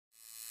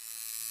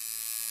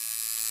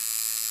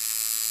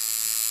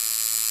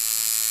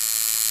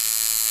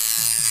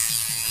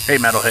Hey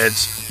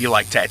metalheads, you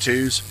like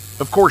tattoos?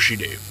 Of course you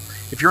do.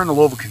 If you're in the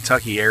Louisville,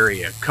 Kentucky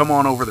area, come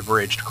on over the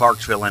bridge to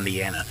Clarksville,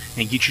 Indiana,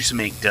 and get you some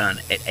ink done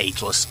at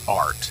Ageless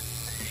Art.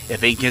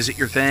 If ink isn't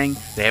your thing,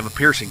 they have a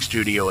piercing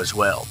studio as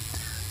well.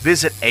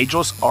 Visit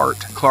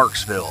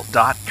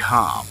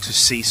agelessartclarksville.com to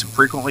see some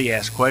frequently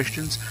asked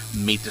questions,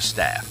 meet the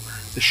staff.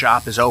 The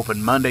shop is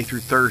open Monday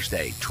through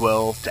Thursday,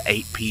 12 to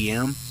 8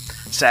 p.m.,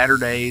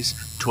 Saturdays,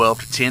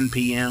 12 to 10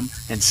 p.m.,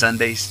 and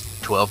Sundays,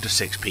 12 to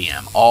 6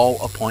 p.m., all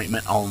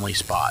appointment-only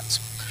spots.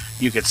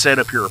 You can set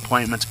up your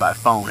appointments by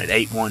phone at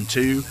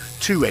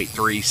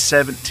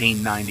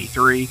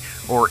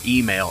 812-283-1793 or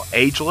email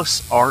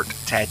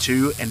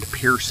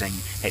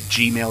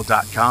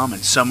agelessarttattooandpiercing@gmail.com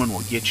and someone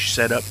will get you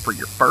set up for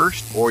your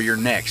first or your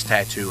next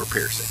tattoo or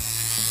piercing.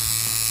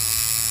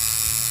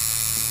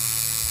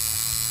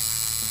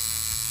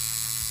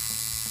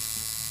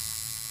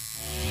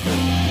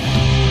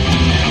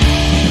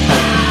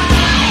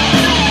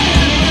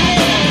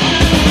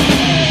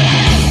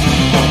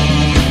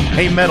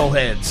 Hey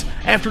metalheads,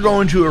 after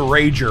going to a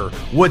rager,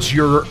 what's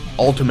your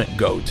ultimate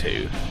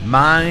go-to?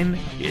 Mine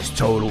is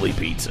totally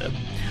pizza.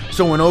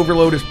 So when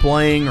Overload is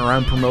playing, or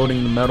I'm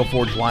promoting the Metal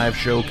Forge live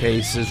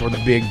showcases, or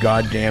the big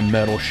goddamn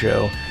metal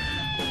show,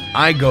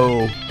 I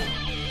go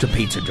to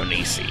Pizza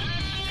Donisi.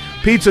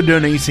 Pizza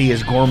Donisi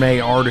is gourmet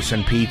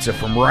artisan pizza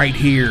from right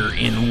here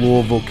in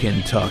Louisville,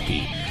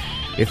 Kentucky.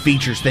 It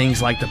features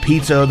things like the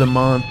pizza of the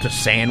month, the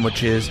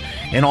sandwiches,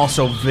 and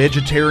also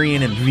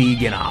vegetarian and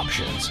vegan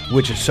options,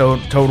 which is so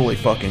totally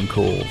fucking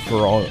cool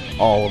for all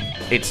of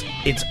it's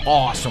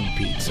awesome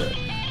pizza.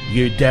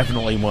 You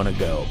definitely want to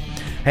go.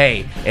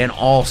 Hey, and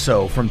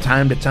also from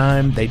time to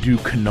time they do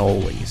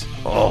cannolis.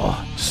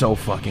 Oh, so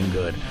fucking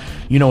good.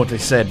 You know what they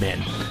said,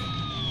 man?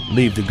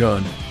 Leave the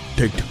gun,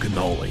 take the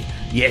cannoli.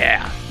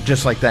 Yeah,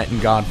 just like that in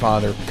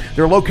Godfather.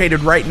 They're located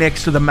right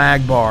next to the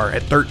Mag Bar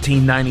at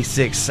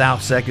 1396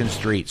 South 2nd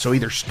Street. So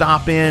either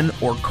stop in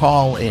or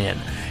call in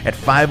at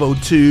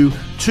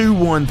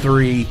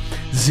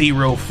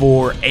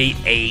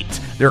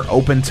 502-213-0488. They're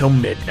open till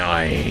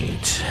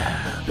midnight.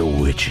 The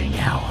witching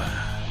hour.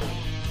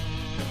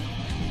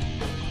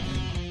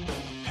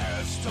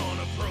 As dawn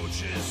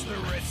approaches, the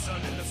red sun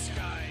in the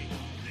sky.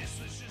 This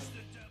was just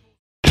the devil.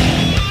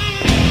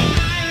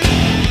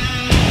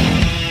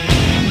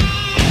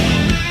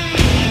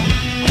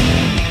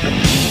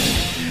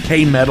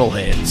 Hey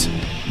metalheads,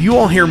 you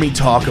all hear me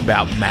talk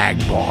about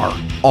Mag Bar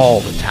all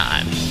the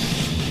time.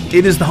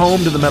 It is the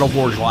home to the Metal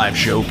Forge live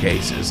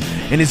showcases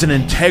and is an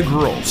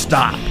integral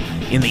stop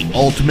in the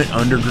Ultimate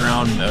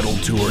Underground Metal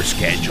Tour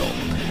schedule.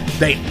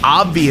 They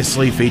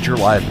obviously feature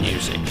live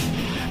music,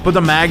 but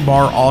the Mag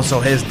Bar also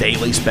has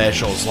daily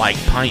specials like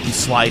Pint and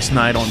Slice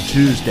Night on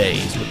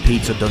Tuesdays with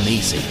Pizza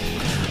Donisi.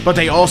 But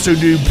they also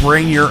do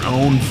Bring Your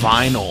Own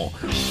Vinyl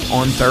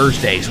on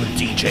Thursdays with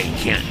DJ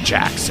Kent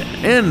Jackson,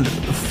 and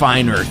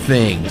Finer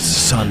Things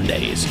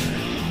Sundays.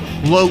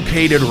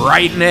 Located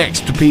right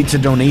next to Pizza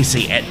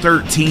Donisi at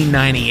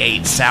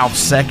 1398 South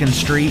 2nd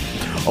Street,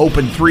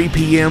 open 3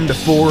 p.m. to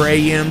 4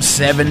 a.m.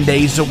 7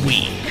 days a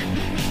week.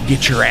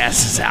 Get your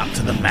asses out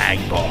to the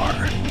Mag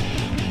Bar.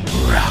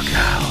 Rock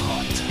out.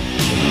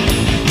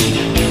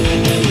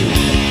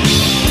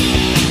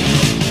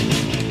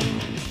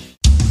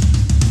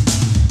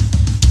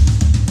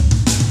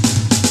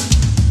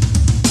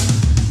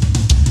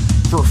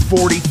 For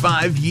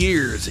 45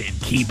 years in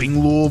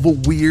keeping Louisville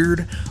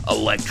weird,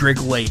 Electric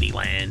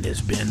Ladyland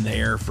has been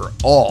there for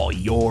all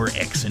your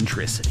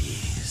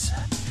eccentricities.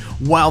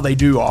 While they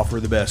do offer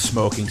the best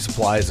smoking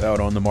supplies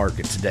out on the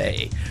market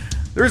today,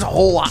 there's a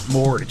whole lot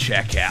more to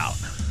check out.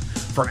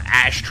 From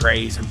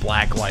ashtrays and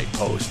blacklight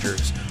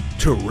posters,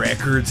 to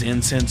records,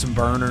 incense and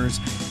burners,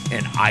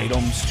 and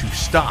items to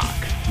stock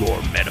your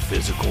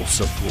metaphysical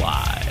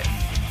supply.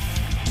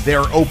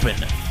 They're open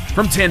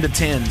from 10 to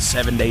 10,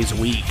 7 days a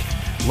week.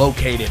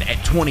 Located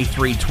at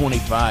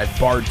 2325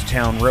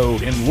 Bardstown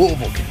Road in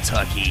Louisville,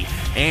 Kentucky,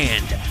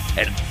 and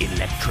at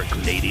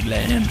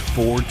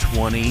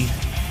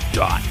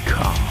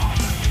electricladyland420.com.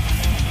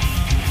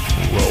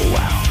 Roll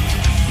out.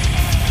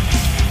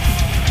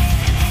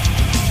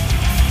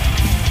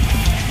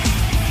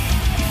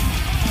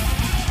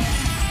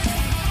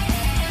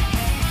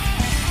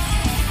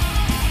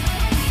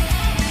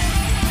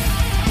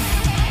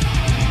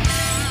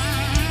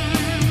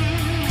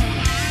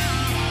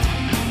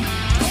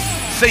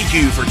 Thank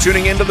you for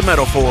tuning into the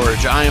Metal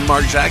Forge. I am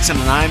Mark Jackson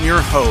and I am your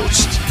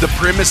host. The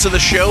premise of the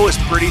show is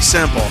pretty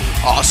simple.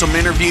 Awesome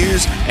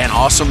interviews and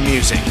awesome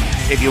music.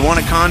 If you want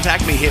to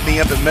contact me, hit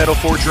me up at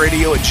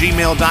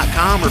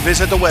metalforgeradio@gmail.com or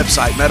visit the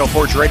website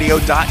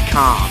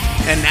metalforgeradio.com.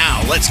 And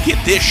now, let's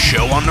get this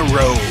show on the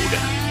road.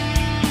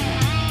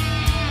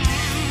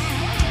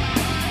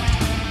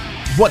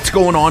 What's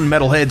going on,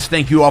 metalheads?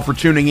 Thank you all for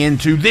tuning in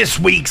to this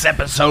week's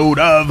episode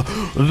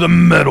of the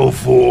Metal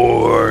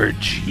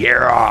Forge.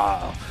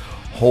 Yeah.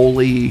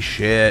 Holy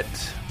shit,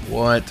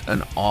 what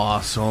an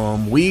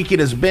awesome week it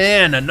has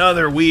been.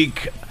 Another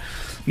week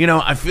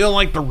I feel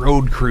like the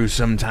road crew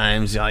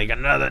sometimes, like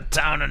another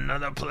town,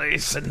 another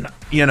place, and,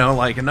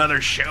 like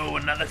another show,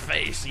 another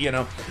face,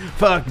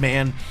 Fuck,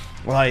 man.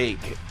 Like,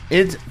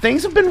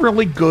 things have been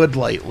really good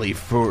lately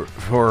for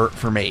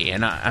me,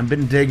 and I've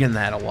been digging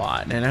that a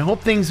lot, and I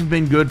hope things have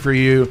been good for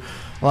you.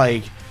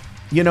 Like,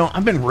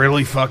 I've been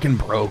really fucking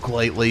broke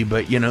lately,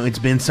 but, it's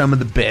been some of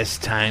the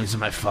best times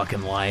of my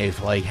fucking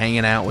life, like,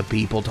 hanging out with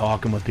people,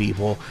 talking with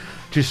people.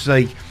 Just,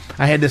 like,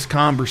 I had this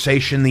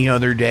conversation the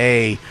other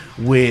day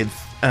with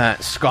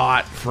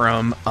Scott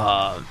from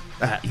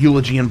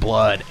Eulogy and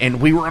Blood,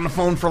 and we were on the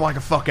phone for like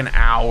a fucking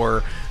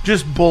hour,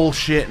 just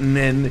bullshitting,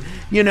 and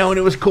and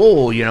it was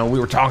cool. We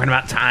were talking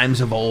about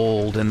times of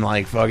old, and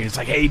like fucking, it's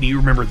like, hey, do you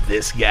remember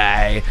this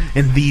guy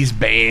and these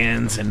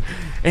bands, and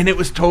it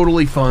was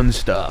totally fun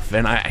stuff,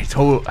 and I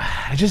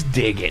just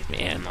dig it,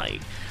 man.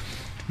 Like,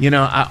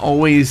 I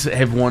always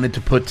have wanted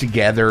to put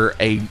together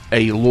a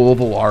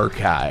Louisville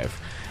archive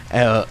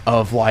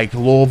of like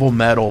Louisville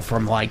metal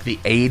from like the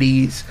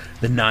 80s,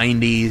 the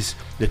 90s,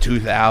 the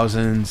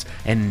 2000s,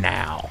 and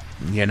now,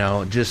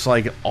 just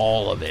like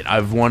all of it.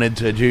 I've wanted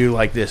to do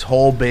like this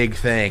whole big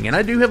thing, and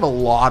I do have a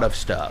lot of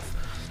stuff.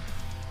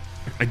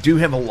 I do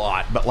have a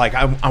lot, but like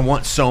I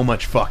want so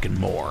much fucking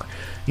more.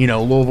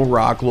 Louisville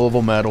rock,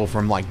 Louisville metal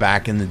from like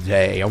back in the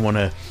day. I want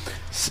to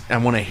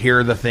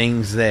hear the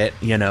things that,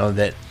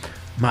 that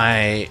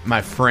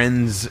my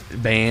friends'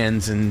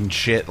 bands and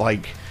shit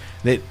like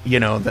that,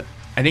 that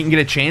I didn't get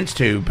a chance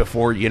to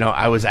before,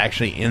 I was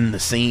actually in the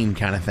scene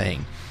kind of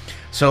thing.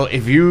 So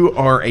if you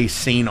are a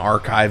scene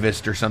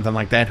archivist or something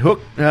like that,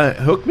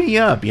 hook me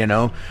up,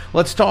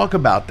 Let's talk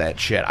about that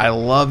shit. I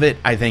love it.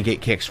 I think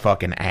it kicks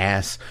fucking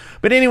ass.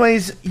 But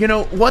anyways,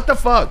 what the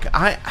fuck?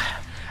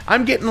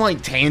 I'm getting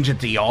like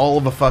tangenty all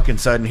of a fucking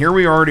sudden. Here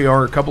we already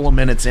are a couple of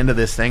minutes into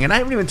this thing, and I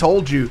haven't even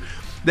told you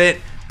that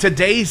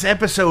today's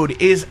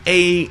episode is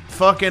a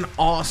fucking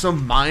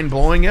awesome,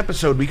 mind-blowing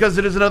episode, because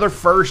it is another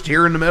first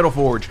here in the Metal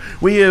Forge.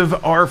 We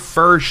have our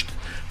first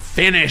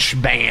Finnish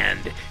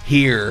band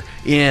here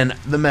in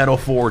the Metal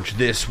Forge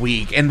this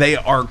week, and they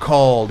are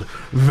called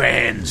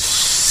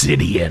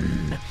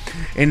Vansidian.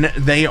 And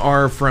they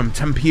are from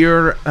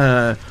Tampere,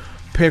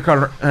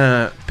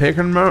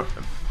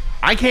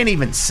 I can't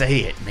even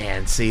say it,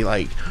 man. See,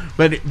 like,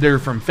 but they're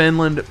from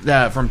Finland,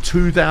 from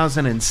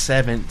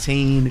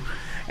 2017.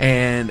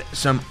 And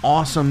some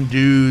awesome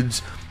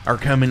dudes are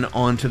coming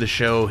onto the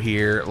show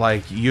here,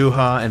 like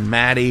Juha and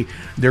Maddie.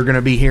 They're going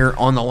to be here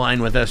on the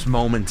line with us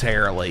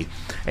momentarily.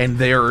 And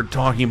they're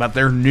talking about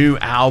their new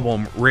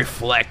album,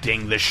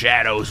 Reflecting the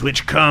Shadows,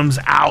 which comes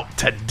out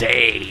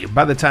today.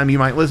 By the time you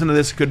might listen to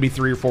this, it could be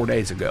 3 or 4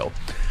 days ago.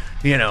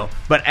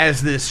 But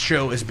as this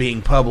show is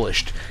being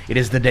published, it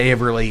is the day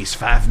of release,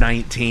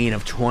 5/19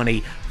 of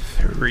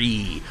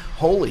 23.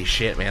 Holy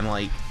shit, man.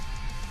 Like,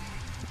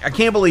 I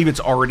can't believe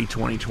it's already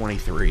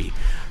 2023.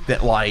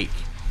 That, like,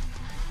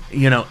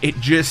 it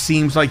just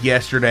seems like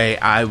yesterday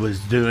I was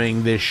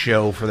doing this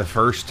show for the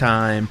first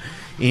time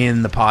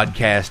in the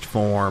podcast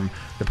form,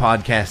 the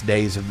podcast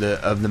days of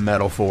the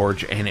Metal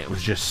Forge, and it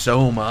was just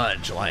so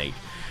much, like,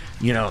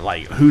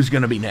 like, who's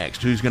going to be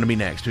next? Who's going to be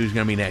next? Who's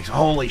going to be next?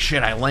 Holy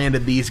shit, I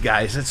landed these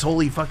guys. That's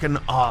totally fucking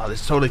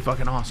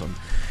awesome.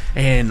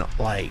 And,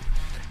 like,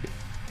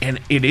 and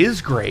it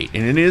is great,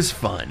 and it is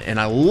fun, and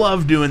I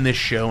love doing this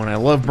show, and I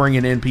love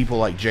bringing in people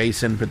like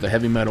Jason for the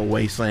Heavy Metal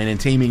Wasteland and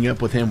teaming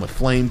up with him with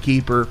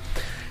Flamekeeper.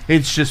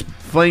 It's just,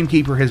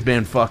 Flamekeeper has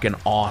been fucking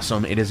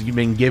awesome. It has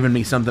been giving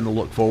me something to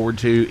look forward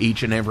to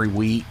each and every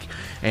week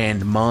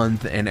and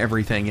month and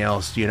everything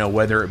else,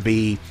 whether it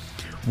be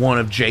one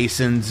of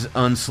Jason's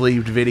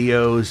unsleeved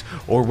videos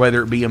or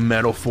whether it be a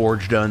Metal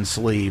Forged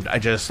unsleeved.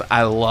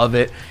 I love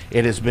it.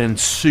 It has been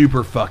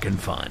super fucking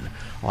fun.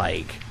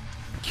 Like,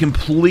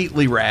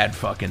 completely rad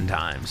fucking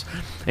times.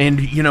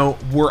 And,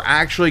 we're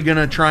actually going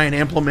to try and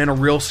implement a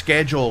real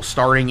schedule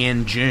starting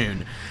in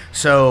June.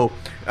 So,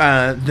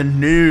 the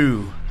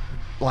new,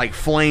 like,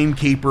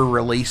 Flamekeeper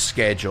release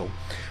schedule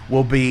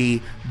will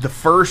be the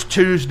first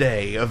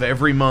Tuesday of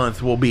every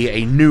month will be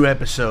a new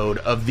episode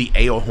of The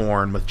Ale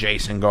Horn with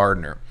Jason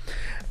Gardner.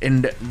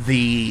 And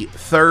the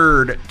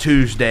third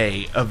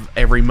Tuesday of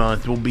every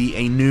month will be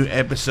a new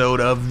episode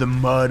of The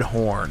Mud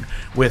Horn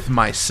with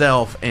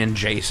myself and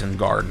Jason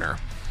Gardner.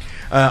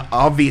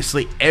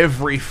 Obviously,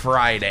 every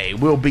Friday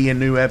will be a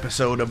new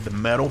episode of The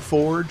Metal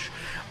Forge.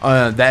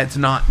 That's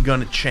not going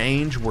to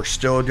change. We're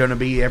still going to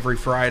be every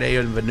Friday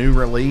of a new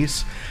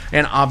release.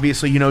 And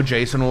obviously,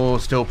 Jason will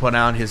still put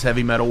out his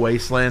Heavy Metal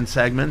Wasteland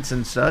segments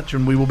and such,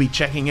 and we will be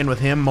checking in with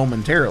him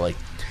momentarily.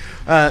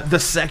 The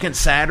second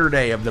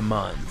Saturday of the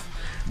month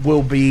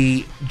will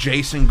be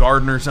Jason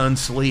Gardner's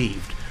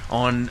Unsleeved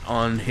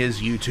on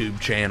his YouTube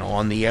channel,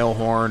 on the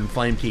Elhorn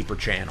Flamekeeper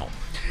channel.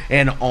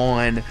 And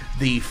on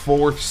the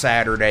fourth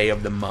Saturday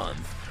of the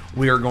month,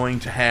 we are going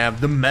to have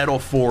the Metal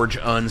Forge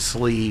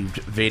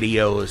Unsleeved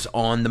videos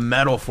on the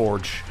Metal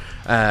Forge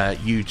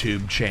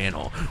YouTube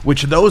channel,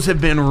 which those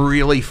have been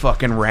really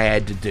fucking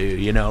rad to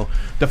do.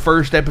 The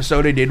first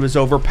episode I did was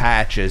over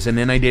patches, and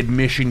then I did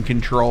Mission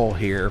Control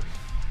here.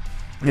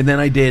 And then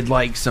I did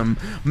like some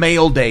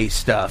mail day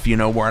stuff,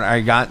 where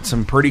I got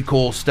some pretty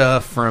cool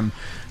stuff from,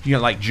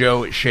 like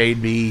Joe at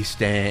Shade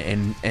Beast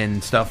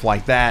and stuff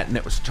like that. And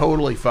it was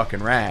totally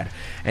fucking rad.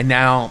 And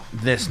now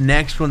this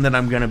next one that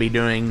I'm going to be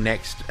doing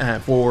next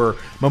for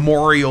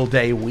Memorial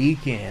Day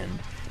weekend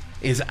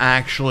is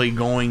actually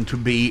going to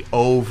be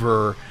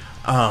over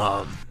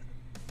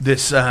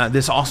this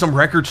awesome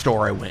record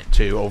store I went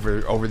to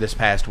over this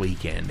past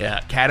weekend,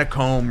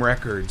 Catacomb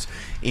Records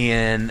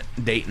in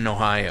Dayton,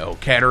 Ohio,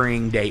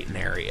 Kettering, Dayton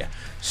area.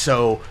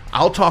 So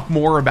I'll talk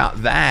more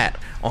about that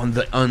on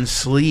the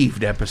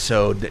Unsleeved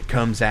episode that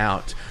comes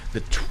out the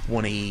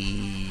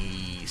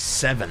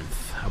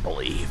 27th, I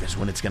believe, is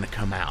when it's going to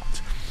come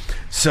out.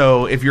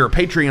 So if you're a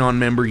Patreon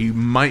member, you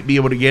might be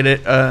able to get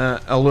it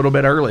a little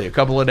bit early, a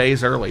couple of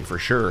days early for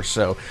sure.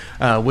 So,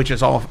 which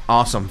is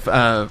awesome.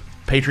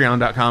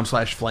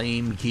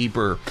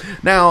 Patreon.com/Flamekeeper.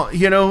 Now,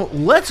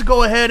 let's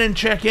go ahead and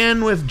check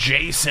in with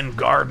Jason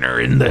Gardner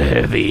in the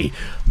heavy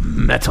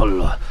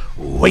metal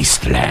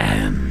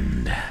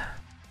wasteland.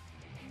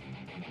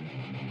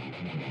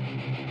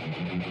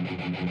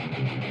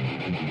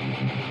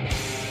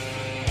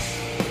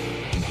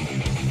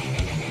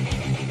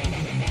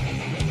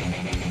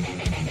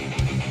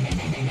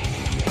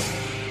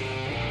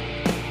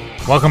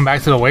 Welcome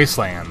back to the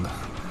Wasteland.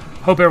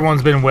 Hope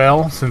everyone's been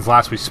well since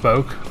last we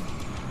spoke.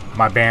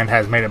 My band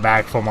has made it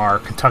back from our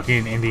Kentucky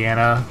and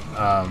Indiana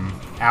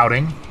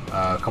outing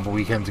a couple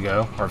weekends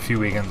ago, or a few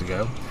weekends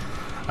ago.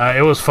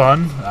 It was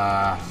fun.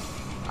 I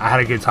had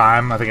a good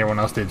time. I think everyone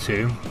else did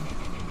too.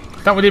 I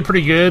thought we did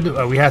pretty good.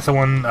 We had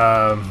someone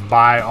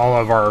buy all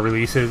of our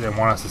releases and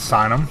want us to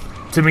sign them.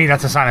 To me,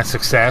 that's a sign of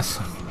success,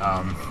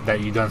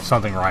 that you've done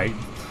something right.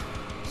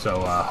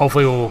 So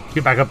hopefully we'll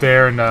get back up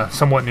there in the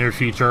somewhat near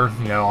future,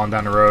 on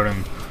down the road.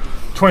 And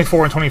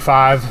 24 and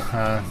 25,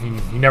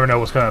 you never know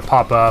what's going to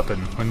pop up. And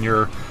when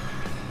you're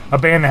a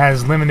band that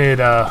has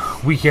limited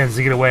weekends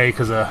to get away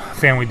because of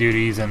family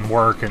duties and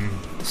work and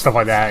stuff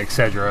like that,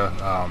 etc.,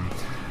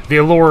 the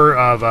allure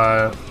of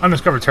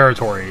undiscovered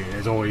territory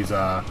is always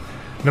the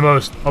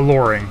most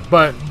alluring.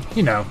 But,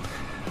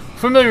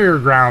 familiar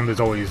ground is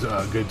always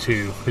good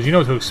too, because you know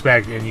what to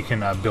expect and you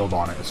can build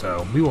on it.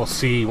 So we will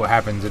see what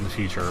happens in the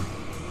future.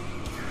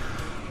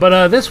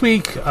 But this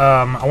week,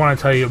 I want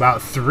to tell you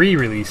about 3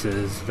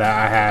 releases that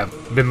I have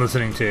been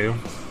listening to.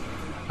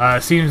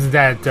 It seems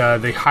that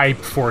the hype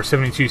for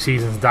 72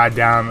 Seasons died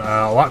down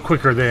a lot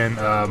quicker than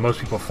most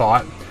people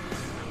thought.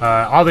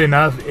 Oddly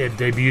enough, it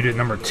debuted at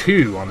number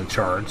 2 on the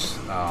charts,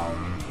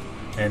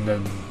 and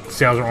the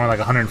sales were only like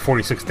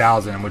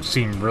 146,000, which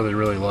seemed really,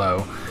 really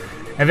low.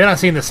 And then I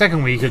seen the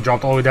second week it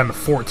dropped all the way down to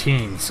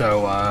 14.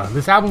 So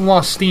this album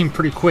lost steam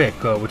pretty quick,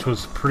 which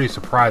was pretty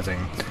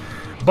surprising.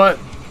 But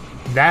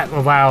that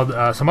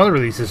allowed some other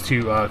releases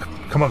to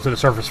come up to the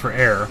surface for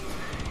air,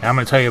 and I'm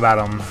going to tell you about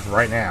them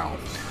right now.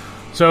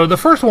 So the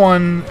first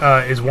one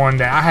is one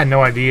that I had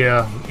no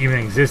idea even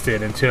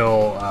existed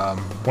until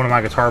one of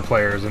my guitar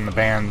players in the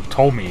band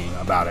told me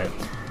about it,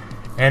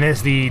 and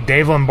it's the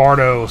Dave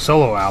Lombardo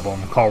solo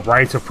album called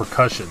Rites of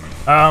Percussion.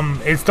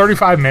 It's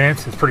 35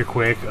 minutes, it's pretty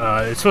quick.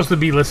 It's supposed to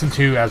be listened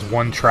to as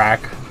one track,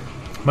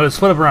 but it's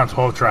split up around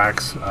 12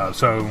 tracks,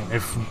 so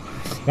if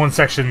one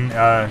section,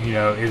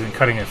 isn't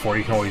cutting it for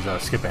you, can always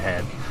skip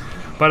ahead.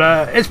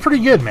 But it's pretty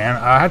good, man.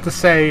 I have to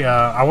say,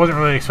 I wasn't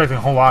really expecting a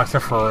whole lot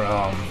except for,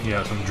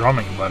 some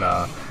drumming, but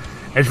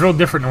it's real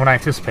different than what I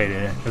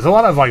anticipated. There's a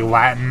lot of,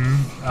 Latin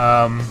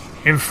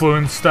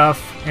influence stuff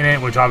in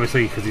it, which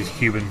obviously, because he's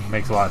Cuban,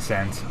 makes a lot of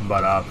sense.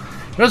 But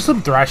there's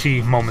some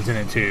thrashy moments in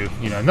it, too.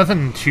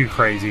 Nothing too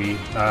crazy.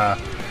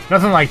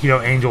 Nothing like,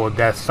 Angel of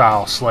Death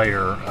style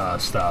Slayer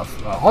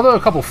stuff. Although a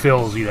couple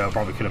fills,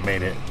 probably could have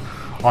made it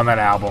on that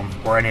album,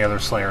 or any other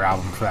Slayer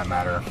album for that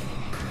matter.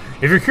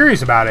 If you're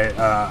curious about it,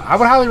 I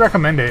would highly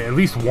recommend it at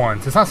least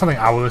once. It's not something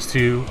I would listen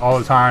to all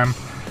the time.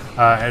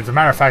 As a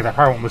matter of fact, I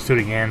probably won't listen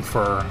to it again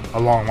for a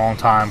long, long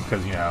time,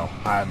 because,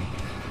 I'm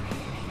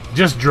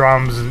just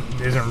drums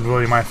isn't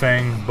really my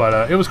thing.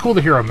 But it was cool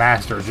to hear a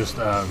master just,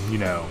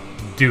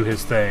 do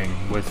his thing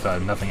with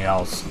nothing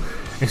else,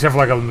 except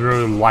for a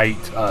really light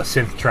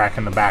synth track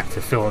in the back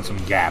to fill in some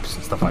gaps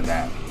and stuff like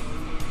that.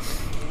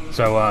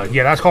 So,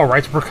 that's called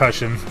Rites of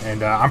Percussion,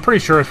 and I'm pretty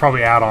sure it's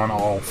probably out on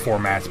all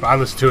formats, but I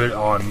listened to it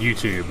on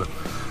YouTube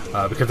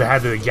because it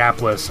had the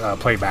gapless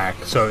playback,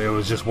 so it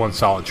was just one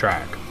solid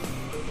track.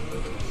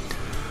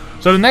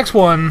 So the next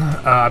one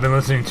I've been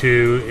listening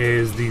to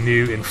is the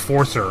new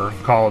Enforcer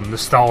called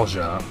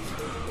Nostalgia,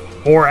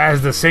 or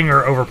as the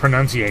singer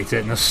over-pronunciates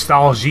it,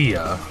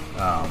 Nostalgia,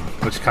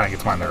 which kind of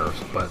gets my nerves,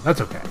 but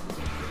that's okay.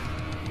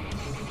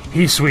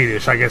 He's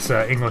Swedish. I guess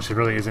English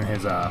really isn't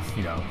his,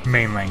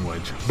 main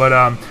language.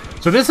 But,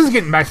 so this is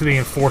getting back to the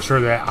Enforcer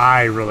that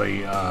I really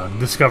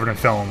discovered and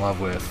fell in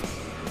love with.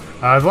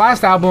 The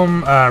last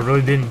album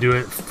really didn't do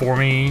it for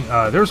me.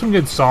 There were some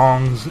good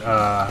songs.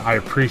 I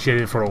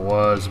appreciated it for what it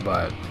was,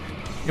 but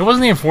it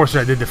wasn't the Enforcer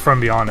that did the From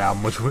Beyond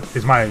album, which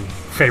is my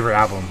favorite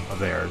album of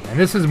theirs. And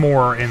this is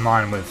more in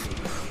line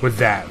with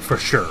that, for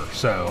sure.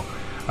 So,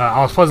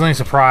 I was pleasantly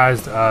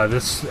surprised.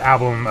 This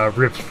album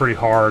rips pretty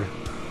hard.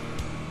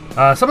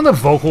 Some of the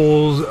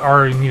vocals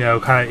are, kind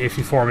of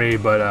iffy for me,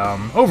 but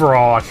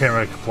overall, I can't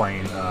really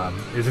complain.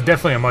 It's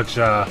definitely a much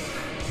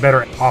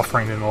better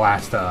offering than the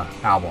last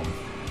album.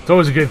 It's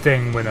always a good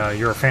thing when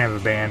you're a fan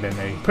of a band and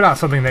they put out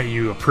something that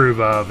you approve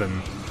of,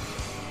 and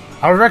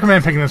I would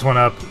recommend picking this one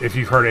up if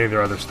you've heard any of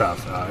their other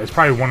stuff. It's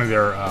probably one of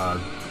their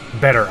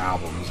better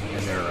albums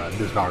in their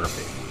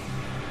discography.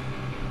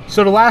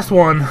 So the last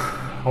one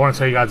I want to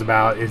tell you guys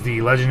about is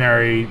the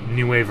legendary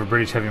new wave of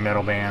British heavy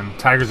metal band,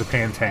 Tigers of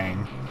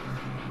Pantang.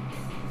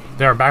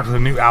 They are back with a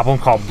new album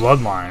called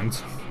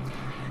Bloodlines,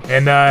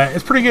 and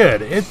it's pretty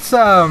good. It's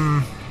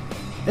not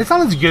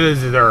as good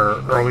as their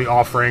early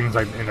offerings,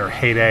 like in their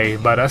heyday,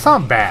 but it's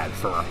not bad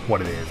for what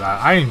it is.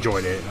 I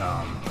enjoyed it.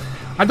 I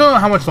don't know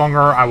how much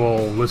longer I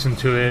will listen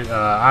to it.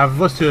 I've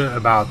listened to it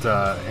about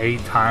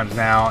 8 times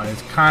now, and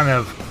it's kind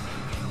of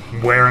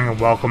wearing a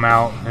welcome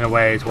out in a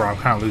way to where I'm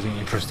kind of losing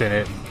interest in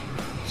it.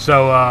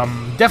 So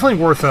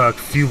definitely worth a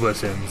few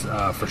listens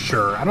for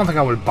sure. I don't think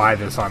I would buy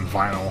this on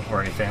vinyl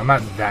or anything. I'm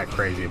not that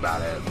crazy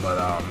about it,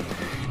 but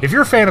if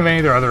you're a fan of any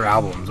of their other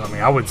albums, I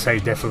mean, I would say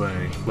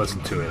definitely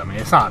listen to it. I mean,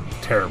 it's not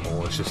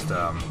terrible. It's just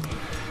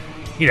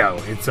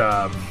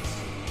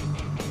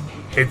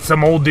it's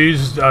some old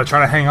dudes trying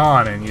to hang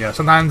on, and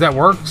sometimes that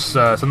works.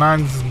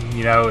 Sometimes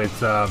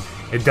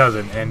it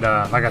doesn't. And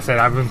like I said,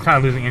 I've been kind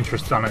of losing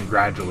interest on it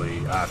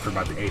gradually after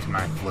about the 8th or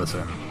 9th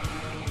listen.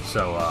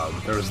 So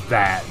there was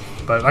that.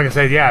 But like I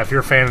said, yeah, if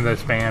you're a fan of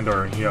this band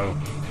or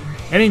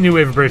any new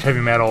wave of British heavy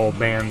metal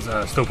bands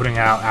still putting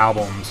out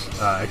albums,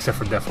 except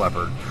for Def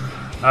Leppard,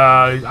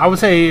 I would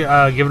say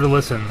give it a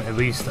listen. At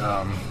least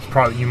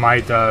probably you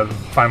might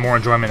find more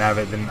enjoyment out of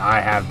it than I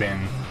have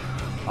been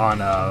on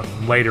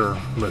later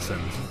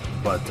listens.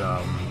 But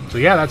so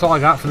yeah, that's all I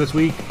got for this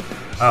week.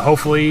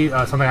 Hopefully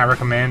something I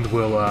recommend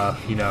will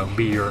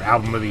be your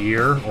album of the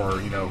year or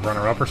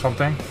runner up or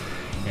something,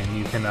 and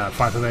you can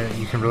find something that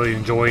you can really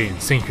enjoy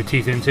and sink your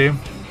teeth into.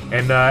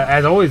 And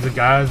as always,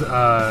 guys,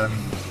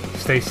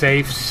 stay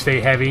safe,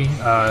 stay heavy.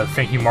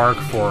 Thank you, Mark,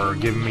 for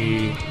giving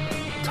me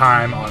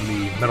time on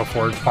the Metal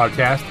Forge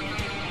podcast.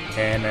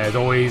 And as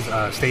always,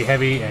 stay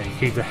heavy and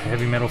keep the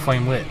heavy metal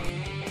flame lit.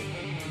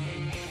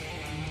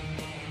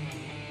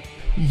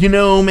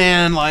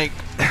 Man,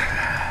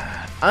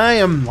 I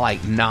am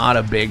not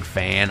a big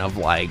fan of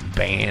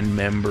band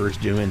members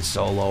doing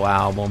solo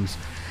albums.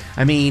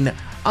 I mean,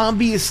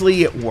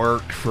 obviously it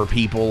worked for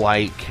people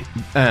like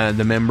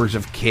the members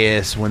of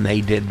Kiss when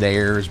they did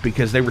theirs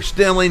because they were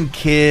still in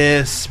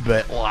Kiss,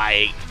 but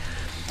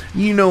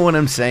you know what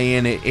I'm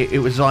saying?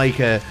 It was like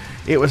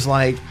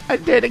I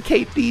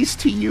dedicate these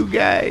to you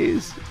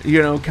guys,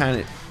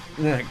 kind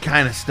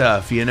of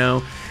stuff,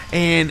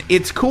 and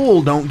it's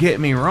cool. Don't get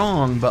me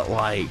wrong, but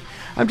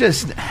I'm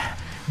just.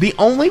 The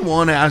only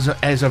one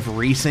as of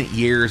recent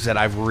years that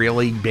I've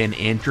really been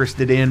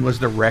interested in was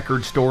the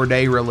Record Store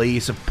Day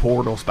release of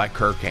Portals by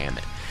Kirk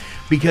Hammett,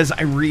 because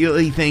I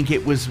really think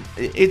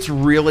it's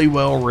really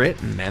well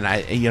written,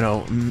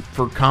 and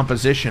for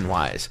composition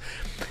wise,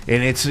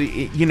 and it's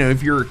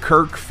if you're a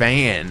Kirk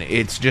fan,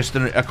 it's just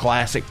a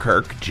classic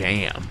Kirk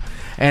jam,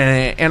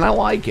 and I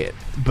like it,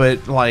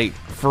 but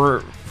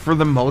for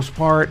the most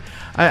part,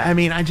 I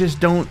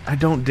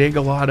don't dig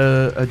a lot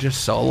of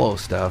just solo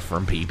stuff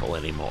from people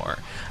anymore.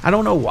 I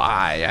don't know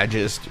why. I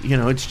just,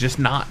 it's just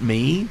not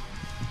me.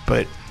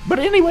 But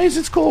anyways,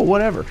 it's cool,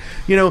 whatever.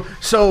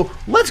 So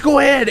let's go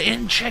ahead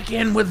and check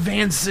in with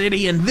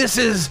Vansidian. This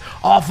is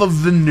off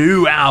of the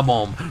new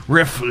album,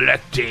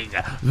 Reflecting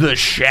the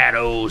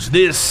Shadows.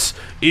 This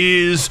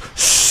is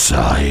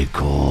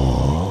Cycle.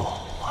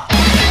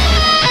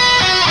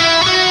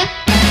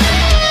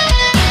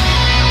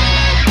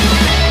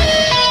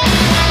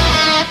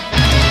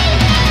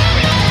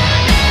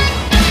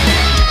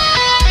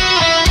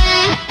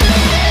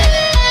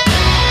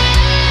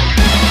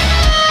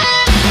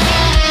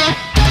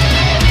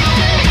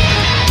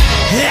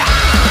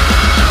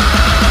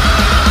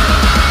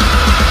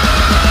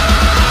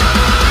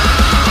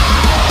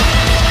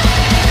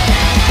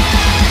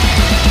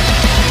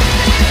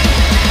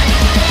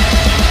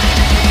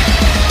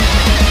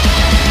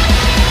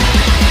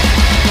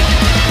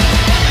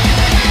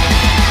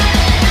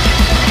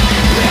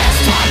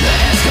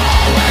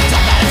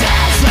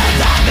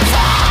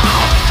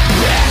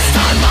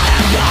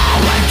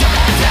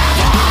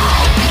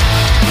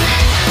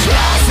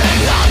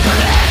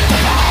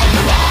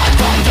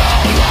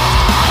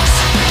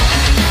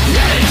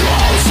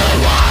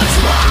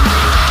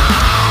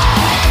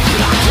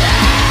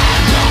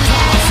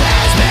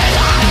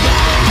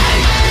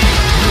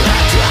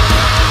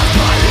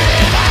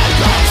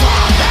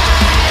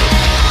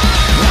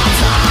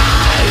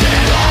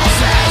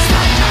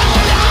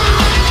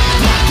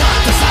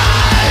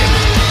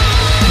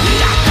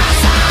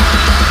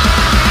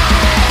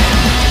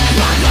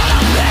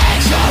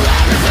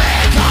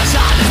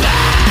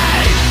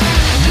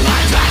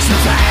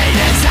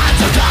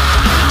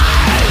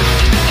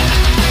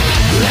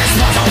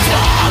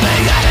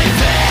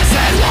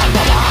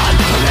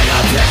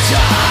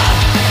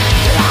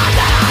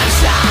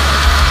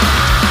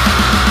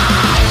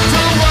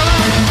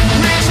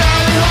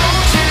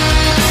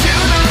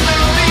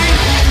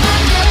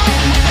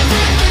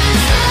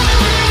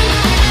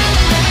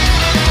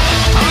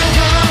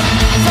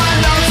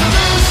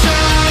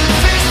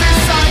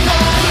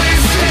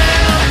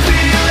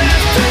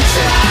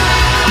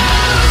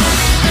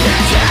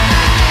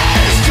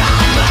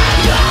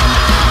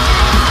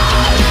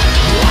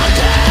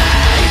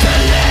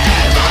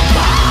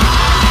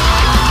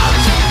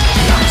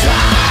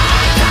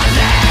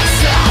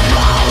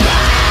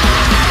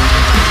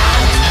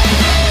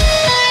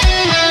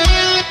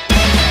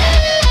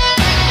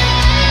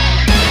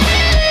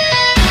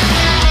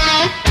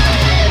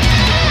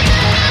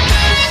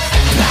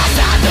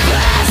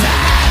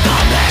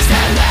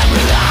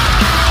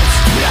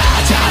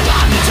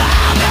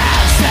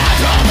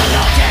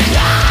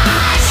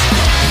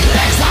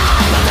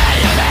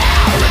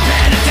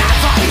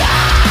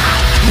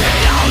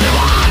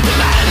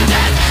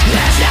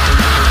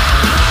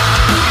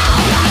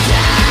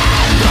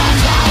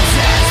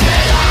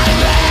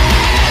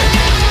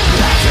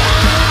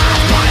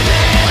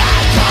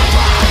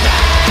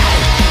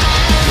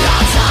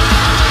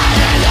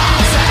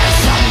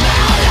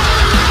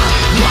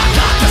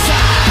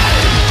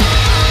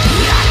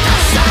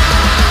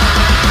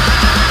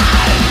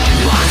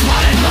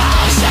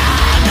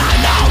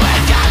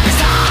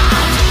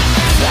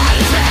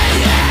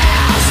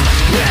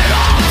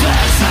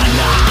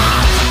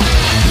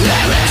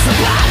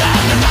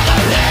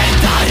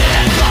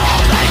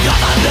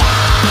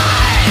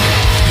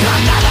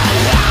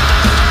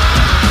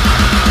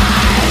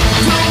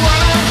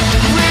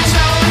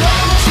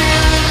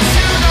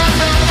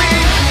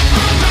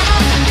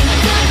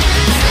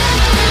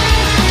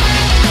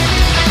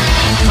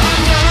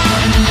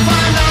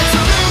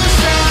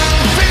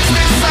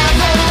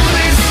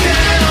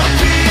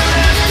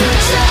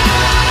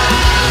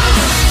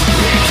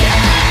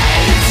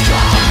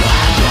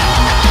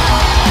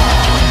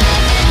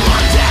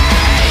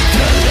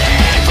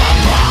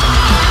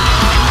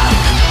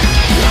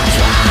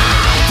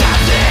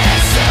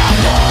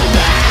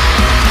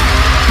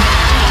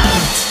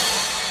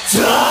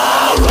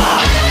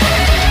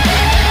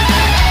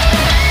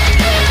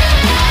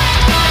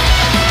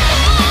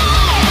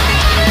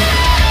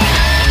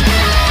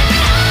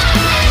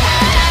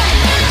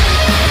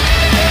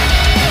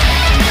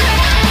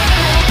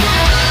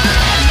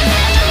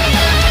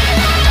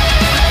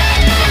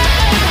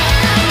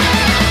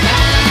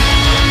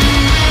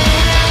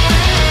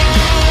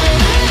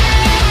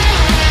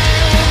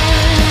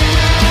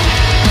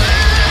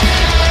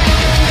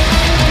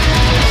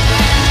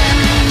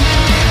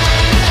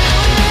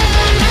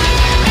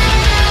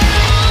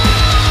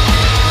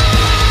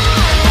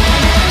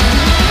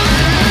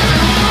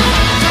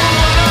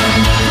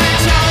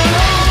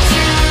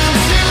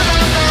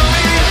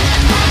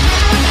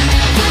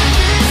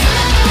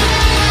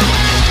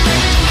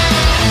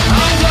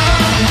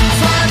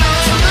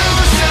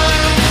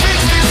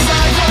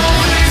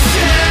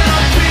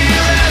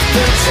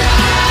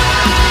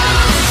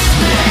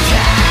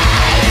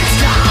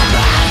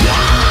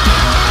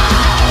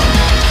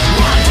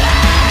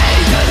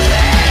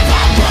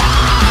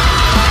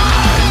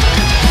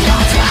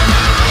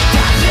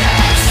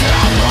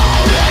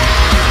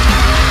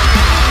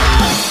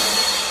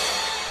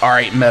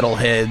 right,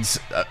 metalheads.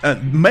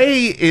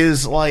 May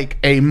is like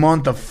a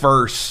month of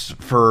firsts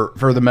for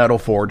the Metal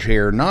Forge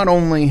here. Not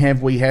only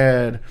have we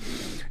had,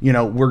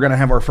 we're going to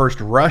have our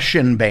first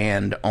Russian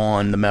band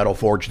on the Metal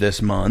Forge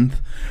this month,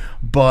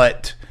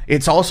 but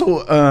it's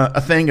also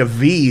a thing of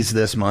V's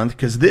this month,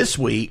 because this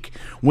week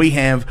we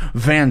have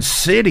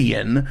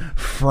Vansidian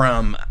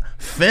from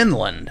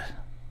Finland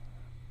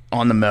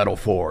on the Metal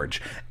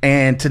Forge.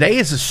 And today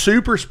is a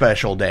super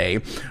special day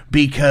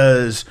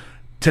because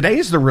today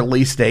is the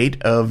release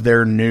date of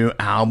their new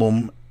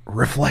album,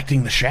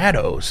 Reflecting the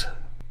Shadows.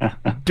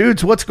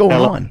 Dudes, what's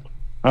going on?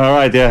 All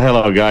right, yeah,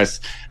 hello,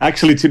 guys.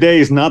 Actually, today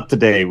is not the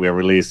day we're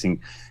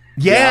releasing.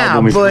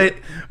 Yeah,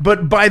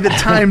 but by the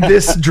time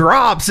this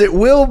drops, it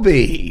will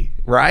be,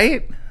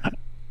 right?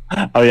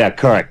 Oh, yeah,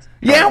 correct.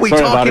 Yeah, we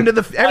talk into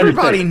the...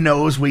 Everybody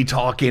knows we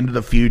talk into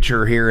the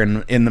future here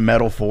in the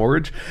Metal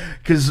Forge,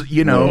 because,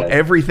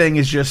 everything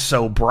is just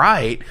so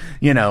bright,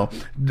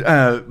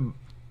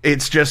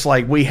 it's just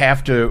like we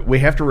have to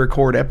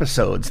record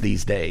episodes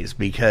these days,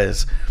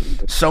 because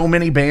so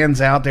many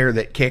bands out there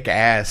that kick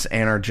ass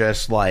and are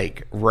just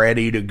like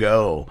ready to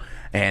go,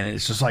 and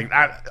it's just like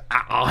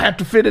I'll have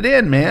to fit it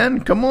in,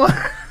 man. Come on.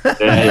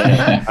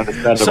 Yeah.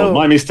 Understandable. So,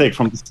 my mistake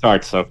from the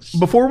start. So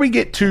before we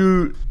get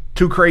too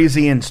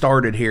crazy and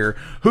started here,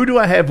 who do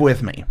I have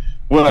with me?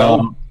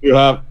 Well, you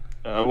have.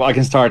 I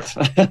can start.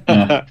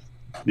 Yeah.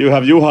 You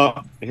have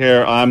Juha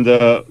here. I'm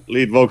the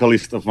lead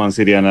vocalist of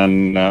Vansidian,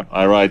 and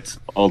I write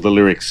all the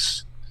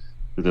lyrics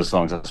to the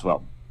songs as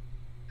well.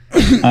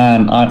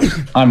 And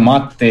I'm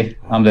Matti.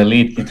 I'm the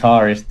lead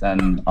guitarist,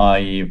 and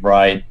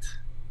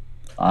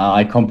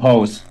I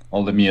compose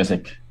all the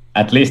music,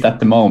 at least at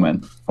the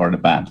moment, for the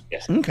band.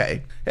 Yes.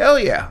 Okay. Hell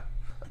yeah.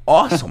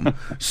 Awesome.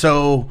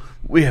 So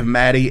we have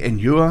Matty and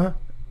Juha.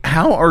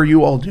 How are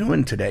you all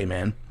doing today,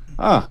 man?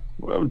 Well,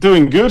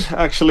 doing good,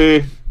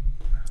 actually.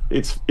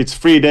 It's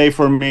free day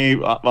for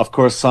me. Of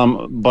course,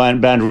 some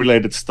band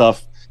related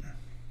stuff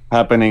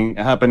happening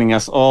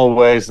as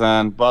always.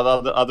 But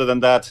other than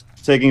that,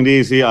 taking it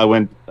easy.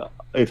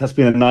 It has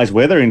been a nice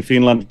weather in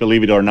Finland,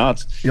 believe it or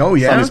not. Oh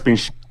yeah. Sun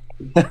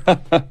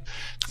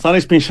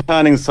has been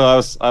shining,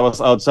 so I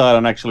was outside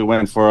and actually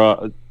went for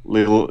a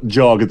little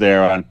jog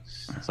there, and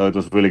so it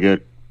was really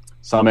good.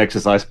 Some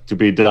exercise to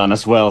be done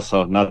as well,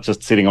 so not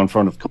just sitting in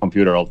front of the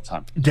computer all the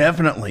time.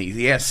 Definitely.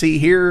 Yeah, see,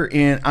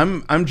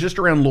 I'm just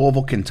around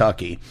Louisville,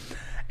 Kentucky,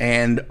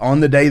 and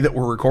on the day that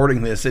we're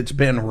recording this, it's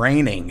been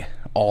raining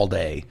all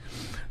day.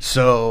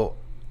 So,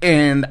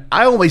 and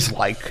I always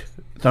like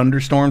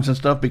thunderstorms and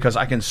stuff because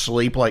I can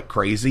sleep like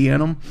crazy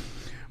in them.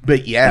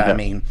 But yeah, I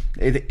mean,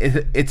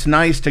 it's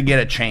nice to get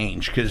a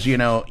change because,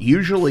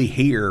 usually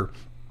here,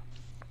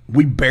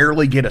 we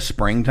barely get a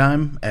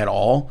springtime at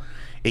all.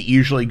 It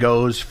usually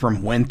goes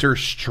from winter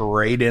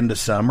straight into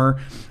summer,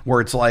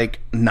 where it's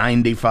like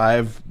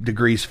 95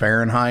 degrees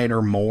Fahrenheit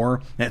or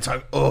more. And it's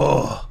like,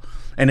 oh,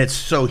 and it's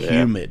so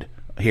humid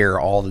here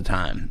all the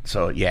time.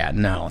 So yeah,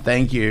 no,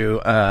 thank you.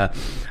 I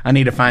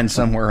need to find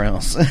somewhere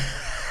else.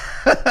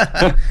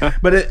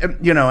 But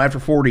after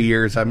 40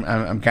 years,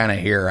 I'm kind of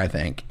here, I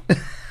think.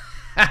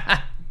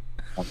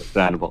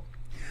 Understandable.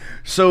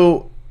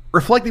 So,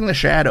 Reflecting the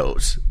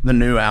Shadows, the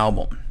new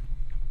album.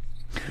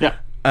 Yeah.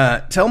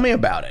 Tell me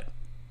about it.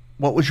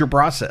 What was your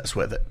process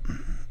with it?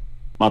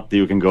 Matti,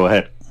 you can go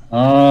ahead.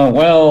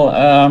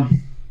 Well,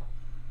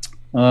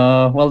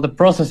 the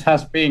process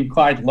has been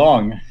quite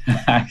long,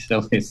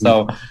 actually.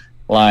 So,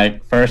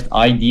 like, first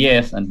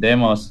ideas and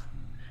demos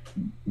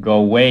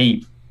go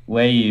way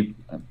to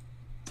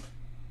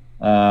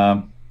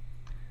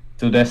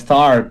the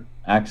start,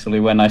 actually,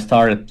 when I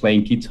started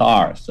playing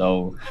guitar.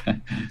 So,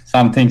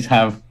 some things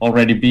have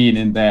already been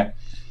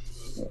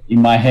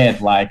in my head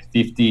like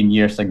 15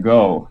 years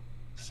ago.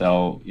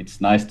 So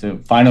it's nice to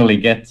finally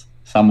get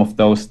some of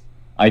those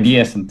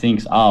ideas and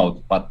things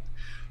out. But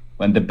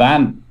when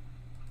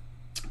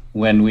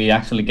we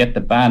actually get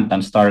the band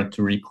and started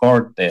to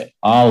record the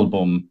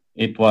album,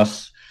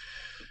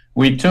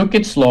 we took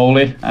it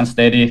slowly and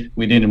steady.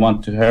 We didn't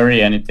want to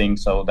hurry anything.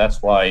 So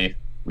that's why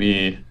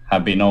we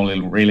have been only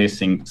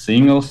releasing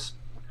singles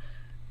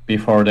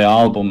before the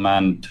album.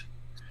 And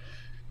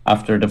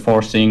after the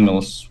 4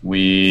 singles,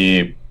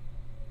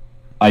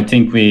 I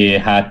think we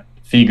had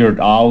figured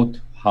out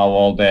how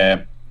all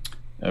the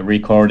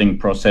recording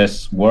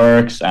process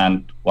works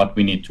and what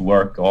we need to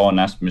work on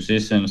as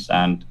musicians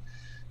and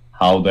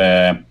how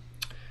the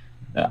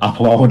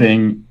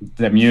uploading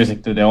the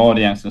music to the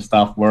audience and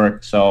stuff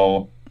works.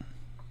 So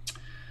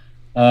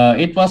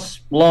it was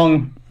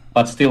long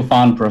but still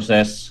fun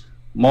process,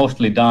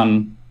 mostly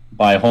done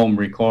by home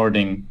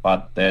recording,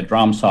 but the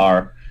drums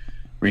are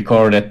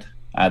recorded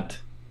at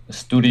a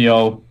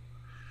studio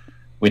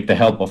with the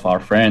help of our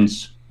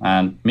friends,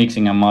 and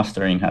mixing and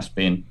mastering has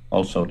been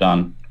also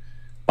done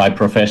by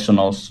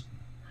professionals.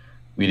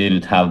 We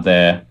don't have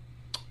the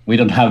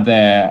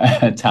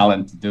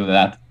talent to do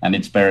that, and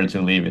it's better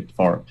to leave it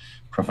for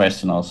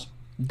professionals.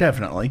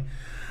 Definitely.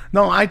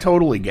 No, I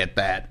totally get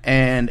that.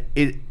 And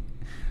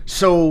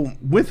so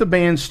with the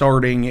band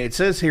starting, it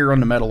says here on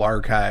the Metal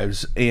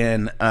Archives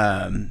in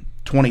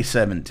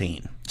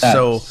 2017.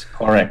 That's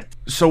correct.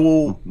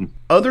 So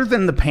other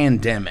than the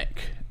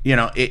pandemic,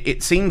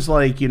 it seems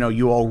like,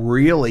 you all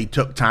really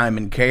took time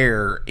and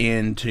care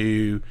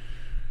into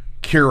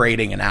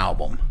curating an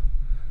album,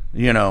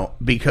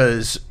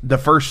 because the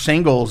first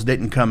singles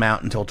didn't come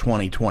out until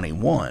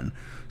 2021.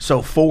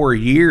 So 4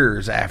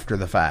 years after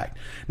the fact.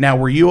 Now,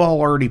 were you all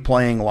already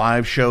playing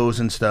live shows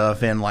and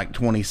stuff in like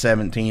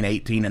 2017,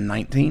 18, and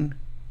 19?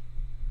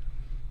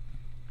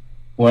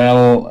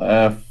 Well,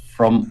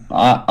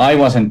 I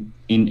wasn't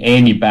in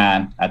any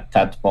band at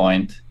that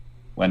point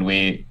when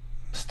we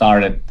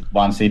started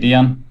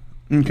Vansidian.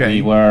 Okay.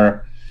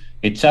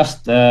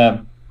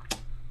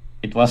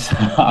 It was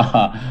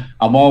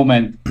a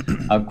moment,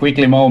 a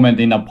quickly moment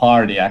in a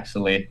party,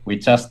 actually. We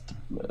just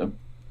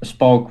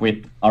spoke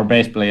with our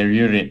bass player,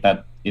 Yuri,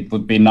 that it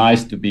would be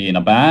nice to be in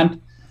a band.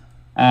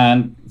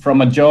 And from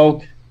a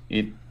joke,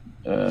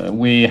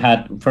 we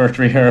had first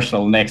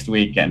rehearsal next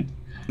weekend.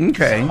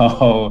 Okay.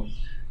 So,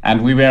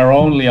 and we were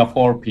only a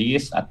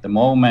 4-piece at that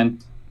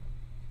moment.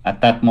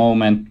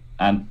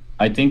 And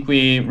I think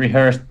we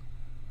rehearsed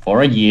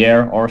for a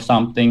year or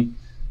something.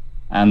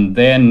 And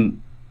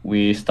then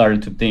we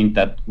started to think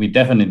that we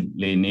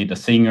definitely need a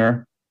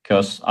singer,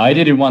 because I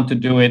didn't want to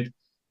do it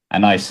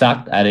and I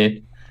sucked at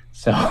it.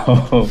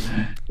 So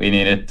we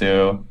needed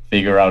to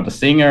figure out a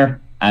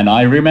singer. And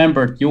I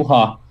remembered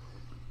Juha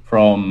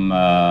from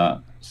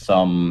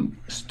some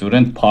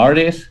student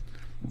parties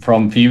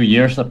from a few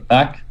years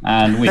back.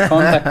 And we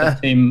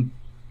contacted him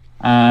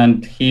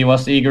and he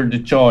was eager to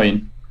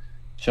join.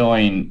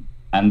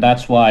 And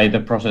that's why the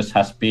process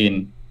has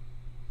been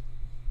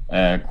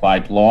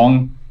quite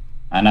long.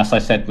 And as I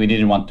said, we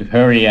didn't want to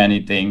hurry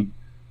anything.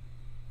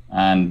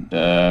 And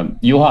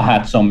Juha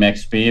had some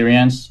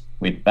experience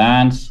with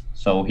bands,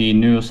 so he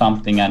knew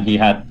something and he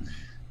had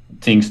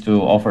things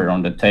to offer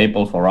on the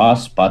table for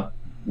us. But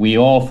we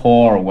all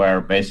four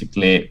were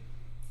basically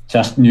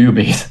just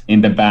newbies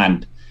in the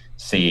band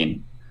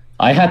scene.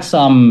 I had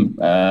some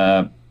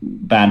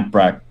band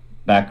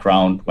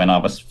background when I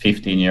was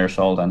 15 years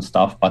old and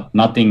stuff, but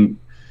nothing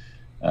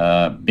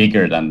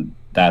bigger than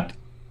that,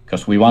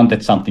 because we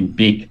wanted something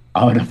big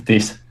out of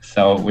this,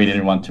 so we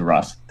didn't want to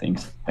rush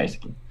things,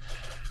 basically.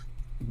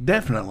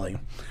 Definitely.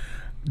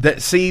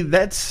 That's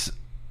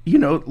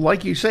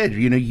like you said,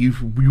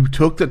 you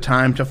took the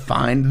time to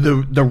find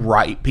the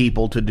right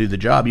people to do the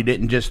job. You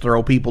didn't just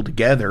throw people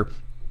together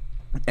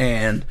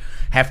and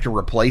have to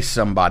replace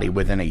somebody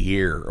within a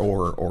year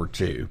or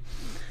two.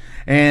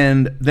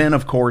 And then,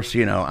 of course,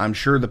 I'm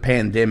sure the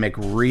pandemic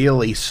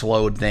really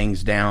slowed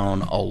things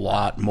down a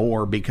lot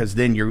more, because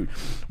then you're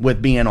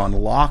with being on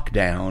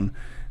lockdown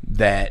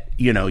that,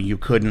 you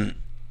couldn't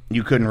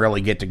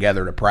really get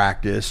together to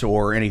practice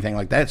or anything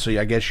like that. So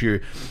I guess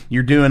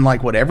you're doing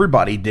like what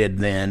everybody did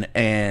then.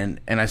 And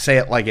I say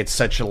it like it's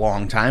such a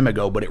long time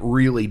ago, but it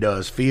really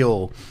does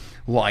feel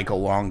like a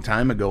long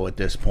time ago at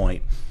this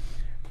point,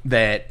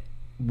 that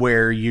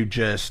where you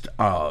just,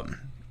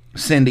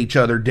 send each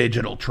other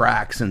digital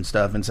tracks and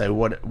stuff and say,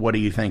 what do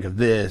you think of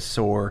this,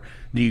 or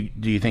do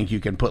you think you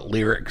can put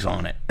lyrics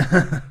on it?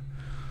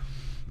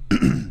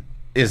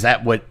 Is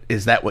that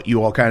what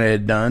you all kind of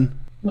had done?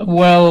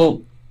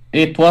 Well,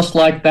 it was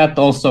like that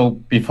also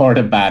before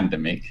the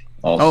pandemic.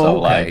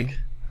 Also, okay.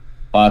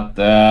 But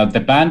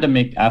the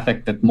pandemic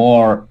affected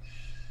more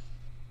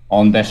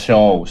on the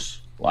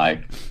shows.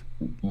 Like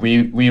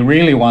we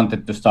really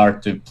wanted to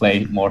start to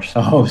play more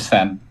shows,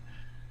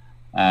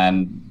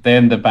 and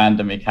then the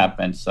pandemic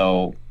happened,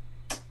 so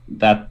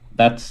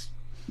that's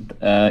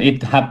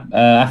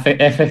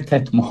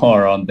affected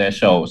more on the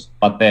shows.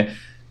 But the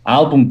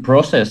album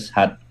process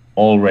had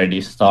already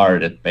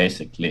started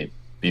basically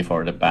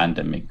before the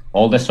pandemic.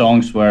 All the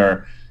songs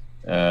were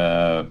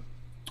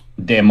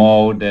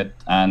demoed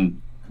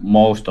and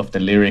most of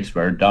the lyrics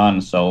were done,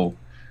 so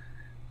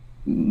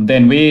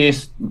then we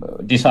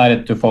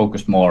decided to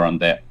focus more on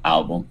the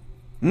album.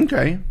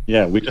 Okay.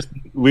 Yeah, we just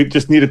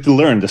needed to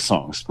learn the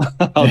songs,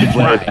 how to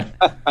play it.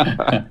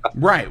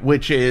 Right,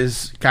 which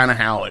is kind of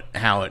how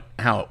it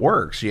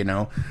works,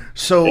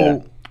 So Yeah.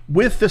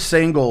 with the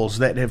singles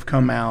that have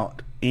come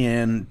out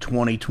in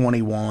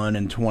 2021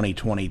 and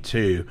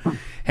 2022,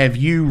 have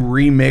you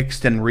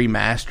remixed and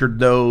remastered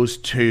those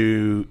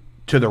to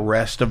the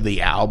rest of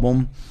the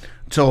album?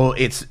 So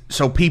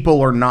people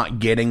are not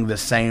getting the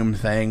same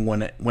thing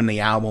when the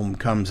album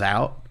comes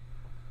out?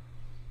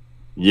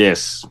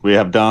 Yes, we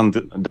have done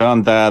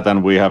that,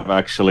 and we have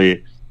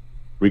actually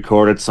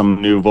recorded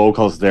some new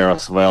vocals there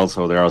as well.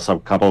 So there are some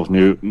couple of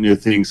new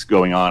things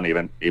going on,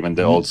 even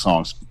the old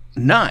songs.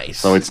 Nice.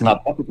 So it's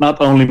not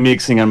only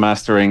mixing and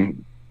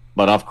mastering,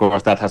 but of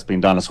course that has been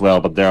done as well.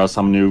 But there are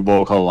some new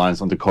vocal lines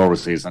on the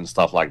choruses and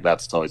stuff like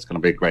that. So it's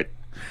going to be great.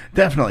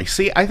 Definitely.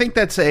 See, I think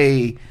that's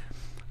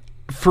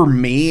for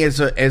me as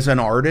an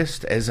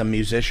artist, as a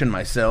musician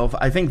myself,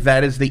 I think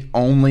that is the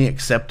only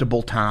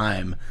acceptable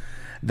time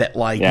that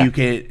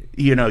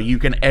you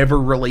can ever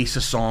release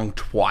a song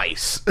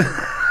twice.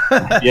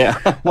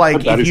 Yeah,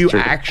 Like that if is you true.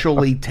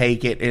 actually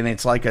take it and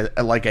it's like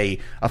a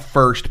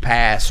first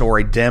pass or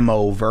a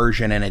demo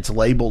version and it's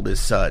labeled as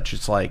such,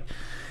 it's like,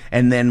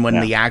 and then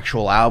when the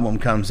actual album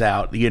comes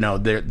out, you know,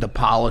 the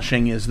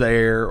polishing is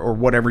there or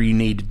whatever you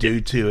need to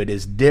do to it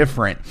is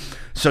different.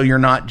 So you're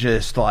not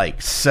just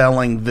like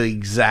selling the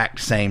exact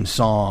same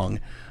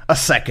song a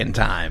second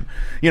time.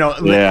 You know,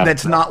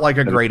 that's not like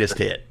a greatest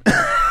hit.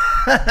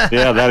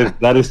 Yeah,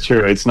 that is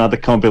true. It's not a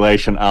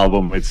compilation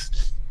album.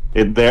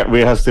 We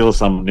have still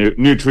some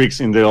new tricks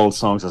in the old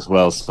songs as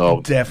well.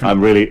 So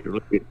definitely,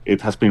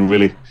 it has been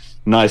really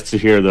nice to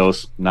hear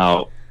those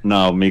now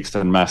mixed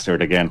and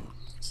mastered again.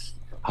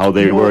 How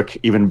they work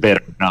even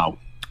better now.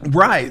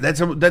 Right.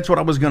 That's what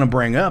I was going to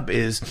bring up.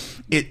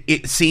 Is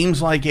it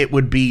seems like it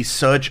would be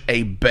such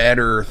a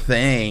better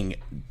thing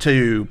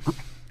to,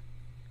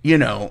 you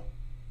know,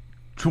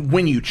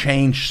 when you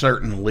change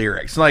certain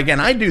lyrics. Like,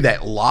 and I do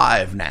that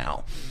live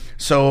now.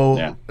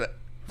 So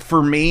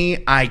for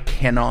me, I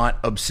cannot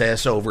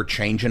obsess over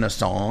changing a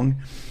song.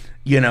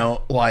 You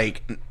know,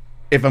 like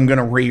if I'm going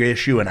to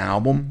reissue an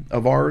album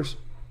of ours,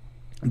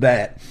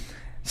 that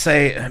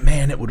say,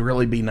 man, it would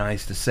really be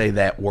nice to say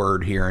that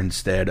word here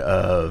instead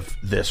of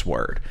this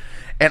word.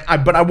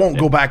 But I won't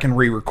go back and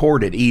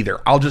re-record it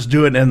either. I'll just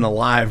do it in the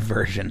live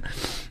version.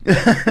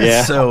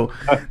 Yeah. So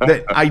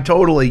I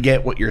totally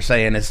get what you're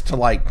saying. Is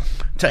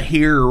to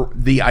hear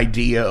the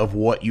idea of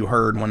what you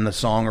heard when the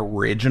song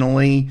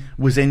originally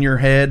was in your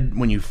head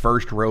when you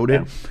first wrote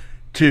it,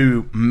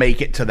 to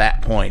make it to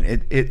that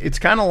point. It's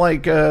kind of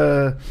like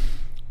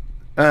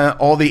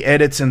all the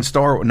edits in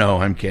Star.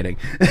 No, I'm kidding.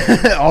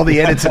 All the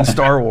edits in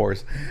Star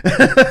Wars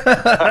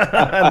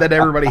that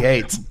everybody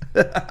hates.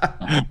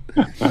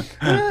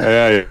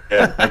 Yeah,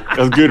 that's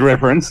a good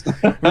reference.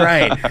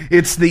 Right.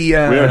 It's the. We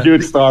are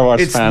huge Star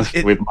Wars fans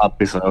with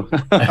Matti, so.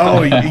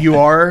 Oh, you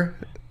are?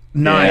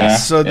 Nice. Yeah,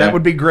 So that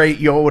would be great.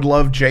 You all would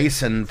love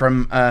Jason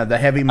from the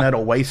Heavy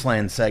Metal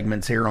Wasteland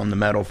segments here on the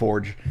Metal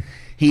Forge.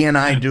 He and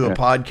I do a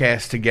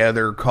podcast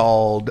together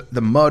called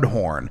The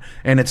Mudhorn,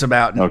 and it's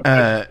about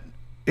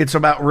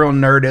real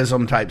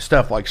nerdism type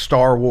stuff like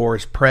Star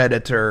Wars,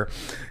 Predator,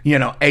 you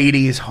know,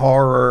 80s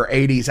horror,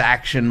 80s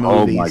action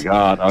movies. Oh my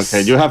God!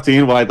 Okay, you have to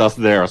invite us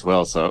there as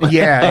well. So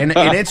yeah, and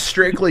it's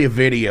strictly a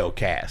video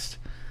cast.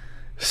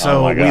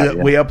 So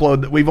we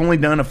upload. We've only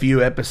done a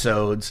few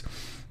episodes.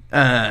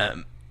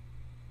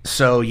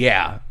 So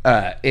yeah,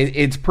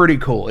 it's pretty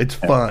cool. It's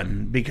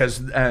fun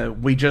because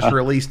we just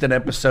released an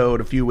episode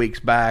a few weeks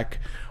back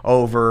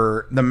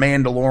over The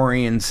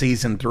Mandalorian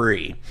season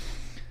 3.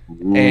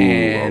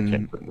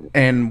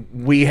 And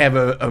we have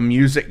a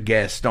music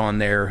guest on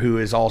there who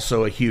is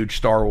also a huge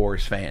Star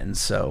Wars fan.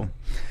 So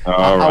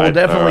I will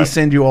definitely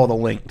send you all the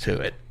link to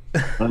it.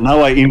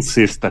 Now I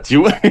insist that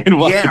you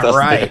invite us.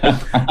 Right.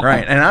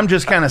 Right. And I'm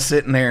just kind of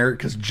sitting there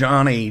because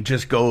Johnny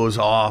just goes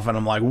off and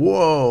I'm like,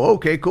 whoa,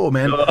 okay, cool,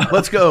 man.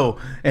 Let's go.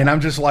 And I'm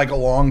just like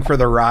along for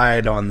the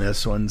ride on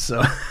this one.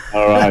 So,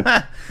 all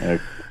right.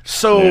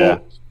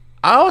 So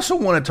I also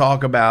want to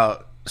talk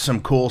about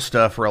some cool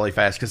stuff really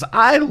fast because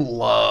I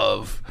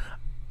love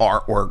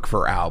artwork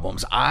for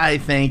albums. I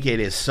think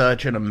it is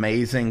such an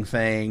amazing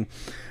thing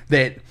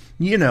that,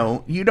 you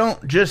know, you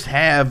don't just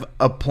have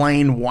a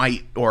plain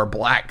white or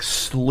black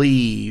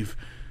sleeve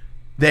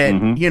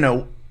that, you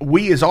know,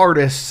 we as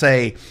artists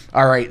say,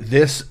 all right,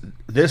 this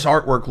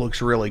artwork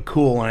looks really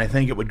cool and I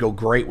think it would go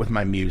great with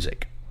my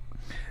music.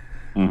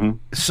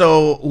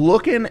 So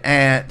looking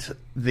at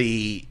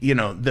the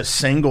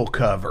single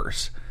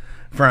covers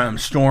from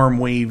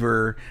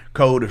Stormweaver,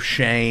 Code of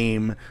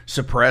Shame,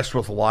 Suppressed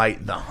with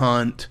Light, The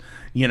Hunt,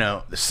 you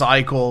know, The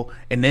Cycle,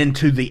 and then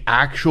to the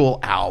actual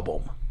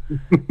album.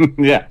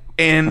 Yeah.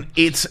 And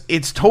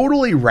it's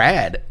totally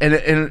rad.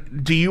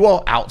 And do you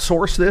all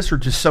outsource this or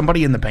does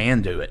somebody in the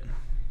band do it?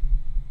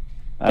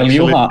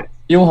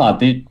 Juha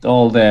did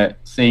all the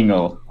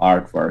single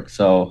artwork,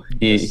 so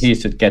he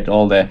should get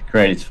all the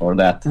credits for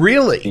that.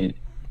 Really?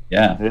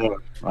 Yeah.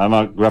 I'm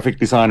a graphic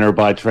designer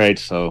by trade,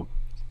 so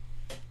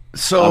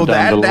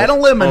that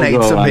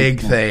eliminates a big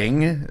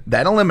thing.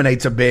 That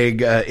eliminates a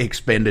big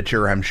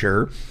expenditure, I'm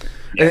sure.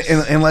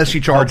 Yes. Unless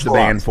you charge the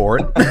band for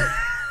it.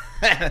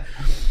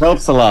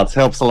 Helps a lot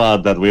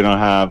that we don't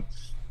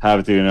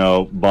have to, you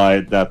know, buy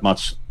that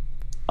much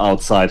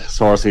outside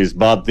sources.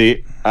 But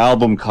the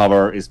album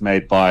cover is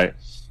made by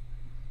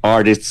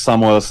artist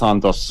Samuel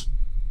Santos.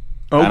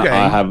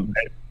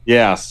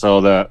 Okay.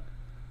 So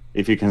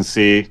if you can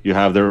see, you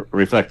have the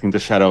Reflecting the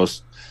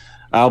Shadows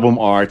album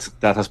art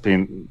that has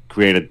been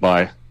created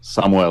by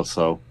Samuel.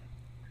 So,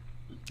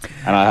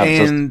 and I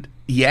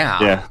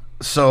have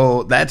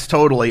So that's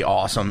totally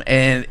awesome,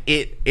 and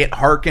it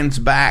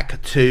harkens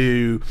back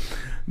to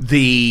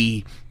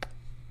the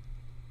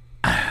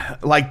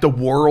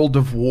World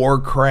of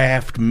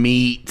Warcraft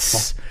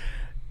meets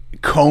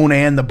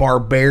Conan the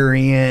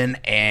Barbarian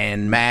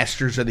and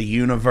Masters of the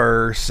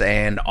Universe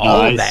and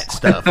all of that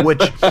stuff,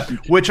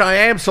 which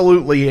I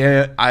absolutely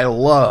I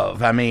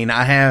love. I mean,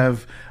 I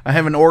have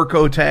an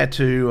Orko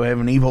tattoo, I have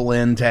an Evil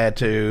N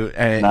tattoo,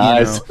 and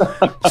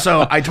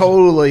so I'm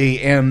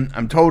totally in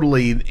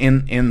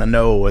the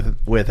know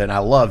with it. I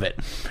love it,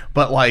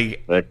 but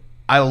like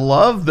I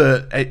love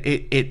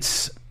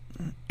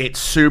it's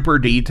super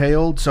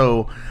detailed,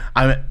 so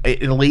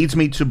it leads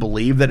me to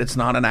believe that it's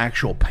not an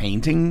actual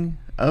painting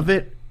of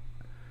it,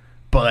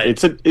 but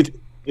it's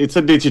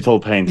a digital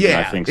painting. Yeah,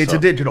 I think it's so. a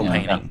digital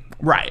painting,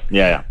 right?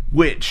 Yeah.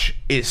 Which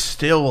is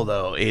still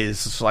though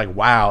is like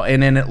wow,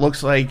 and then it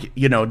looks like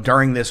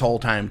during this whole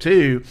time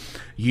too,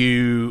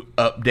 you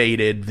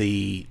updated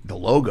the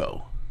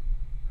logo,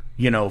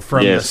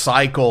 from the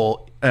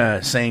Cycle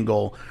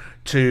single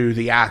to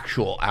the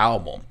actual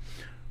album.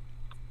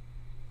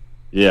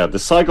 Yeah, the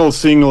Cycle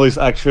single is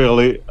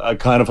actually a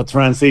kind of a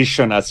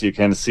transition, as you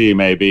can see,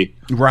 maybe.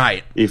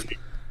 Right. If you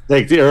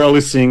take the early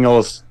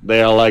singles,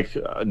 they are like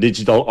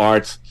digital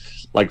art,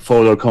 like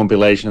photo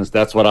compilations.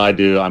 That's what I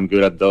do. I'm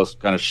good at those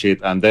kind of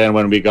shit. And then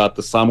when we got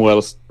the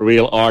Samuel's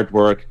real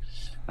artwork,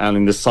 and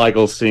in the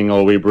Cycle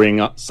single, we bring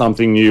up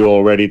something new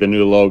already, the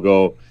new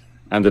logo,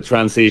 and the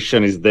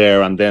transition is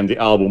there, and then the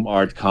album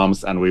art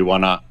comes, and we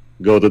want to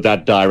go to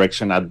that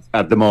direction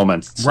at the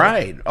moment. So.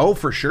 Right. Oh,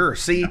 for sure.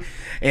 See,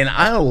 and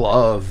I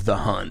love the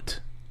Hunt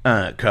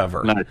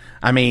cover. Nice.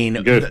 I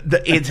mean,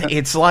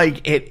 it's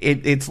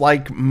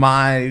like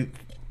my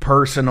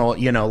personal,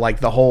 like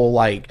the whole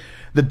like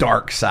the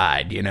dark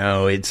side.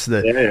 It's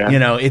the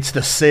it's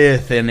the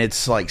Sith, and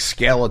it's like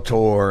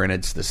Skeletor, and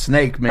it's the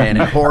Snake Man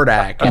and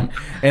Hordak,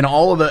 and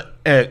all of the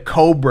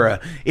Cobra.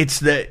 It's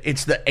the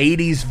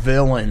 80s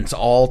villains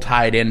all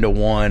tied into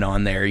one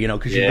on there.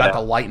 Because you've got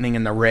the lightning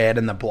and the red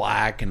and the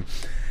black. And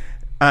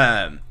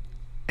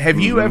have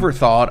you ever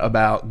thought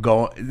about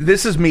going?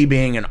 This is me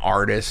being an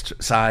artist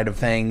side of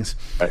things.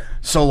 Right.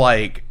 So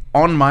like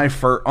on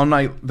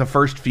the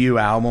first few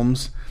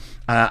albums.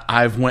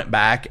 I've went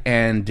back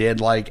and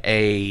did like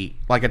a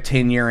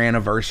 10-year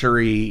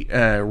anniversary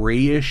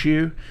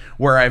reissue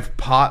where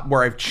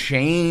I've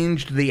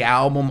changed the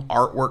album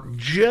artwork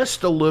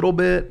just a little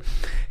bit.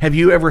 Have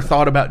you ever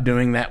thought about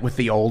doing that with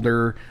the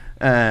older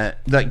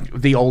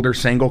the older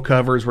single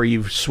covers where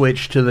you've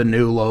switched to the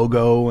new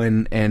logo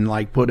and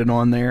like put it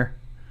on there?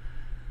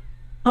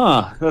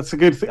 That's a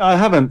good thing. I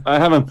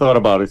haven't thought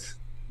about it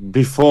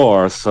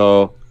before,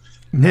 so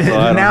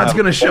now it's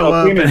going to show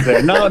up.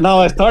 Now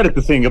I started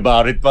to think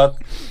about it, but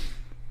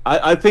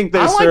I think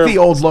I like the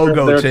old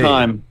logo too.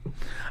 Time.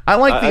 I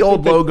like the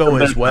old logo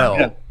as well,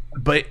 yeah.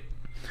 But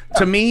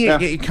to me,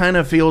 it kind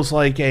of feels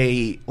like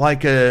a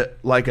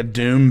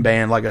doom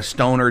band, like a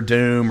stoner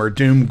doom or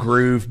doom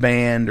groove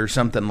band or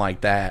something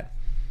like that.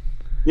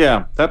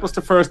 Yeah, that was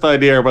the first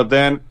idea, but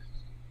then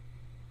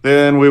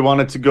we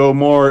wanted to go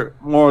more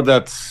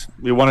that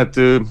we wanted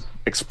to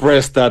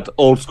express that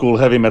old school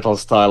heavy metal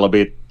style a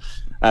bit.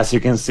 As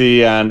you can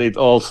see, and it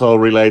also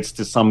relates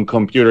to some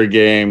computer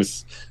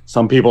games.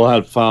 Some people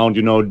have found,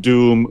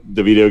 Doom,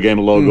 the video game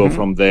logo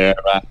from there,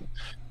 and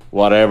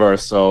whatever.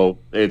 So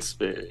it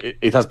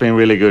has been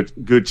really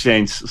good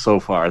change so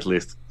far, at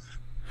least.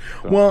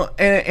 So. Well,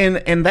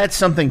 and that's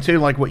something too,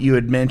 like what you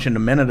had mentioned a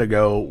minute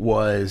ago,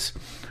 was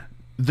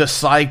the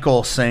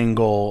Cycle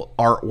single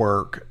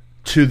artwork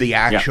to the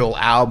actual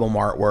album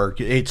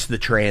artwork. It's the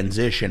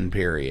transition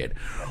period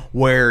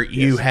where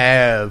you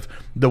have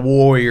the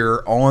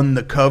Warrior on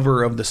the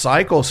cover of the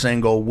Cycle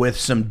single with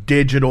some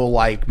digital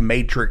like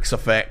matrix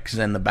effects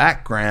in the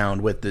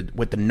background with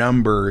the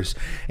numbers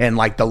and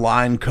like the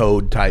line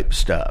code type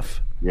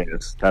stuff.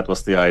 Yes, that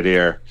was the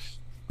idea.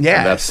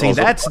 Yeah,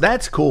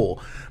 that's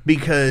cool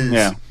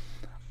because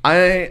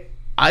I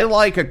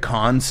like a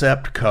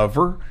concept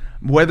cover.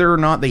 Whether or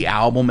not the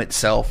album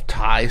itself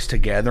ties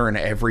together in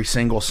every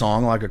single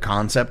song like a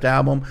concept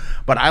album,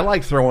 but I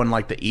like throwing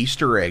like the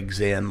Easter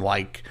eggs in,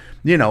 like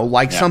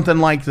something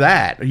like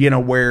that,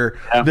 where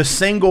the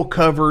single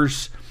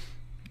covers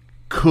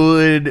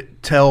could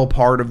tell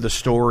part of the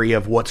story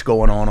of what's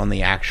going on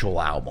the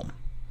actual album.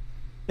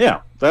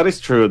 Yeah, that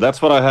is true.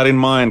 That's what I had in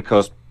mind,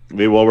 because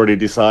we've already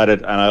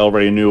decided, and I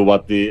already knew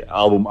what the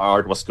album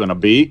art was going to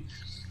be,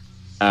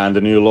 and the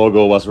new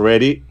logo was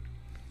ready.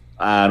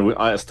 And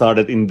I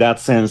started in that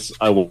sense.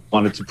 I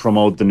wanted to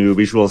promote the new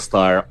visual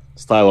style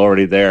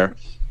already there,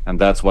 and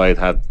that's why it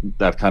had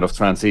that kind of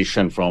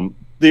transition from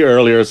the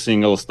earlier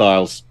single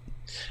styles.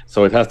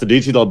 So it has the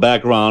digital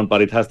background,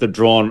 but it has the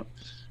drawn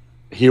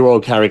hero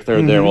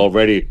character there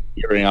already,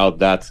 hearing out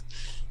that.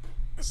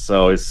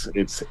 So it's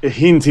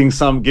hinting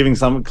giving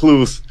some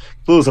clues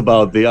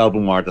about the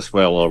album art as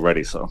well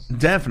already. So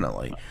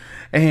definitely.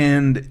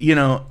 And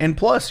and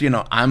plus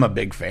I'm a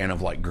big fan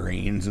of like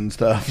greens and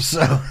stuff,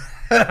 so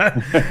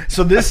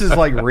so this is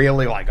like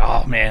really like,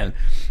 oh man,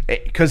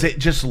 because it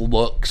just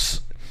looks,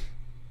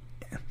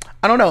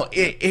 I don't know,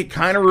 it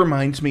kind of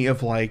reminds me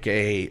of like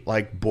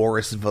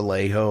Boris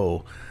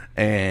Vallejo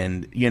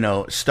and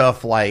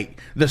stuff like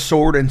the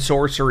sword and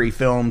sorcery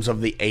films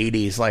of the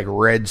 80s, like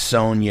Red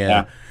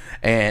Sonja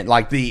and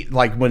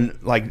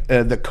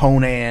the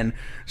Conan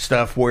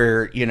stuff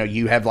where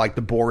you have like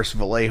the Boris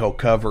Vallejo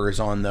covers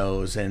on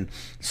those, and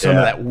some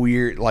of that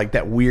weird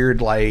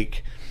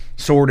like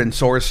sword and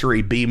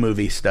sorcery B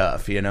movie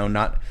stuff.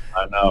 Not.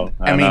 I know.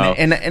 I mean,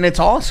 and it's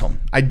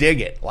awesome. I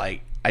dig it.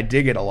 Like I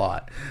dig it a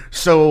lot.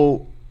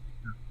 So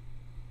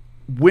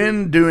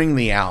when doing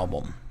the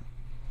album,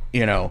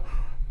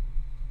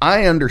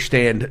 I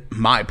understand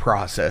my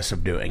process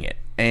of doing it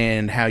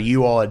and how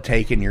you all had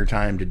taken your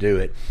time to do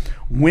it.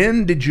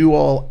 When did you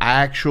all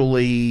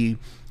actually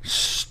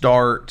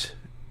start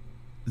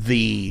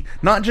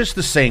not just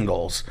the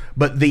singles,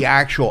 but the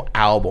actual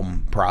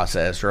album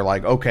process? Or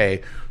like,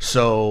 okay,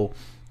 so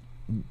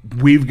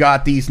we've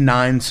got these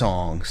 9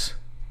 songs.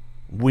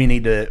 We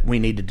need to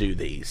do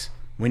these.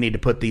 We need to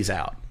put these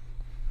out.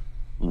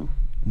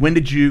 When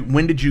did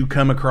you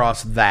come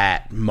across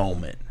that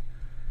moment?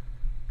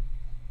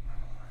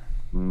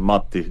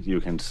 Matti, you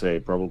can say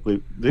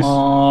probably this.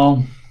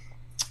 Well,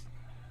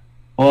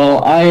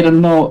 I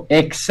don't know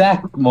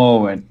exact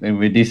moment when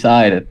we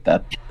decided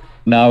that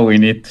now we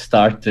need to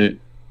start to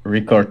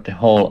record the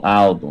whole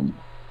album.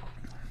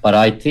 But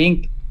I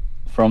think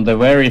from the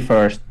very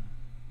first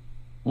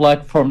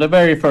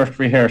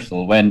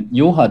rehearsal when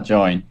Juha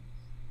joined,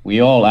 we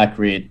all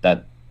agreed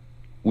that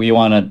we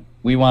want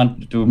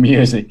to do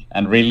music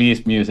and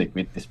release music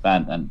with this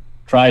band and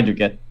try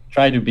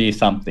to be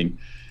something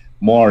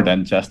more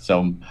than just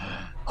some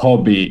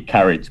hobby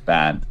carriage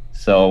band.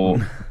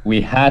 So we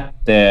had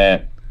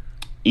the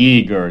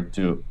eager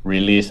to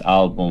release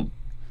album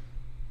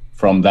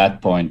from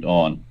that point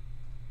on.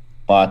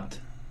 But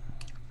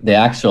the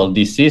actual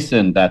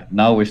decision that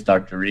now we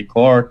start to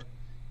record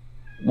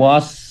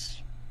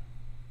was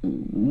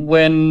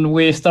when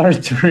we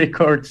started to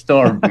record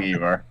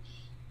Stormweaver.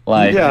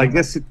 I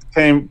guess it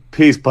came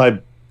piece by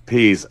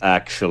piece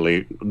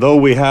actually. Though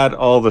we had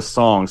all the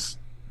songs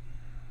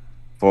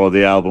for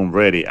the album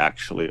ready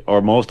actually,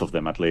 or most of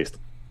them at least.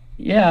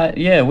 I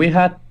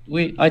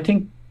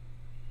think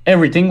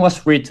everything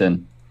was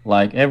written,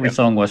 like every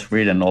song was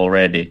written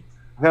already.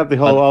 We had the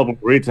whole album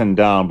written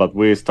down, but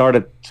we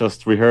started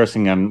just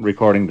rehearsing and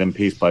recording them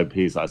piece by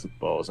piece, I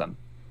suppose, and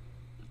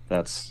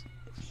that's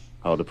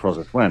how the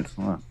process went.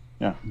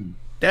 Yeah,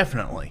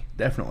 definitely.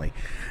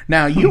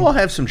 Now you all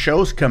have some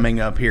shows coming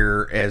up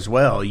here as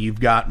well. You've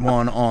got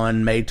one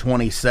on May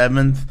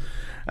 27th.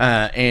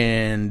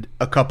 And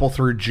a couple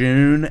through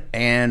June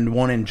and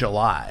one in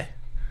July.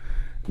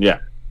 Yeah.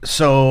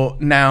 So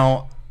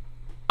now,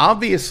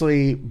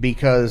 obviously,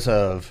 because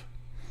of,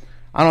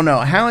 I don't know,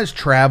 how is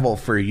travel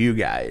for you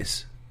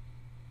guys?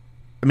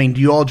 I mean,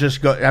 do you all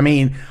just go? I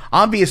mean,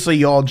 obviously,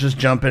 you all just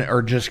going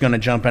to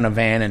jump in a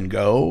van and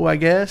go, I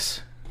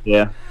guess.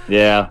 Yeah.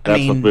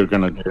 That's what we're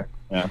gonna do.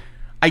 Yeah.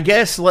 I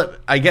guess what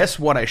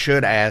I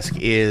should ask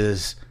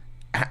is,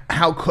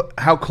 how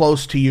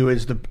close to you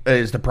is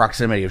the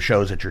proximity of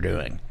shows that you're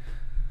doing?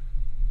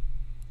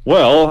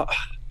 Well,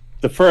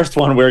 the first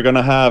one we're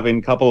gonna have in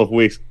a couple of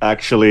weeks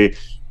actually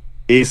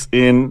is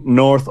in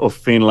north of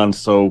Finland,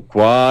 so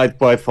quite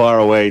far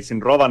away. It's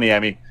in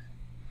Rovaniemi,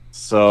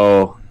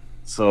 so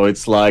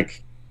it's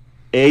like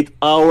 8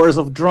 hours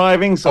of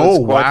driving. So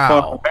it's quite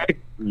far away.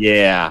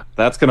 Yeah,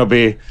 that's gonna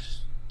be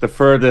the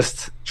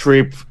furthest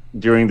trip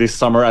during this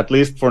summer, at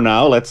least for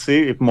now. Let's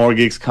see if more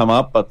gigs come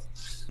up, but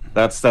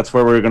that's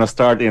where we're gonna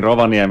start in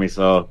Rovaniemi.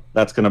 So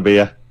that's gonna be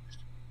a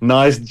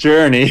nice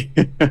journey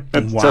just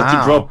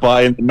to drop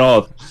by in the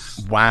north.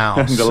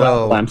 Wow.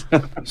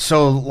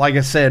 So like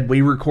I said,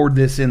 we record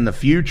this in the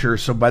future,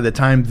 so by the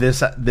time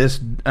this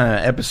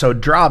episode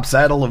drops,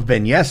 that'll have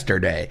been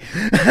yesterday.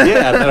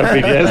 Yeah, that'll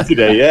have been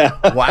yesterday. Yeah.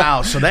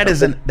 Wow. So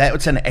that's an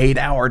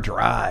 8-hour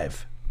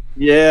drive.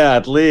 Yeah,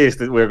 at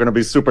least we're gonna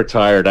be super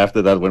tired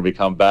after that when we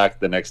come back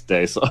the next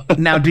day. So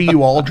now, do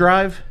you all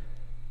drive?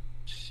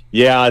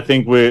 Yeah, I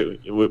think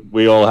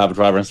we all have a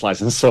driver's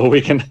license, so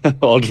we can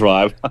all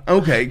drive.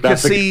 Okay,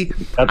 because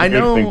I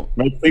know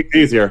makes things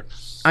easier.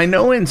 I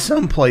know in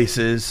some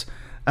places,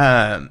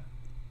 a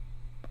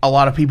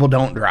lot of people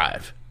don't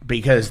drive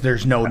because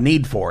there's no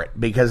need for it,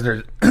 because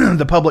there's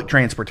the public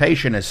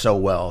transportation is so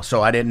well.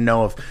 So I didn't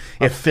know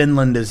if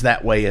Finland is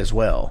that way as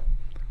well.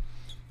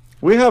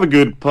 We have a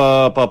good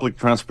public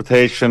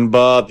transportation,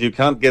 but you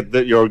can't get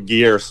your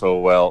gear so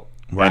well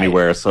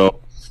anywhere. So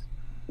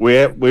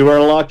we were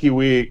lucky.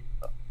 We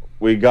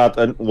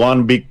got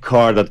one big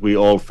car that we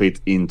all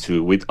fit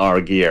into with our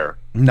gear.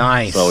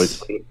 Nice.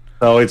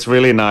 So it's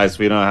really nice.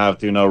 We don't have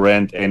to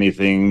rent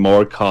anything,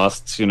 more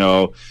costs.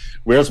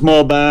 We're a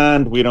small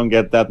band. We don't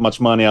get that much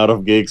money out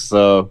of gigs.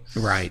 So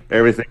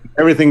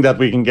everything that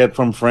we can get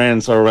from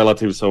friends or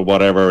relatives or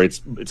whatever,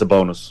 it's a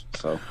bonus.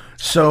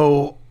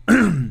 So.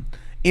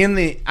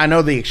 I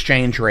know the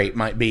exchange rate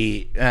might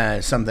be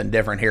something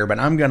different here, but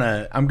I'm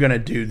gonna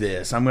do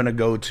this. I'm gonna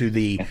go to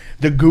the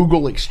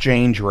Google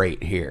exchange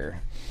rate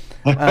here.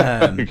 Go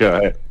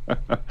ahead.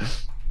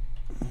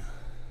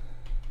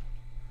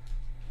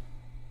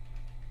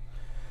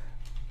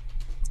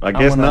 I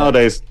guess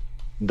nowadays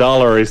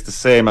dollar is the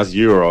same as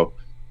euro.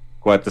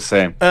 quite the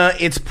same?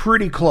 It's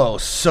pretty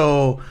close.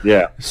 So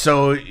Yeah.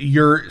 So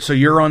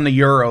you're on the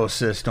euro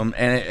system,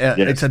 and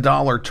it's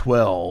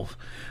 $1.12.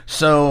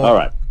 So All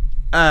right.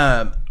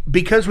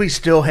 Because we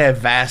still have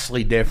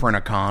vastly different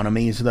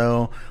economies,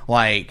 though,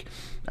 like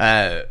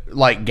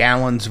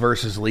gallons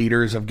versus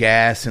liters of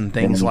gas and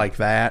things like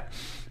that.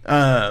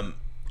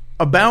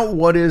 About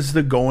what is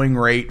the going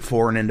rate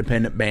for an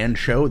independent band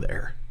show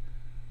there?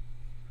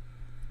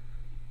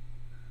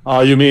 Oh,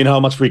 you mean how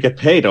much we get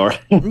paid, or?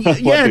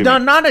 Yeah,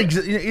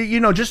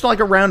 just like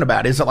a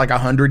roundabout. Is it like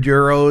 100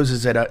 euros?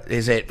 Is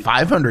it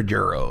 500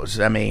 euros?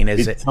 I mean,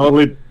 It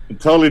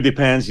totally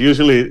depends.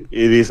 Usually,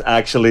 it is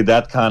actually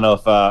that kind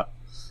of.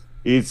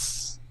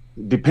 It's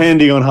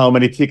depending on how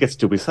many tickets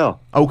do we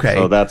sell. Okay,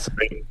 so that's So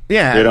you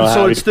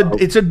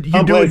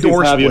do a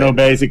door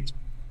split.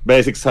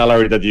 Basic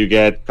salary that you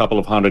get, a couple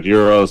of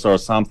 €100 or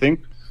something.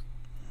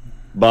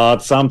 But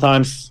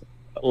sometimes,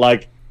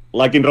 like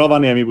in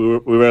Rovaniemi,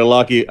 we were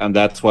lucky, and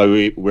that's why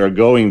we were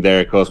going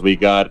there, because we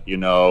got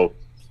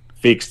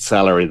fixed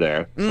salary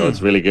there, so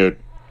it's really good.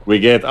 We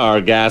get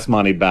our gas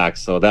money back,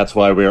 so that's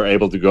why we were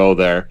able to go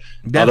there.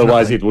 Definitely.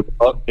 Otherwise,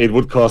 it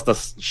would cost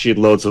us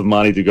shitloads of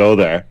money to go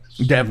there.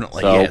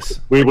 Definitely, So yes.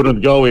 we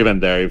wouldn't go even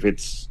there if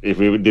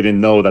we didn't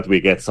know that we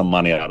get some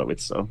money out of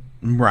it. So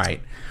right.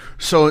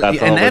 So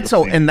that's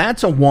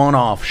that's a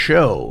one-off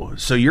show.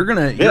 So you're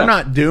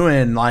not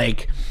doing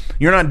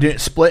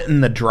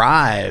splitting the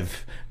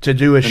drive to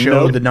do a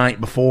show the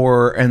night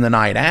before and the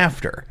night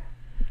after.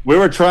 We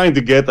were trying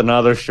to get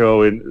another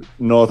show in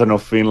northern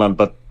of Finland,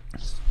 but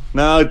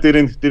no, it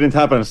didn't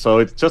happen. So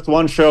it's just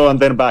one show and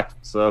then back.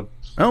 So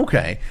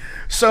okay.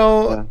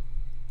 So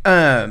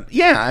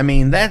I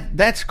mean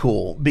that's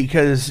cool,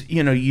 because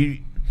you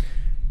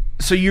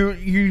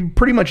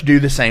pretty much do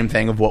the same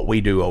thing of what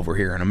we do over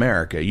here in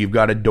America. You've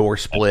got a door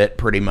split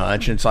pretty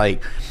much. It's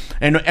like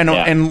and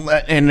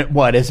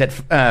what is it,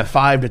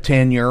 5 to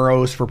 10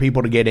 euros for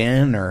people to get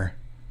in, or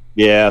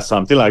yeah,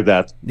 something like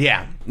that.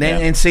 Yeah.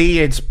 And see,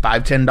 it's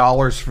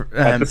 $5-10 for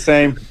the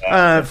same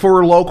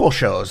for local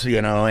shows,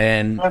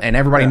 and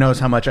everybody knows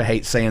how much I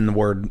hate saying the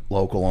word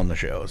local on the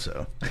show.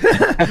 So,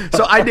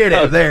 so I did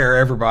it there,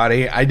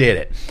 everybody. I did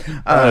it.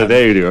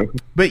 There you do.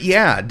 But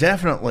yeah,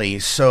 definitely.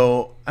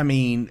 So, I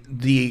mean,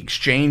 the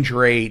exchange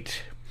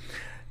rate,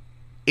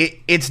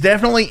 it's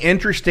definitely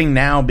interesting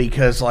now,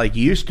 because it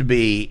used to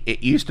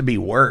be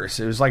worse.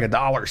 It was like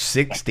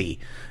 $1.60.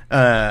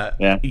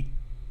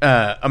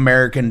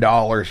 American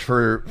dollars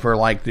for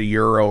like the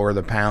euro or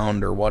the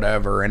pound or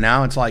whatever, and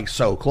now it's like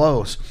so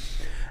close,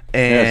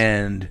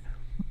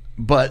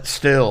 but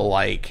still,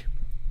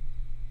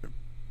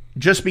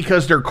 just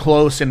because they're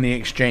close in the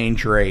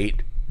exchange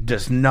rate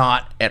does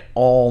not at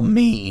all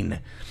mean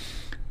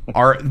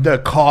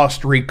the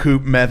cost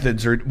recoup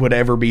methods would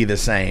ever be the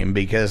same,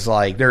 because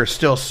there's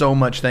still so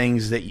much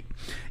things that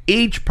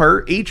each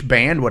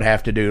band would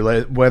have to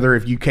do, whether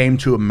if you came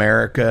to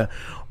America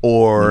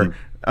or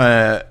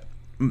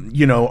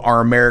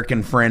our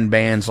American friend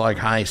bands like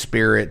High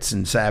Spirits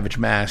and Savage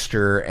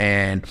Master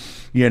and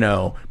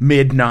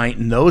Midnight,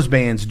 and those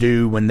bands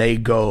do when they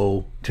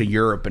go to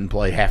Europe and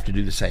play, have to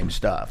do the same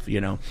stuff.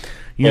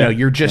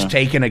 You're just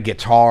taking a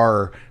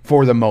guitar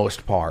for the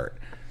most part.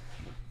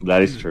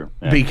 That is true.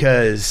 Yeah.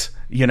 Because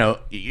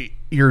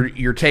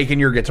you're taking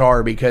your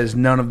guitar because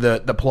none of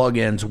the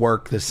plugins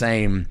work the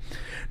same.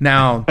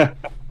 Now,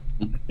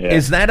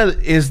 is that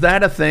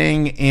a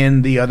thing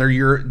in the other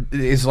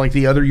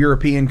the other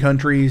European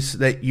countries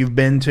that you've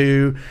been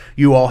to?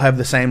 You all have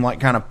the same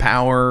kind of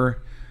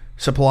power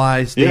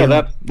supplies?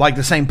 Like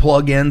the same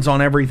plugins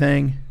on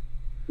everything?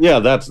 Yeah,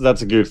 that's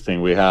a good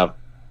thing. We have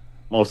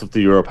most of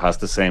the Europe has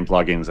the same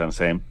plugins and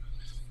same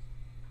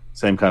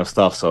kind of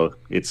stuff, so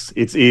it's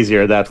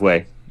easier that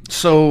way.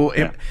 So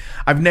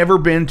I've never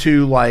been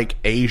to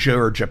Asia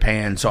or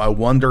Japan, so I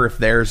wonder if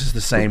theirs is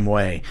the same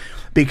way.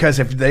 Because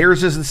if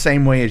theirs is the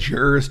same way as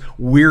yours,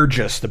 we're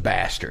just the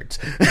bastards.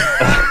 No,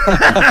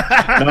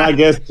 I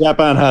guess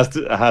Japan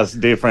has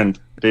different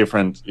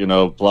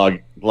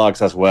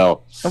plugs as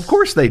well. Of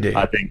course they do.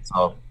 I think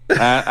so,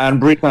 and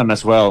Britain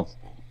as well.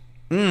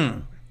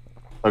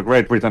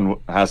 Great Britain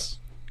has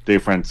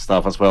different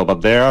stuff as well,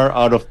 but they are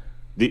out of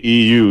the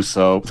EU,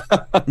 so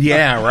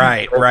yeah,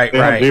 right. They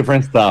have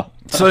different stuff.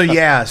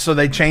 So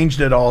they changed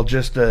it all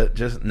just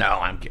no,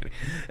 I'm kidding.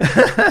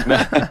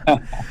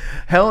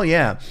 Hell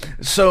yeah.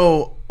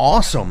 So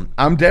awesome.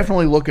 I'm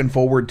definitely looking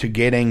forward to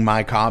getting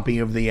my copy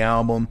of the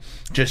album,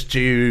 just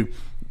to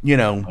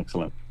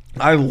Excellent.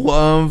 I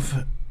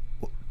love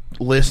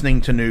listening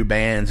to new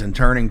bands and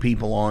turning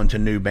people on to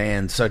new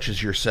bands such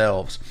as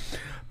yourselves,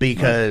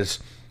 because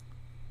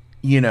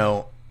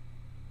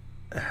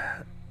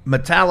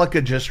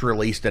Metallica just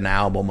released an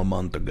album a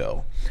month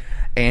ago,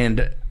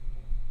 and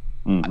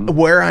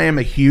where I am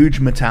a huge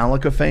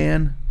Metallica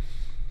fan,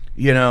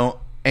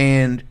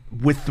 and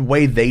with the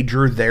way they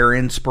drew their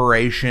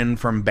inspiration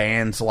from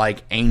bands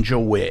like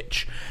Angel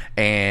Witch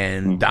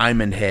and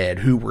Diamond Head,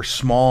 who were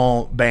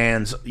small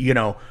bands,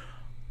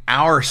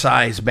 our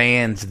size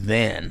bands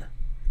then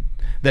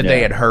that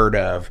they had heard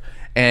of,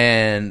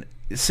 and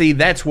see,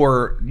 that's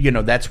where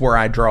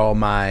I draw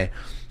my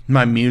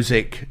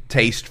music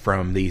taste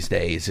from these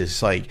days.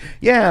 It's like,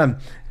 yeah,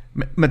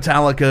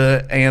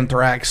 Metallica,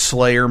 Anthrax,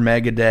 Slayer,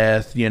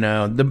 Megadeth,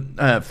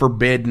 the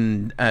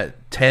Forbidden,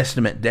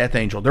 Testament, Death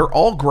Angel. They're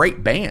all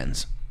great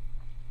bands.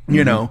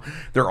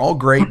 They're all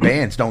great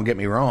bands. Don't get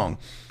me wrong,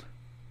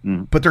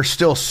 but there's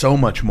still so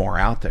much more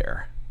out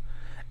there.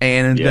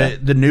 And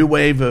the new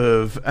wave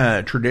of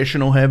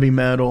traditional heavy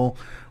metal,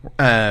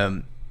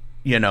 the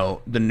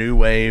new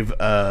wave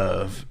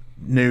of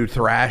new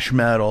thrash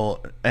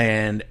metal,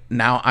 and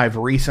now I've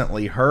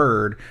recently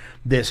heard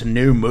this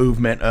new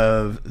movement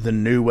of the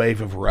new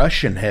wave of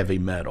Russian heavy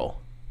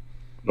metal.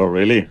 Oh,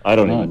 really? I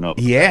don't even know.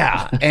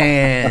 Yeah,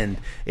 and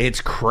it's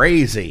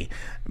crazy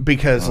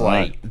because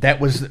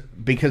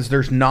because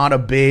there's not a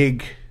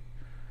big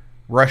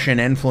Russian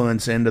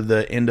influence into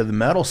the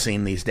metal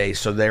scene these days.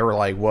 So they were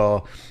like,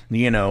 well,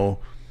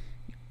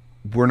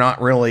 we're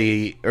not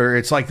really, or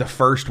it's like the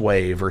first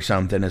wave or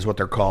something is what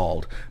they're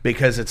called,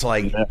 because it's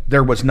like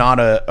there was not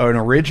an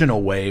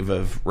original wave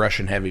of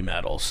Russian heavy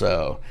metal.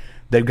 So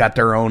they've got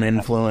their own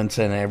influence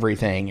and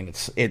everything, and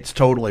it's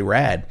totally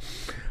rad.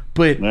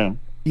 But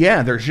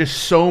yeah, there's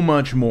just so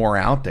much more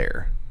out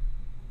there.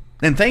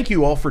 And thank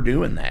you all for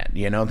doing that.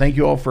 Thank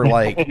you all for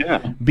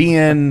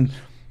being,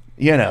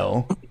 being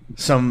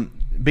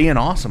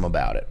awesome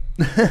about it.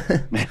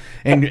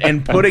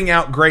 and putting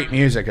out great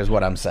music is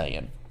what I'm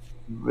saying.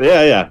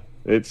 Yeah.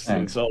 It's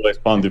always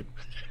fun to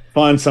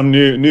find some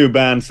new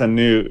bands and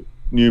new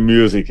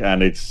music,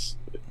 and it's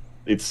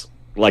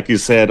like you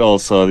said,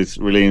 also it's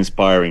really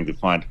inspiring to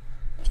find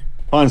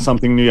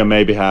something new and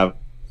maybe have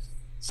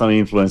some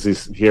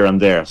influences here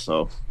and there.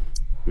 So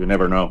you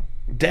never know.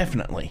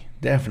 Definitely.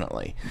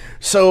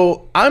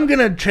 So I'm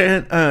going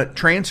to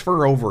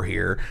transfer over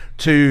here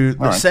to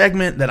the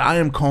segment that I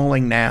am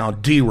calling now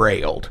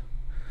Derailed.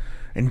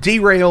 And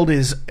Derailed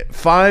is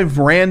 5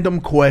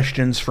 random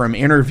questions from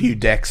interview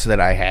decks that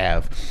I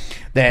have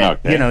that,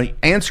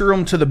 answer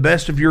them to the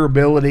best of your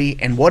ability,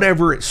 and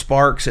whatever it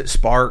sparks, it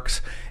sparks.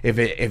 If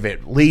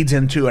it leads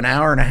into an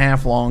hour and a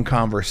half long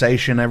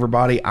conversation,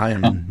 everybody, I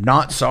am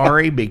not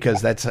sorry,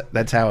 because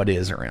that's how it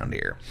is around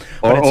here.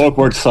 Or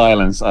awkward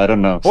silence, I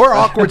don't know. Or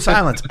awkward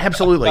silence,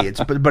 absolutely.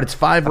 But it's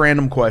 5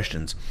 random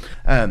questions.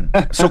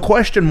 So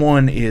question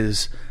 1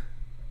 is,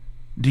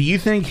 do you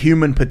think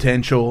human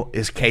potential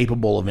is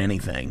capable of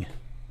anything?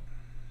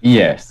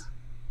 Yes.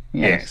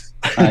 I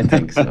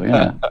think so,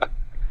 yeah.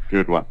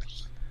 Good one.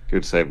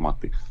 Good save,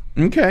 Matti.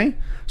 Okay.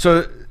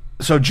 So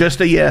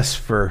just a yes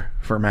for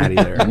Matty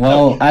there.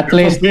 Well, at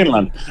least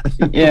Finland.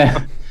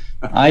 Yeah.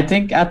 I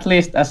think at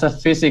least as a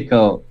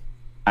physical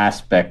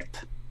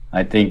aspect,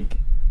 I think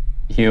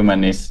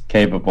human is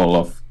capable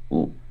of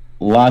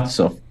lots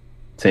of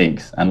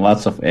things and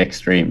lots of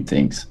extreme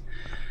things.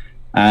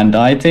 And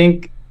I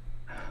think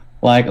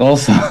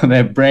also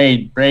the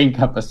brain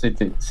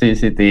capacity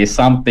is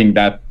something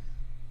that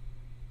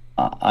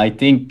I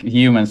think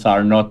humans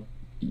are not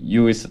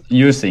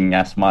using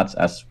as much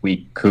as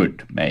we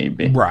could,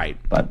 maybe. Right.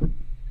 But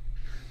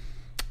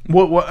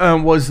what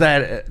was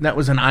that? That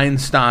was an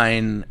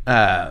Einstein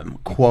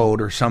quote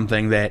or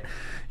something that,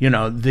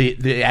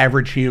 the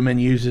average human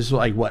uses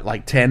like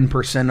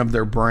 10% of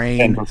their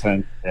brain.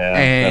 10%. Yeah.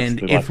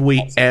 And if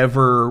we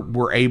ever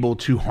were able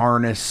to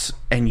harness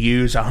and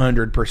use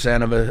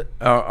 100%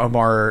 of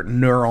our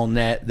neural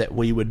net, that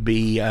we would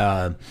be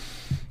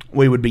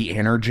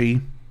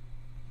energy,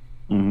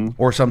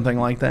 or something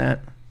like that.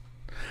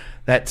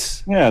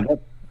 That's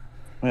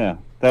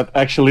that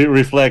actually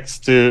reflects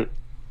to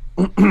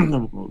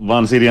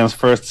Vansidian's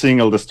first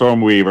single, The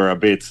Stormweaver, a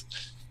bit.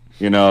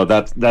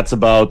 That's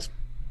about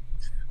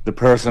the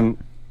person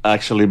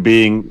actually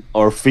being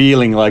or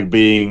feeling like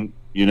being,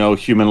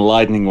 human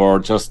lightning, or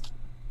just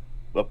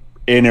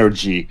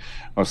energy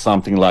or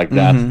something like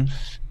that.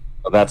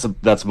 That's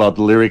about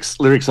the lyrics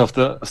of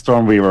the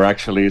Stormweaver.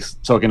 Actually is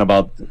talking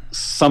about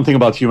something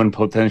about human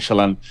potential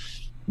and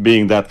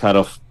being that kind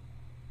of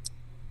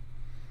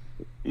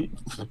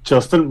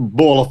just a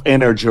ball of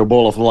energy or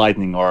ball of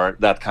lightning or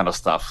that kind of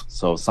stuff.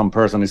 So some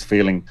person is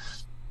feeling,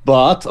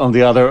 but on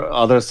the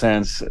other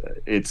sense,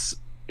 it's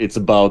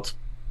about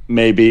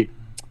maybe,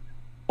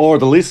 or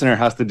the listener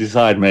has to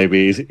decide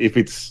maybe if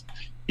it's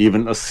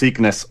even a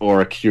sickness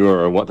or a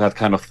cure or what, that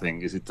kind of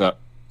thing. Is it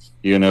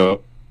you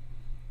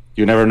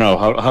never know.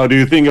 How do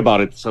you think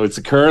about it? So it's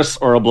a curse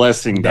or a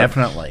blessing?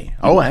 Definitely.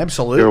 Oh,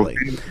 absolutely.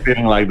 You're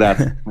feeling like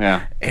that.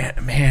 Yeah.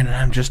 Man,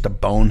 I'm just a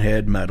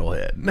bonehead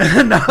metalhead.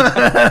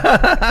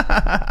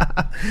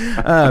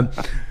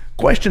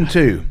 Question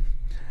 2.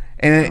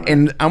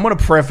 And I'm going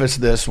to preface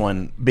this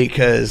one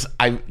because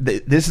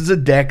this is a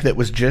deck that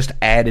was just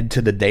added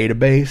to the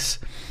database.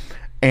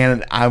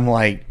 And I'm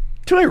like,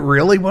 do I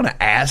really want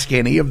to ask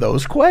any of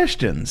those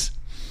questions?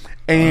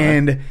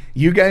 And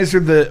you guys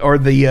are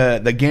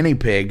the guinea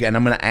pig, and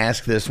I'm going to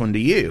ask this one to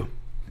you: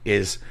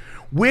 is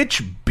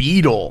which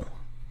Beatle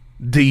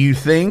do you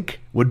think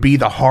would be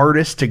the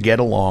hardest to get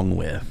along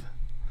with?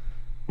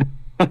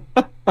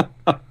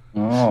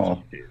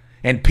 Oh,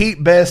 and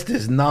Pete Best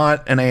is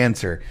not an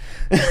answer.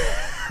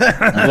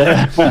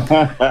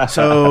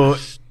 So,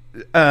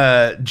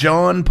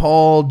 John,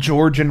 Paul,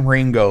 George, and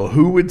Ringo,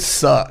 who would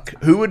suck?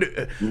 Who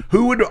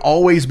would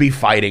always be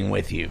fighting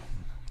with you?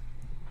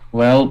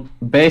 Well,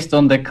 based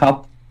on the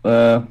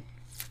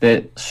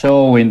the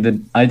show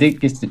I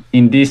think it's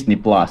in Disney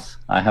Plus.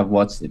 I have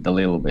watched it a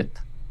little bit,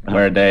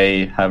 where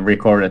they have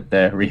recorded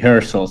the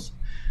rehearsals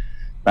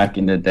back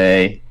in the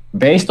day.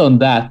 Based on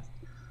that,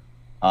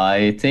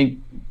 I think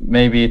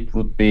maybe it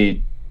would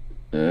be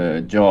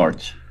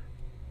George.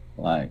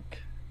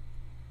 Like,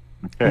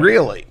 Okay.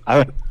 Really?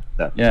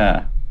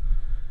 yeah.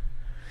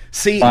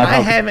 See,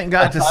 I haven't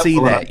got to see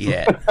that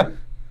yet.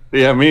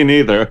 Yeah, me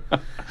neither.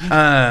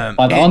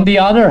 But on the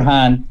other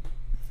hand,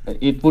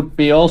 it would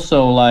be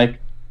also like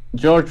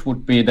George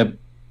would be the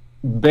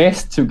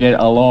best to get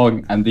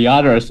along, and the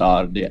others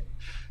are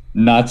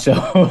not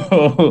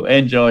so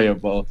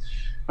enjoyable.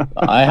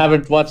 I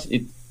haven't watched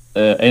it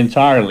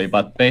entirely,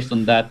 but based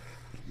on that,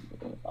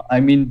 I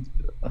mean,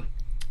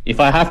 if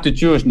I have to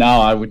choose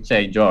now, I would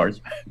say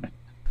George.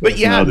 But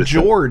yeah,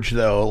 George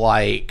though,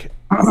 like,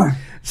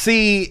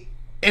 see,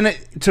 and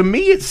to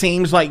me, it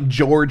seems like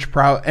George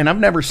and I've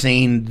never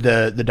seen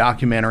the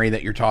documentary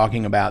that you're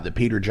talking about that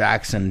Peter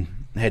Jackson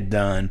had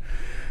done,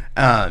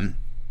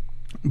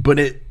 but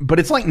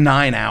it's like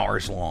 9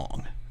 hours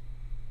long.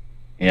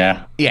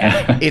 Yeah,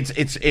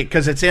 it's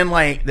because it's in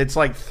like 2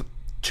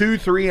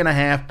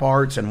 3.5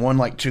 parts and one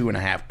like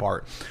 2.5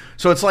 part.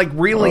 So it's like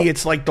really,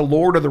 it's like the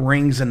Lord of the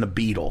Rings and the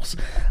Beatles,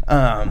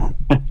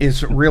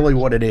 is really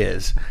what it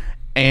is,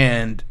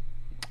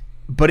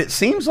 but it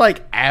seems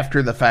like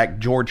after the fact,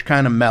 George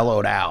kind of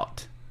mellowed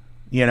out,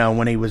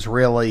 when he was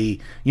really,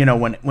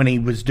 when he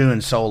was doing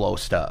solo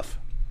stuff.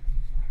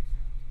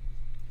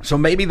 So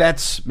maybe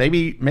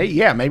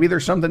maybe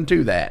there's something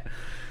to that.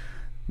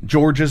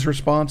 George is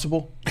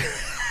responsible.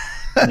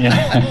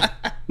 Yeah.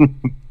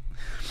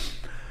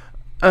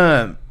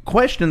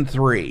 Question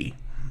 3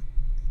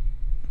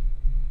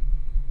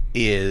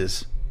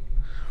 is,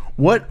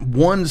 what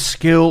one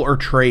skill or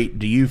trait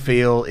do you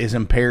feel is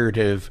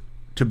imperative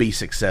to be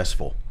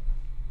successful?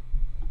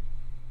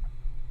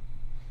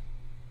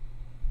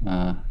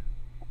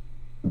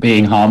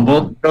 Being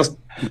humble.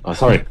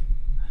 Sorry.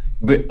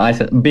 I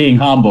said being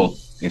humble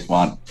is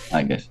one,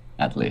 I guess,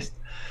 at least.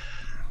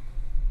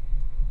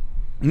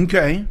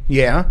 Okay,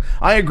 yeah,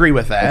 I agree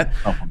with that,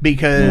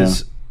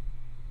 because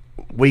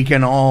we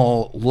can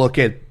all look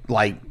at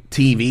like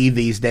TV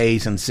these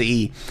days and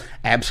see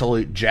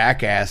absolute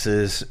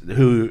jackasses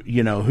who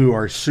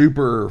are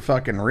super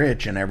fucking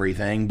rich and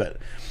everything, but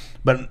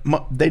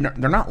they're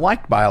not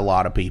liked by a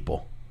lot of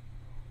people.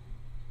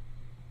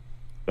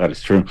 That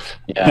is true.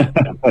 Yeah.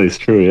 That is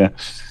true, yeah.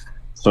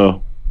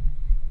 So,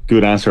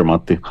 good answer,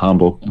 Matti.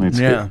 Humble. It's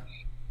good.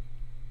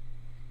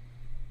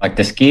 Like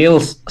the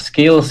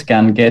skills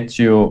can get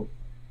you,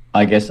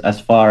 I guess, as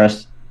far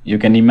as you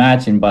can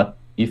imagine, but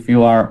if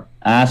you are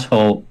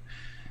asshole,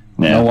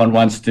 no one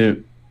wants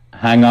to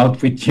hang out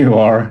with you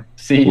or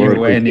see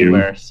you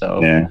anywhere.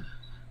 So yeah,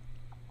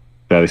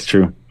 that is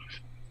true.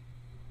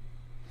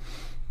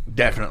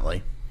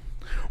 Definitely.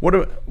 What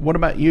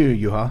about you,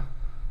 Juha?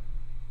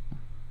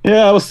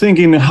 Yeah, I was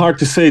thinking, hard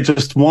to say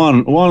just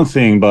one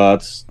thing,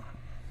 but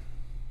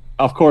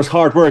of course,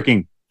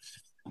 hardworking.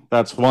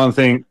 That's one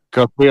thing,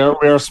 because we are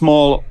a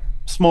small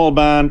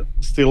band,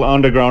 still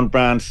underground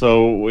band,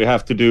 so we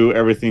have to do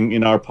everything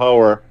in our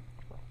power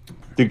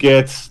to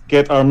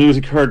get our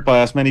music heard by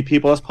as many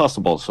people as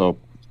possible. So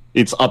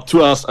it's up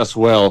to us as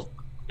well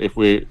if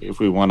we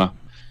wanna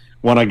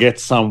get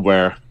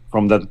somewhere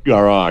from that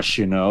garage,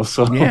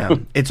 So yeah,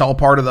 it's all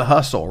part of the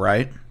hustle,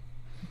 right?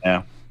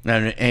 Yeah.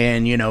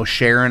 And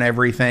sharing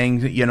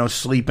everything,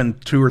 sleeping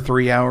 2 or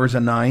 3 hours a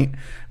night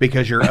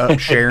because you're up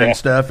sharing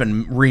stuff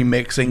and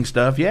remixing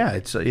stuff. Yeah,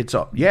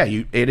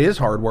 it is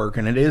hard work,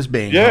 and it is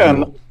being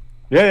humble.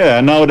 Yeah.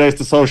 Nowadays,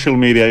 the social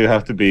media, you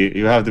have to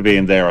be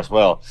in there as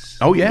well.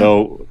 Oh yeah.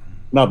 So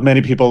not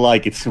many people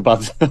like it,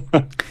 but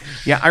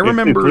yeah, I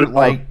remember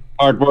like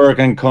hard work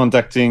and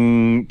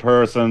contacting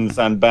persons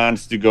and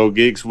bands to go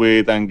gigs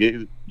with,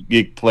 and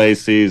gig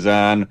places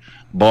and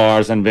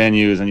bars and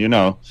venues, and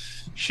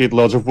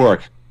shitloads of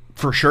work.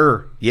 For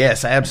sure.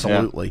 Yes,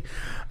 absolutely.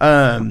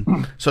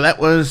 Yeah. So that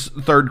was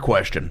the third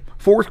question.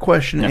 Fourth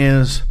question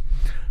is,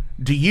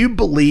 do you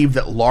believe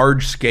that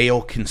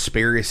large-scale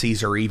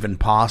conspiracies are even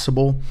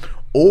possible,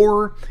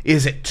 or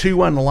is it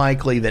too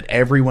unlikely that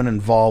everyone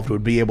involved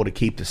would be able to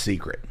keep the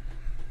secret?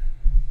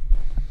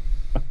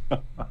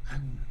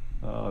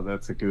 Oh,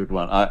 that's a good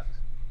one.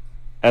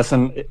 As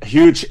a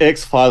huge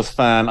X-Files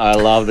fan, I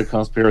love the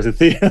conspiracy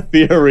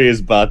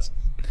theories, but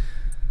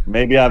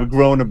maybe I've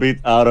grown a bit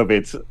out of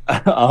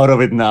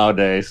it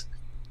nowadays.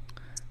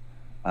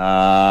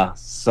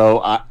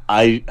 So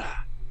I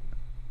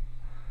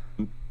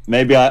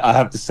maybe I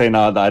have to say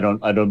now that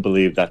I don't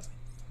believe that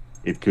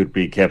it could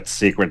be kept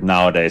secret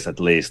nowadays, at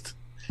least.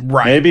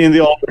 Right. Maybe in the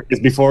old days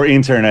before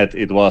internet,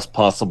 it was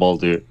possible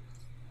to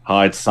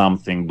hide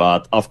something.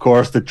 But of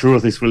course, the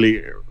truth is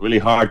really, really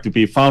hard to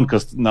be found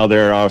because now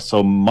there are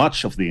so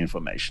much of the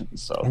information.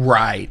 So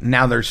right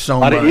now there's so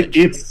but much.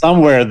 It's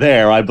somewhere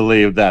there. I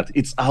believe that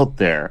it's out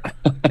there.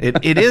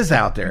 It is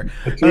out there.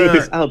 The truth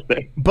is out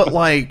there.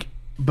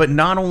 But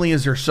not only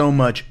is there so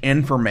much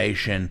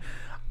information,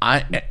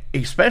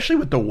 especially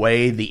with the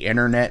way the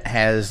internet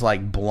has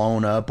like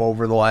blown up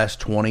over the last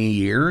 20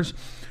 years,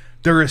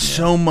 there is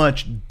so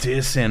much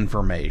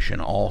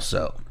disinformation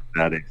also.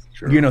 That is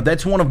true.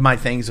 That's one of my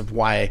things of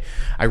why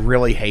I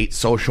really hate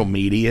social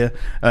media.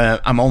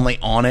 I'm only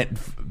on it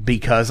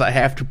because I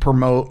have to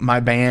promote my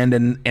band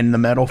and the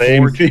Metal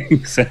Forge.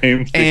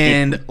 Same thing.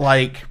 And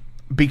like,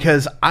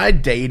 because I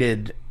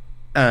dated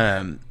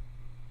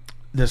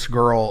this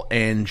girl,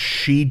 and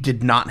she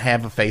did not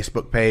have a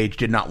Facebook page,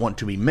 did not want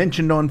to be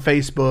mentioned on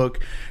Facebook,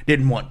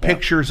 didn't want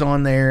pictures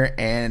on there,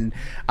 and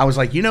I was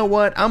like, you know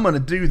what? I'm gonna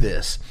do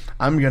this.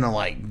 I'm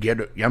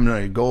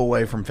gonna go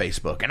away from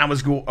Facebook, and I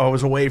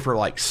was away for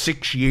like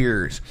 6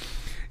 years.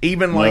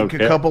 Even like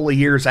a couple of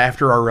years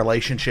after our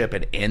relationship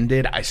had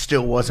ended, I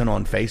still wasn't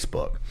on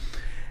Facebook.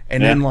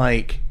 And then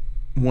like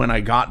when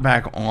I got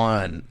back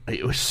on,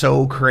 it was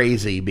so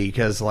crazy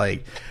because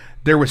like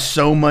there was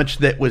so much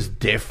that was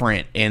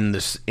different in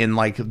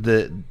like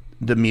the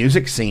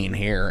music scene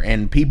here,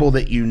 and people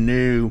that you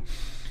knew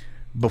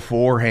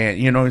beforehand.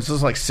 It's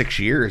just like 6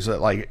 years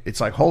that like it's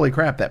like, holy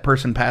crap, that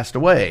person passed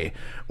away.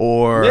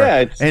 Or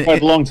it's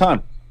quite a long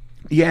time.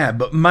 Yeah,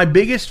 but my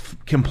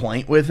biggest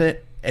complaint with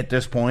it at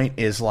this point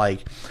is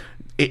like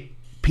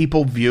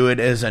people view it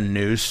as a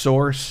news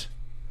source.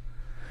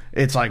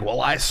 It's like,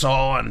 well, I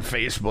saw on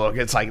Facebook.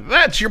 It's like,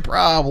 that's your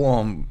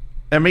problem.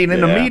 I mean,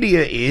 and the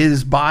media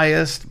is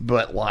biased,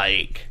 but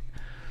like,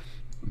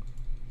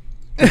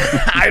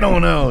 I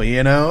don't know,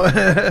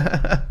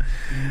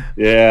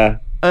 Yeah,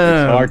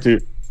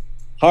 it's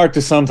hard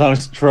to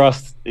sometimes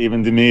trust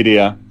even the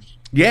media.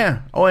 Yeah.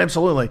 Oh,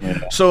 absolutely.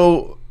 Yeah.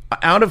 So,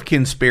 out of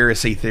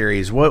conspiracy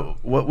theories,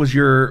 what was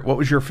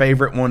your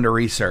favorite one to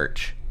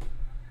research?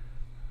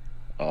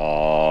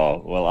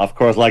 Oh, well, of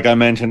course, like I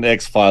mentioned,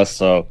 X-Files.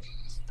 So,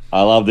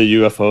 I love the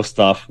UFO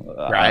stuff.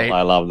 Right.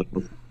 I love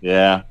them.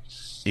 Yeah.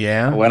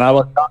 Yeah. When I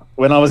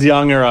was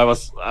younger, I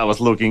was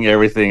looking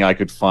everything I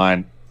could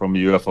find from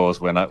UFOs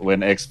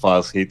when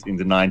X-Files hit in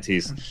the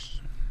 90s.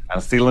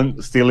 And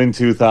still in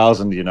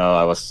 2000,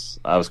 I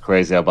was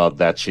crazy about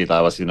that shit. I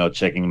was,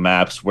 checking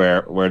maps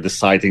where the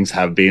sightings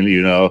have been,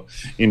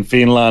 in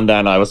Finland,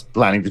 and I was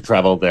planning to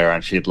travel there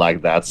and shit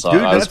like that. So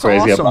dude, I was that's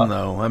crazy awesome, about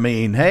though. I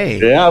mean, hey.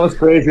 Yeah, I was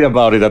crazy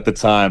about it at the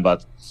time,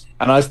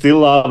 and I still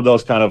love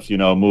those kind of,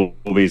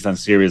 movies and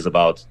series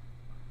about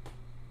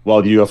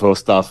UFO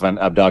stuff and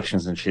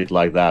abductions and shit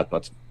like that.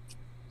 But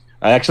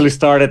I actually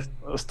started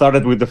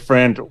with a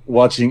friend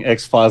watching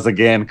X-Files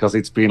again because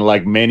it's been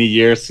like many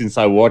years since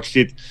I watched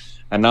it,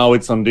 and now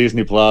it's on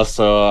Disney Plus.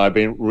 So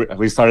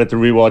we started to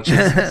rewatch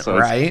it. So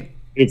right,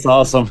 it's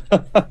awesome.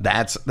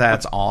 That's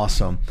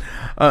awesome.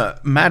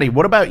 Matty,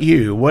 what about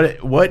you?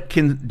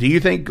 Do you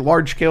think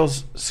large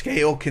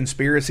scale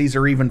conspiracies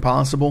are even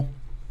possible?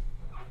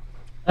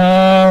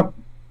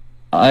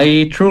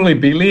 I truly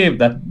believe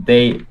that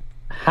they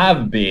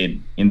have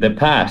been in the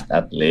past,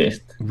 at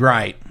least.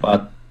 Right.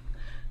 But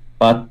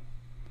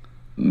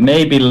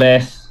maybe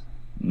less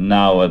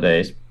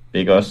nowadays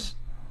because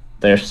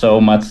there's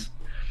so much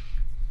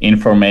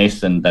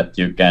information that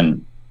you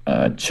can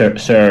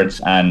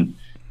search and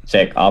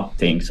check up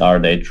things, are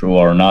they true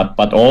or not.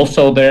 But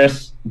also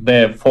there's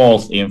the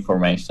false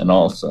information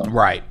also.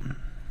 Right.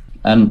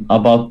 And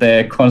about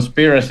the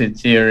conspiracy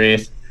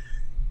theories,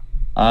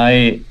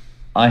 I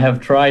have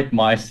tried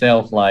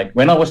myself, like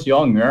when I was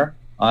younger,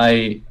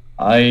 I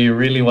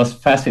really was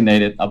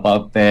fascinated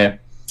about the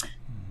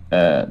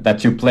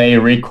that you play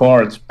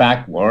records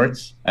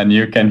backwards and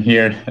you can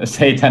hear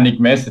satanic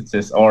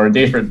messages or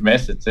different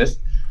messages.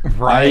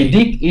 Right. I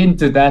dig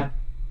into that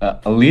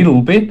a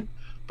little bit,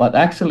 but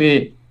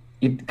actually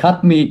it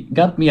got me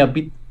a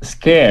bit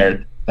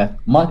scared that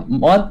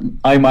what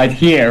I might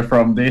hear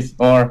from this,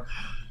 or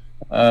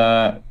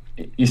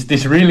is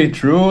this really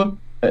true?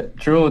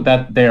 True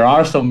that there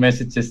are some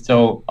messages,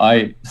 so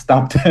I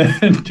stopped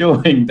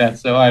doing that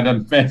so I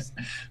don't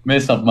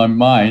mess up my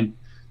mind.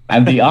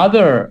 And the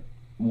other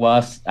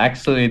was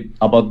actually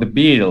about the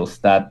Beatles,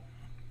 that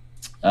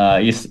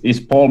is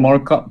Paul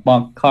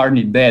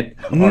McCartney dead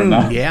or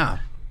not? Yeah.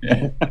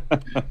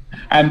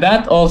 And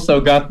that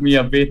also got me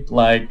a bit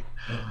like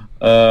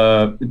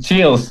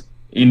chills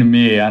in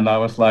me, and I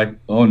was like,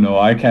 oh no,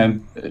 I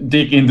can't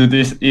dig into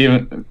this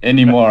even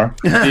anymore.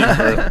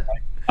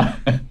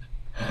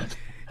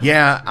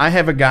 Yeah, I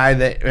have a guy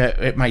that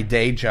at my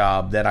day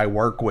job that I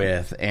work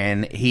with,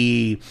 and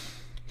he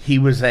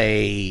was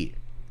a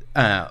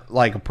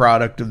like a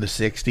product of the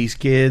 60s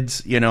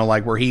kids,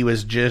 like where he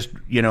was just,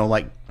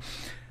 like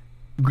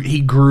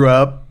he grew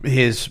up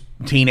his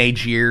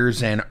teenage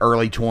years and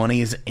early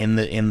 20s in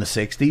the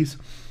 60s.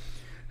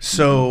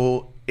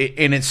 So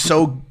and it's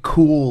so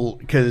cool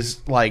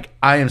because like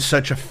I am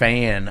such a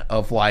fan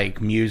of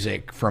like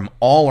music from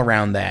all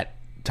around that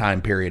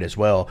time period as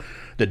well.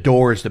 The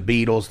Doors, the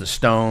Beatles, the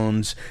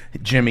Stones,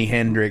 Jimi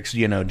Hendrix,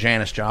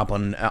 Janis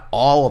Joplin,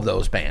 all of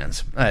those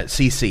bands,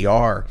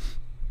 CCR.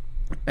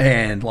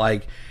 And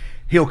like,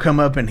 he'll come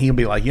up and he'll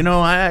be like,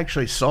 I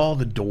actually saw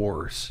the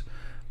Doors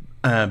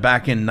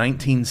back in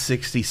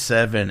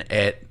 1967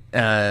 at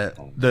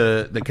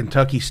the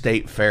Kentucky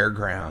State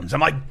Fairgrounds. I'm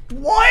like,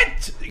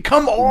 what?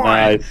 Come on.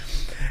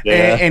 Nice.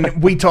 Yeah.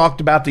 And we talked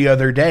about the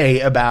other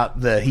day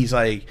about he's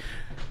like,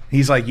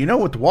 you know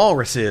what the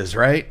walrus is,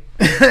 right?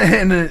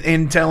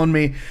 and telling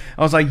me,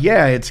 I was like,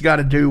 yeah, it's got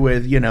to do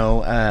with,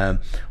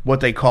 what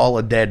they call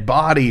a dead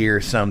body or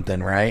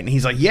something, right? And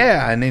he's like,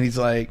 yeah. And then he's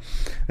like,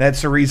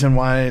 that's the reason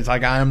why it's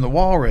like, I am the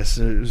walrus.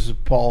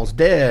 Paul's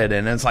dead.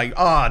 And it's like,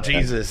 oh,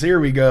 Jesus, here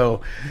we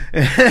go.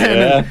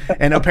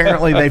 And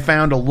apparently they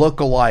found a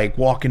look-alike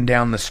walking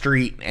down the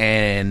street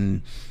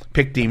and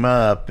picked him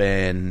up.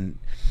 And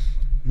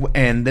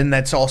then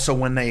that's also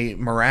when they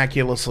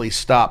miraculously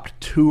stopped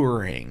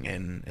touring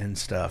and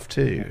stuff,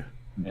 too.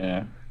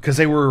 Yeah. Because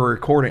they were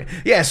recording.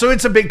 Yeah, so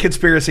it's a big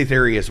conspiracy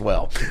theory as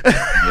well.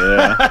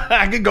 Yeah.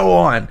 I could go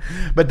on.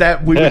 But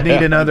that we would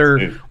need another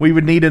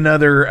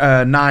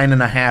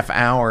 9.5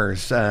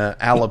 hours a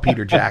la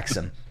Peter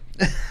Jackson.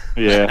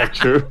 Yeah,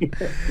 true.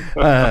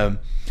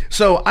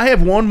 So I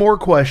have one more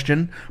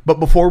question, but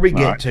before we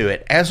get to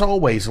it, as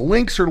always,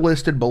 links are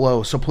listed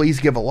below, so please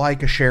give a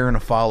like, a share, and a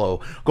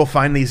follow. Go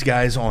find these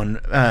guys on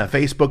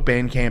Facebook,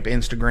 Bandcamp,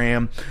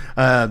 Instagram.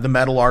 The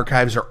Metal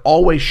Archives are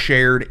always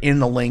shared in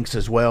the links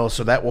as well,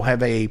 so that will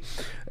have an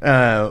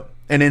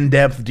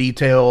in-depth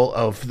detail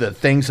of the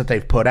things that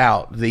they've put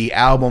out, the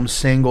albums,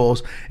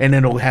 singles, and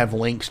it'll have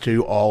links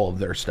to all of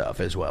their stuff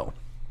as well.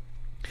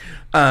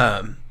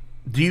 Do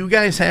you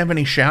guys have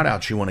any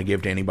shout-outs you want to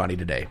give to anybody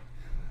today?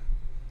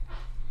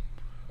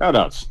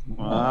 Shoutouts.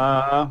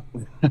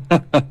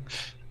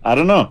 I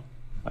don't know.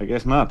 I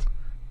guess not.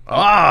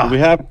 Do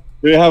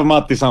we have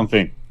Matti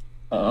something?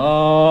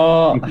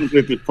 I'm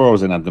completely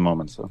frozen at the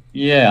moment. So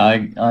Yeah,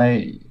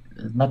 I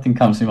nothing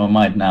comes in my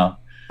mind now.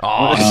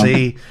 Oh,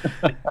 see,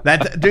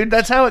 dude,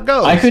 that's how it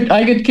goes. I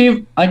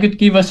could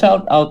give a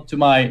shout out to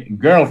my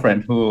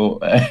girlfriend who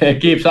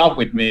keeps up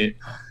with me.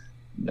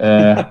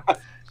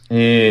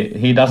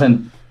 He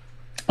doesn't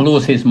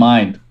lose his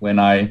mind when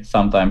I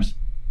sometimes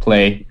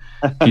play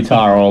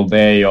guitar all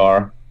day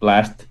or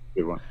blast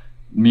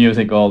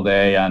music all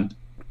day, and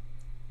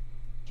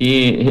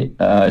she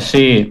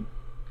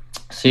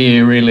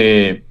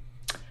really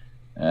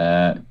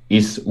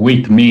is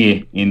with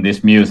me in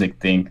this music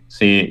thing.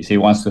 She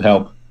wants to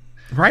help.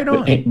 Right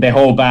on. The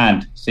whole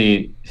band.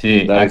 She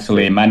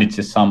actually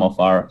manages some of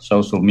our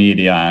social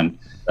media and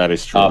that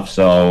is true. stuff.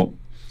 So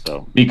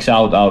big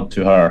shout out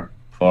to her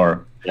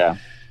for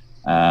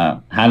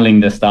handling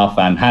the stuff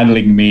and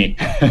handling me.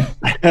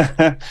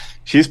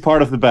 She's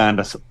part of the band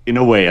in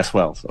a way as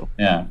well. So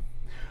Yeah.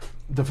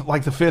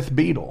 Like the fifth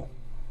Beatle.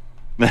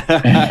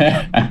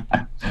 Yeah,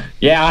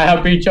 I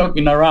have been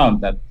joking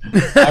around that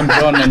I'm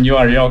John and you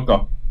are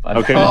Yoko. But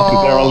okay, there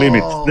are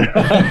limits.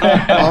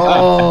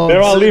 Oh,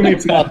 There are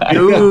limits, Matti.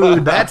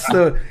 dude, that's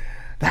the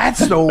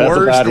worst.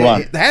 a bad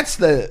one. That's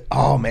the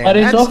man. But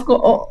it's of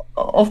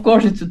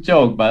course it's a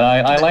joke, but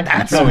I like to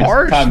That's throw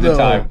harsh, it time though.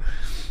 to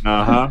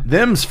time.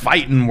 Them's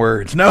fighting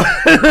words. No.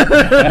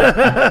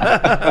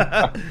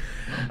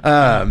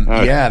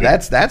 Yeah,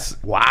 that's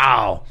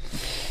wow.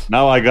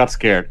 Now I got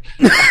scared.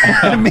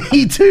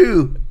 Me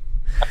too.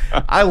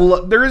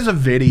 There is a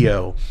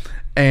video,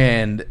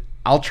 and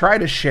I'll try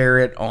to share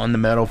it on the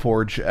Metal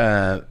Forge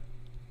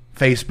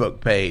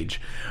Facebook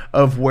page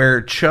of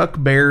where Chuck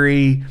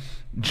Berry,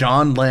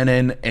 John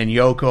Lennon, and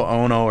Yoko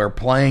Ono are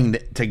playing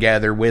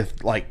together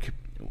with, like,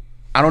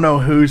 I don't know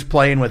who's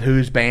playing with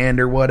whose band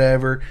or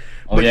whatever.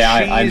 Oh, but yeah,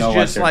 I she's know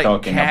just what like you're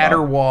talking about.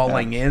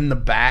 caterwauling in the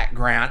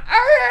background.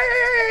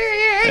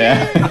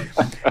 Yeah.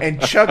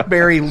 And Chuck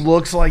Berry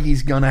looks like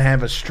he's gonna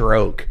have a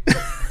stroke.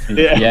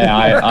 Yeah,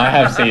 I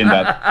have seen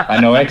that. I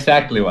know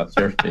exactly what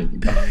you're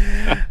speaking about.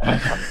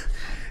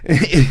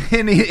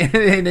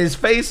 and his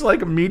face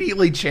like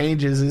immediately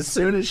changes as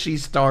soon as she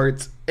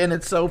starts, and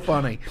it's so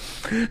funny.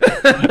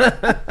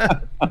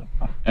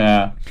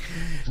 Yeah.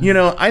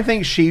 I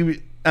think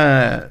she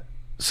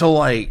so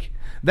like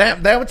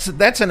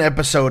that's an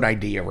episode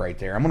idea right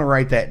there. I'm gonna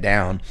write that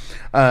down.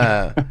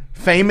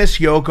 Famous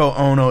Yoko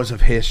Onos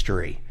of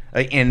history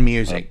in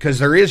music, because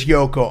there is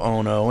Yoko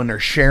Ono and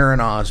there's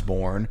Sharon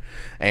Osbourne,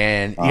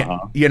 and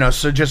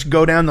so just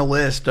go down the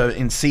list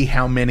and see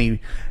how many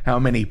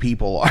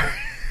people are.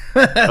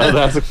 Oh,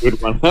 that's a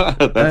good one.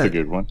 That's a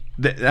good one.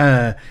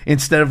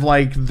 Instead of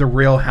like the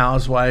Real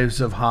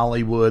Housewives of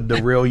Hollywood,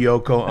 the real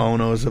Yoko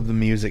Onos of the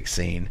music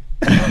scene.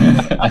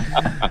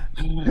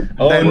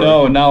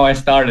 No! Now I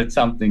started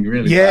something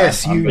really.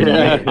 Yes,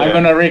 bad. I'm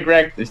gonna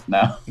regret this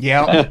now.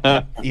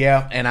 Yeah,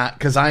 yeah, and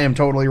because I am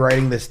totally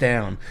writing this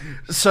down.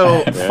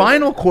 So,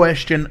 final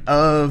question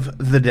of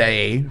the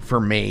day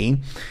for me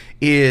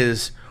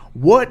is: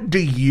 what do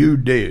you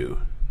do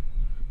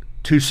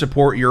to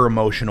support your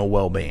emotional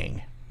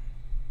well-being?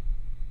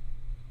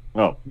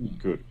 Oh,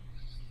 good.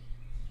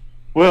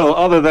 Well,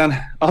 other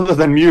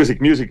than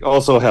music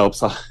also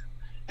helps.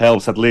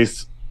 Helps at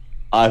least.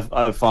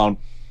 I've found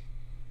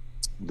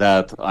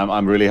that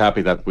I'm really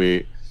happy that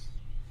we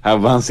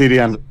have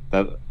Vansidian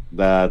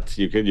that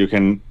you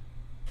can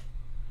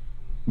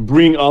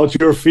bring out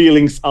your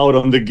feelings out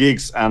on the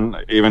gigs and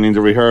even in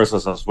the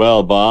rehearsals as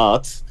well.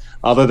 But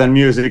other than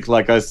music,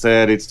 like I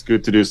said, it's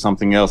good to do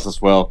something else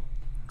as well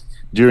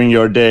during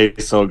your day.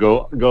 So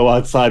go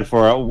outside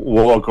for a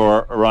walk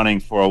or running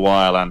for a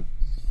while, and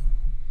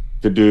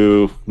to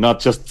do not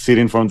just sit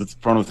in front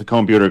of the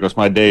computer, because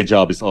my day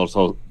job is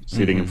also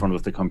sitting in front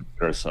of the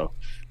computer. So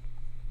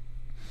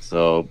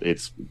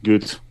it's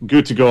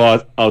good to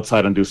go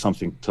outside and do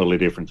something totally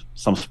different,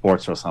 some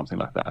sports or something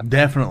like that.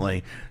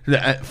 Definitely.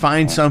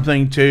 Find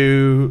something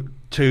to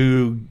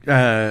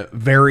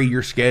vary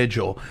your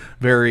schedule.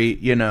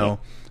 Find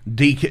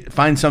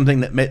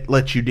something that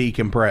lets you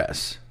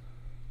decompress.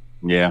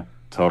 Yeah,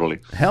 totally.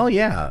 Hell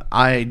yeah.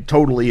 I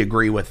totally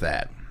agree with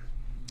that.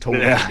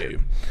 Totally do.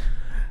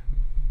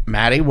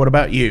 Maddie, what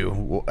about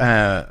you?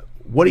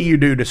 What do you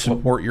do to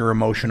support your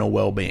emotional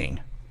well-being?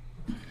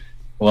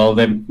 Well,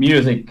 the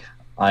music,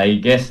 I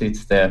guess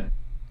it's the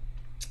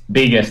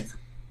biggest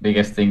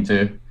thing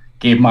to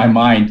keep my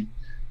mind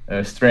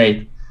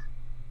straight.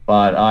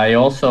 But I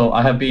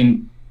have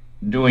been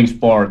doing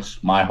sports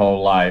my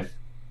whole life,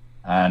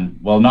 and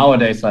well,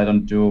 nowadays I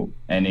don't do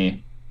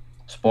any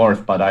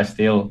sports, but I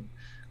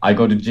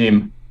go to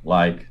gym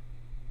like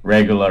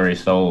regularly.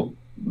 So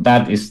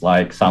that is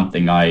like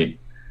something I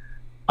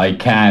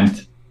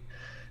can't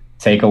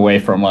take away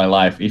from my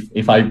life.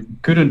 If I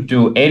couldn't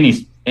do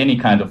any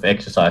kind of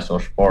exercise or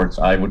sports,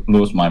 I would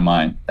lose my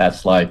mind.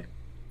 That's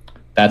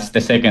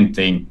the second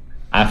thing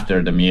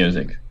after the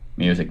music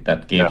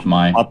that keeps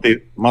my...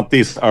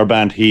 Matti's our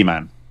band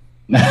He-Man.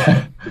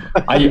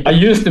 I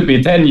used to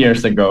be 10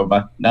 years ago,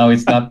 but now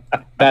it's not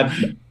that...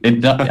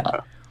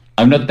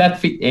 I'm not that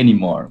fit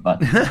anymore,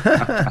 but...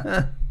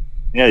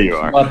 Yeah, you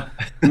are. But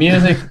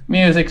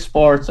music,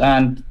 sports,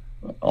 and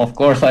of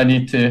course I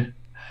need to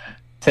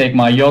take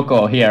my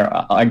Yoko here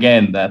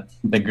again, that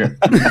the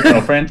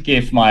girlfriend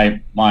keeps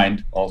my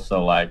mind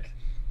also like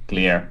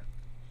clear,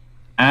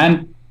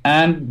 and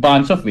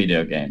bunch of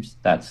video games.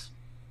 That's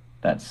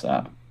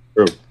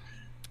true.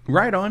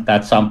 Right on.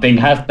 That's something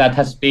that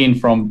has been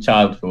from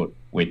childhood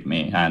with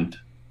me, and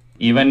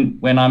even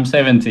when I'm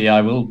 70,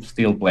 I will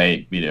still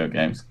play video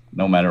games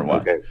no matter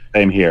what. Okay.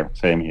 Same here.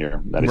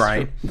 That is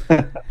right.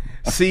 True.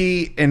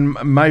 See, in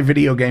my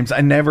video games,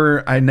 I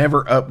never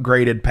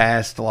upgraded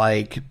past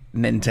like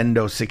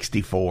Nintendo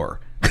 64.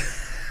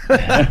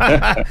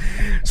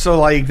 So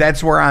like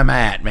that's where I'm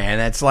at, man.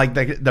 That's like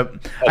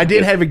I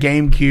did have a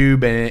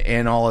GameCube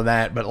and all of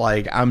that, but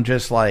like I'm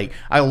just like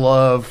I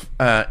love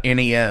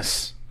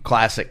NES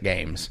classic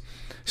games.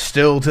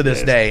 Still to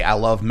this day, I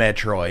love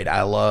Metroid.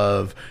 I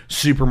love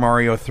Super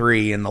Mario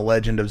 3 and The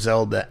Legend of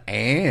Zelda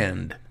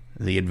and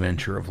The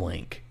Adventure of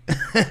Link.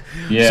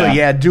 Yeah. So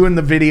yeah, doing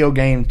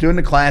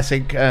the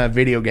classic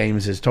video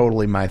games is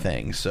totally my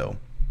thing. So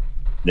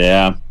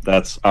yeah,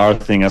 that's our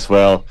thing as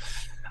well.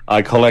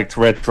 I collect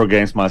retro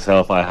games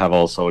myself. I have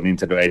also a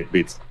Nintendo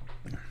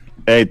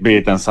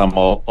 8-bit and some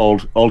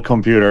old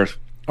computers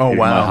in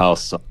my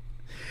house. So,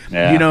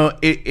 yeah. You know,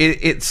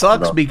 it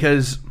sucks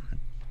because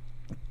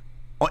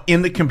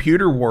in the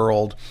computer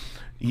world,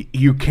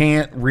 you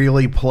can't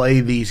really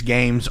play these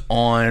games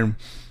on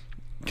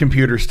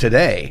computers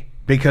today,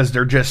 because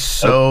they're just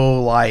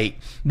so like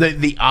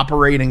the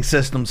operating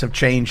systems have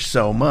changed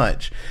so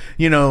much.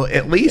 You know,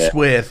 at least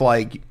with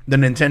like the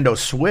Nintendo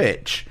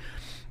Switch,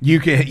 you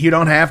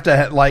don't have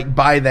to like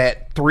buy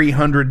that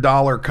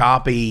 $300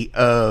 copy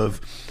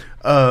of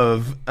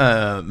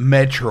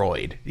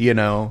Metroid, you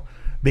know,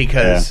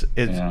 because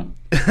it's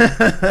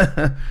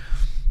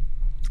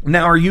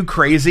Now, are you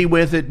crazy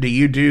with it? Do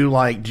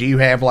you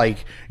have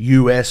like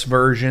US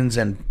versions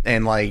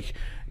and like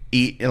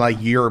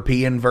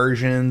European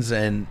versions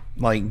and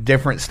like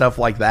different stuff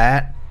like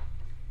that?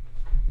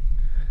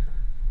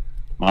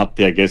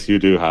 Matti, I guess you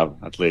do have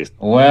at least.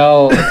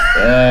 Well,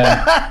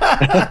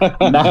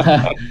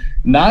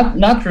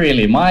 not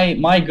really.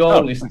 My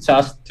goal is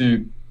just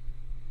to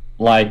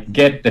like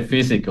get the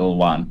physical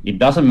one. It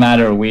doesn't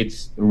matter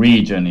which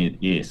region it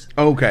is.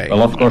 Okay.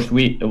 Well, of course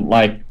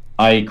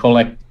I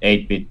collect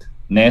 8-bit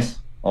NES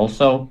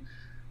also,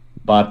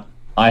 but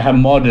I have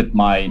modded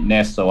my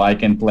NES so I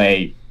can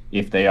play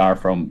if they are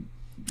from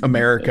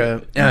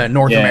America,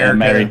 North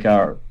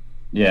America.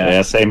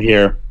 Yeah, same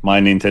here. My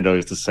Nintendo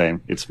is the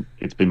same. It's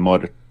been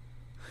modded.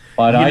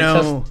 But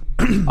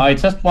I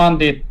just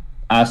want it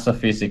as a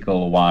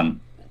physical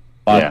one.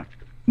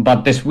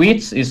 But the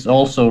Switch is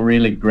also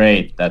really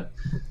great. That,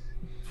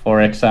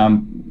 for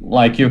example,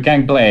 like you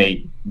can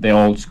play the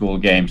old school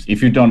games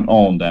if you don't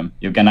own them.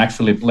 You can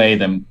actually play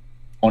them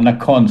on a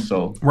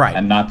console, right,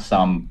 and not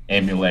some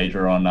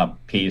emulator on a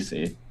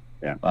PC.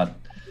 Yeah. But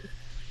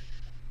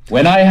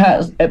when I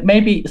have,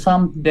 maybe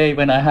someday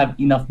when I have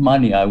enough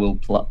money, I will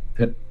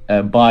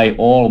buy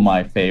all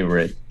my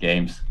favorite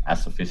games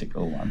as the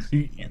physical ones.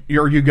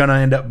 Are you gonna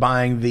end up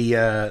buying the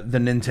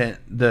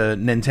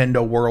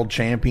Nintendo World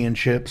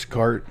Championships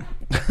cart?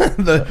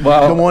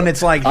 the one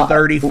that's like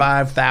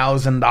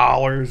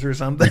 $35,000 or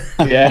something.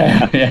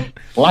 Yeah.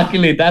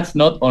 Luckily, that's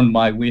not on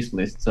my wish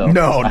list. So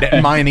no,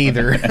 mine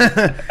either.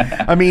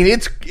 I mean,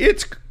 it's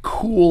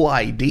cool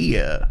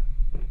idea.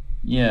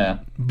 Yeah,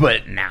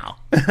 but no.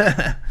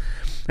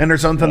 And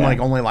there's something like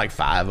only like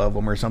 5 of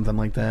them or something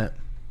like that.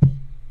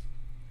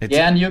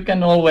 And you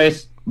can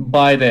always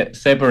buy the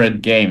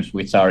separate games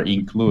which are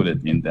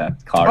included in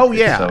that cart. Oh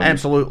yeah, so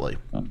absolutely,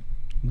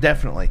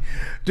 definitely,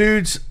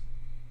 dudes.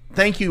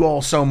 Thank you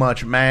all so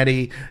much,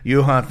 Maddie,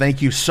 Juha. Thank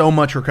you so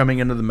much for coming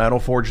into the Metal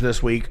Forge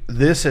this week.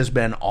 This has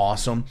been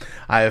awesome.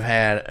 I have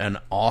had an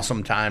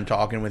awesome time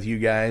talking with you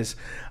guys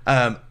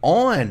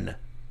on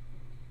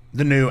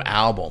the new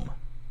album,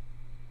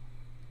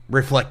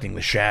 Reflecting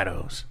the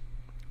Shadows.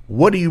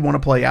 What do you want to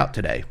play out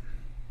today?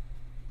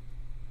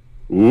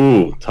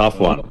 Ooh, tough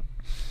one.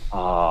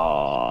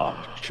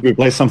 Should we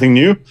play something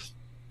new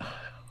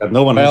that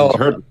no one has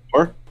heard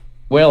before?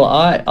 Well,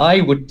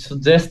 I would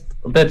suggest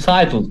the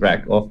title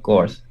track, of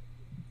course.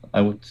 I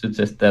would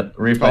suggest that,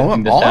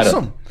 Reflecting the Shadows.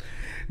 Awesome.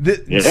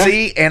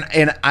 See,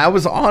 and I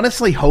was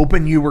honestly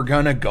hoping you were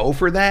going to go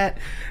for that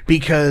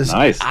because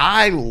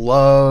I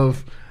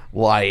love,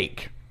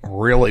 like,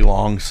 really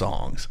long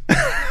songs.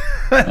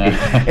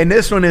 And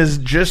this one is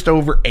just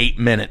over 8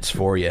 minutes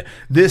for you.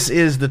 This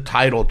is the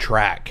title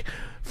track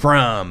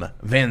from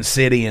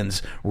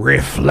Vansidian's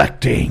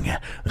Reflecting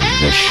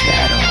the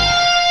Shadow.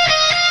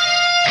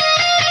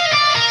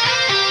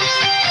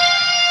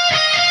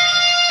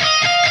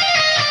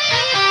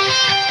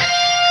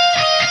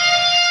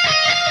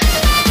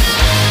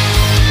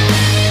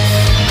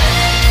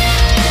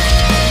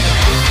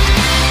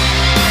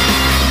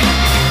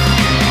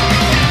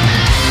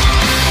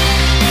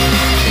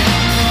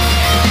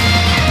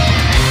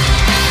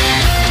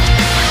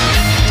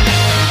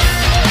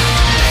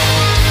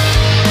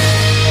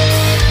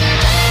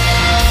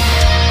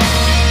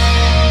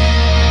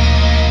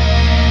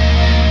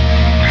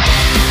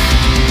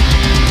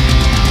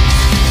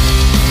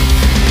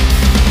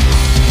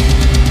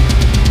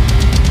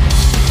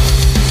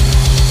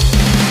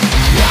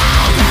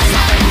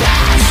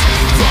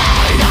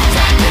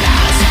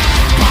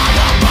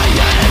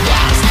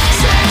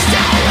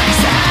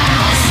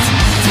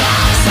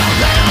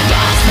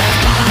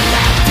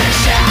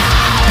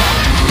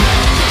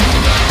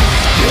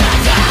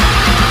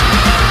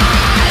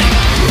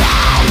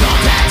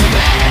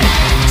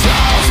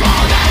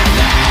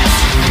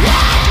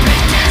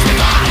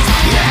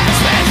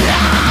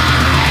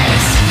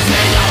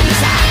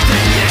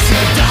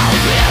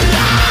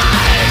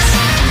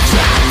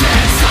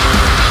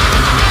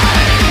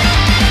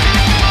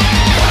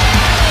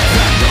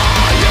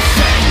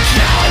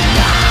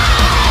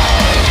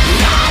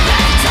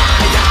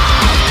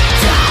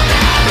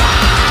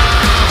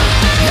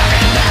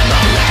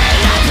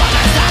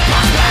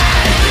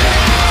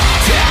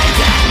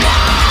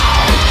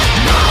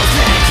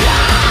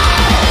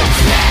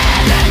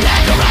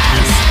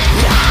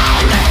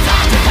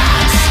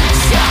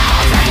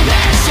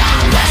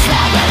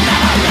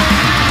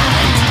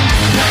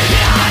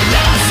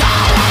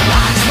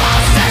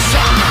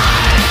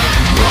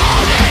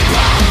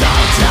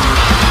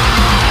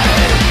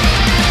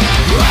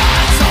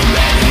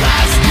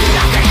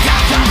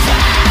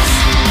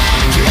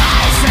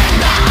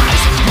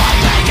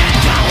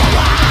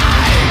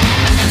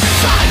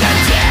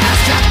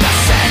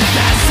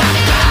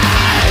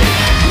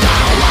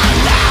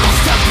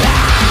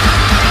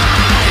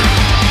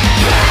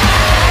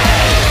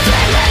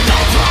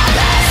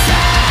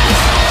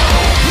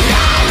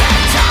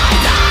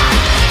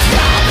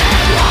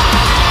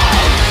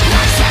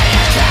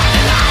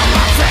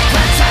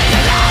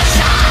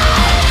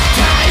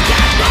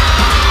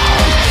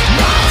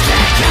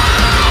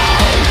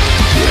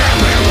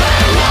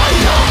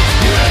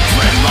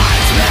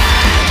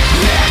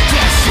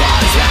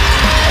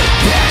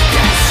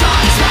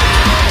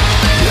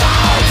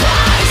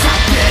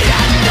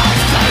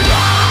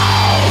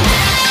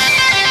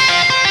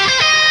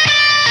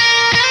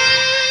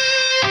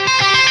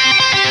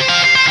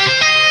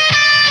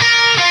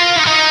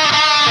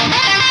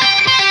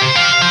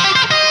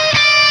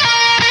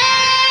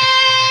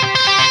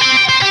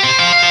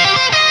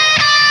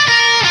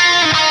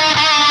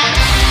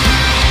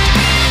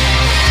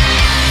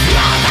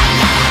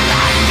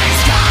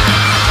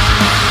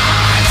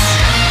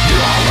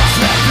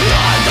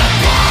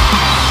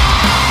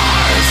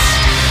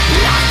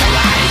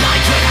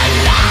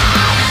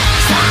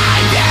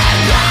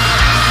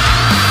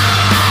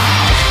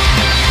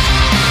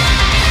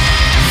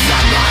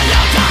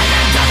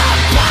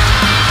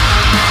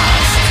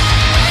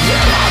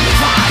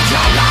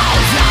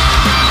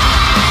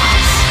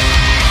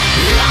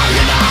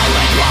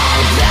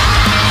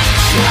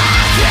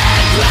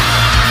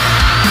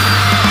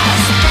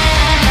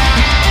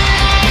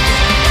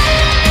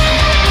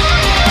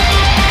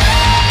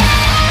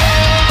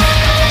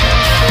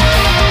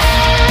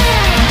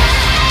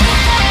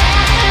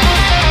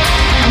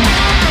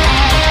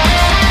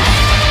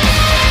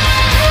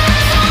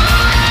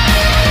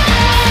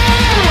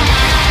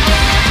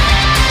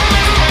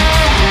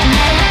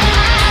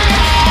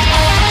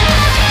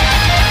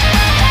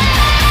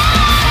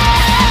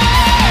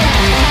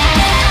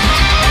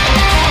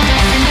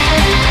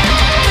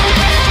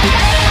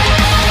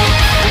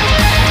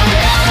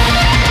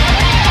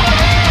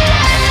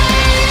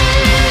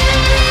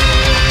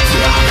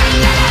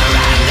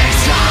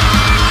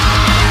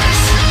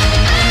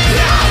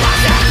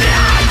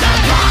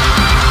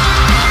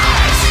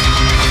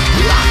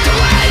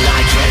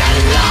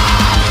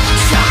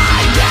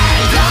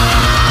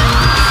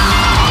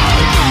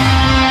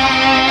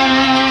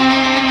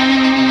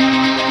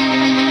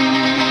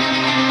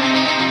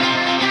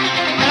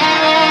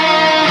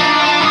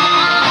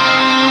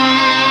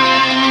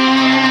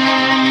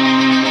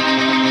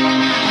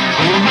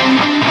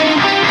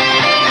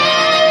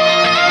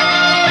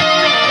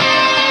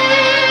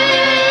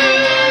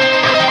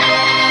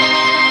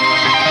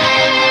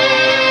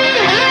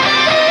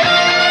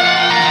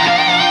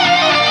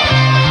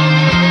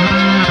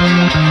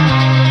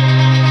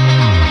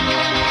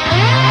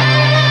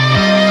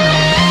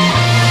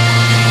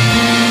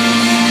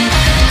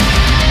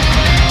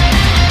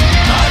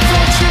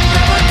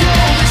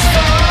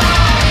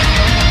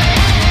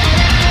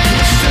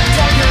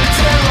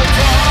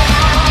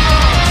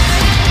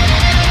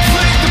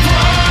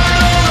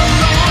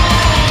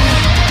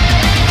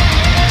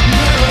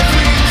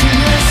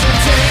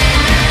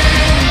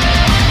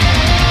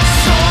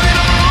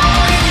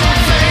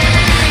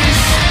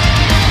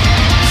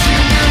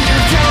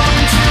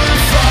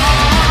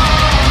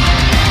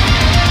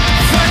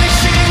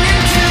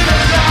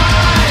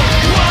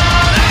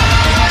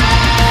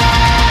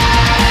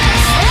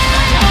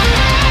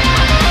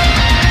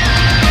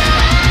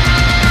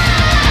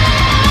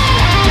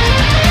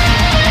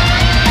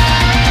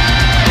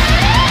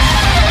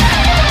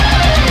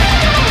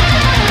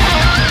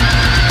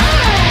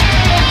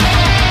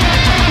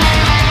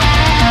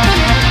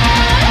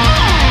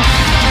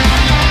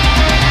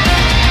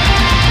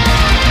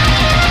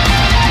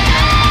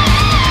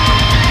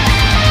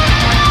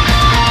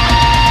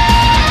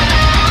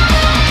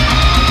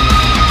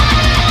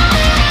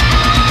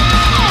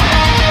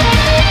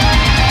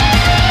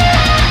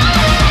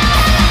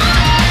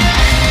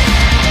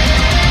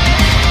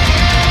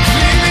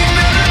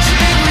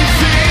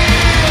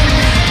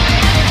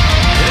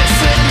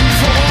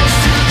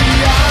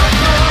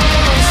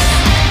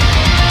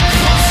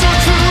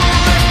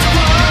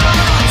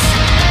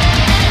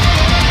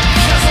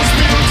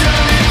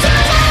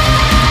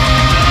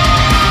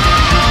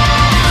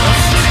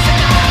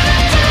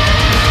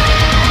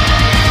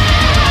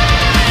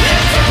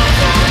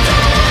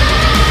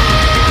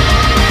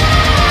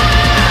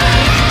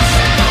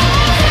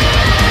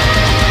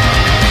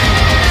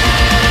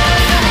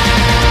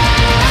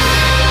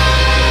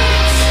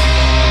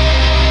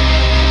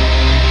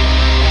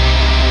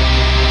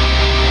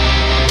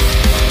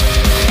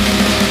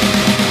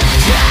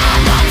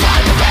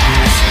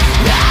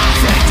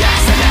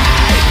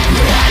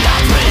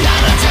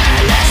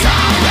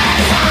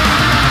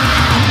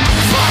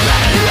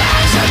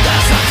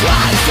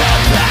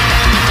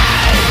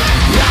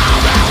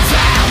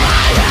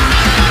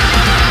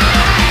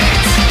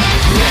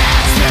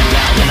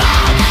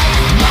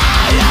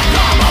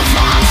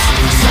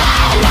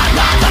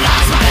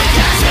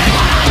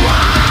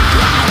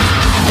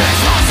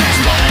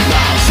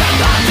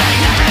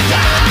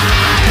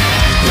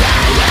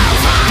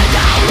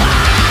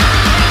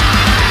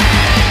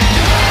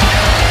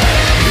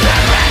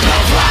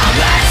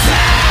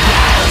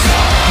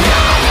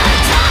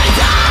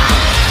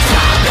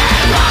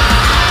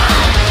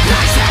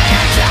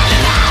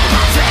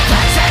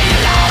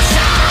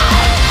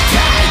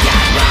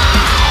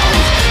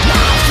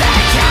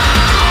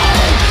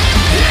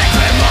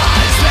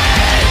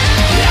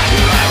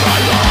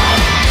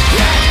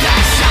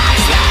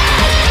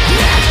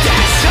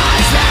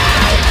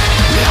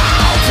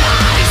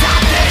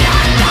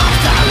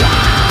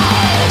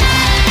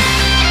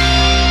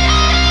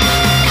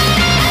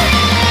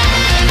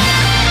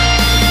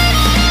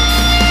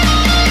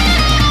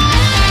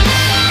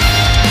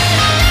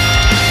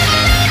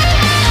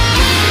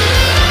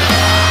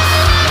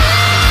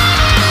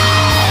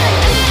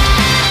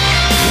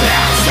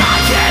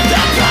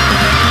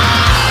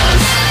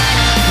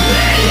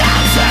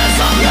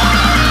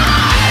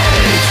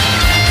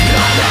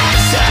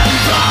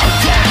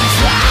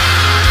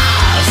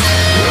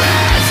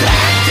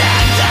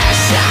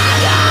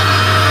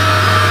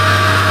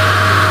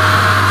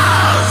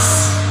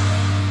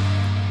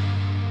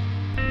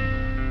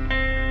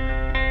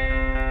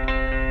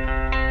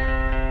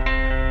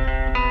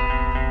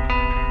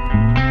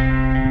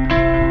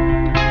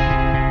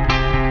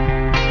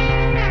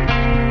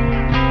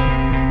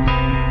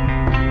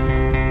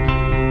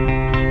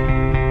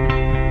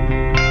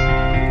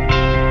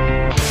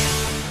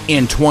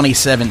 In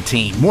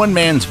 2017, one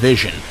man's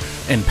vision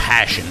and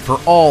passion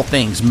for all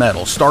things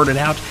metal started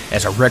out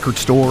as a record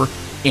store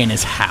in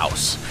his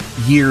house.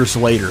 Years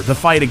later, the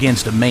fight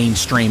against a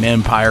mainstream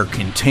empire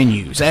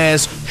continues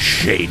as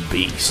Shade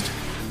Beast.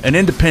 An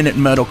independent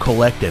metal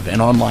collective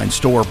and online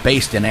store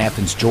based in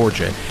Athens,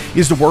 Georgia,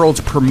 is the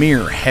world's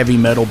premier heavy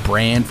metal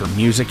brand for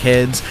music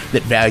heads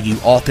that value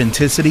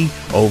authenticity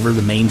over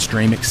the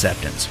mainstream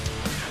acceptance.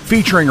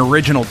 Featuring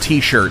original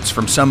t-shirts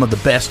from some of the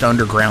best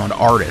underground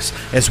artists,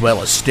 as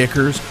well as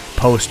stickers,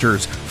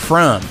 posters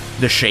from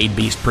the Shade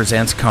Beast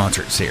Presents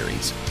concert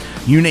series.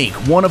 Unique,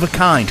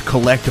 one-of-a-kind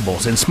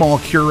collectibles and small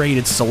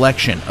curated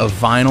selection of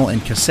vinyl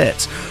and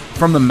cassettes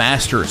from the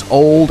masters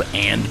old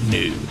and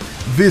new.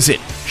 Visit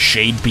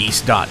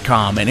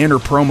shadebeast.com and enter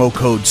promo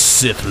code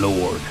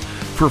SithLord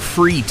for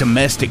free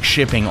domestic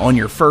shipping on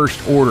your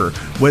first order,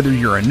 whether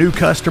you're a new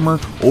customer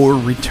or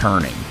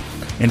returning.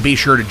 And be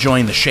sure to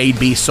join the Shade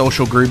Beast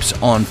social groups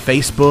on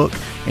Facebook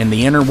and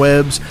the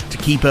interwebs to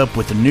keep up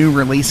with the new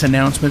release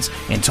announcements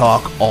and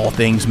talk all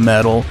things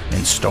metal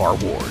and Star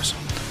Wars.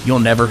 You'll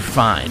never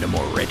find a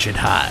more wretched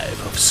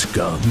hive of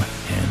scum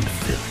and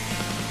filth.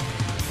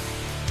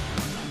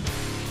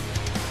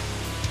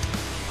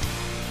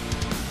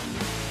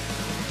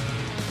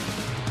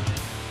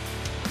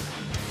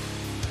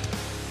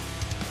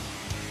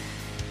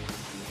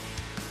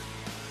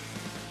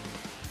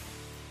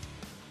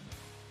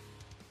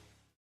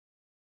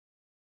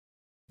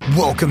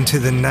 Welcome to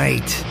the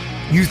night.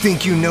 You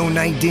think you know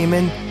Night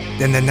Demon?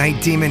 Then the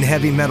Night Demon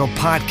Heavy Metal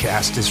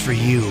Podcast is for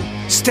you.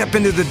 Step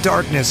into the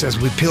darkness as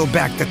we peel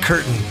back the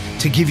curtain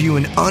to give you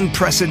an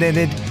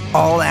unprecedented,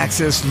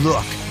 all-access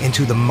look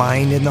into the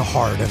mind and the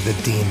heart of the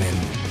demon.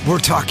 We're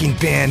talking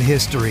band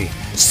history,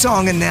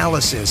 song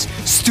analysis,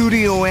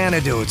 studio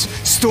anecdotes,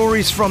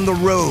 stories from the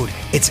road.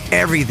 It's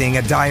everything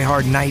a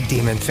diehard Night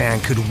Demon fan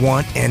could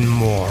want and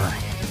more.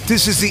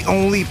 This is the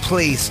only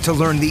place to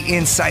learn the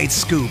inside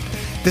scoop,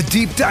 the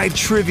deep dive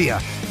trivia,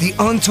 the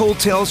untold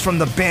tales from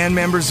the band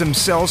members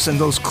themselves and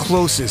those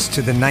closest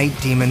to the Night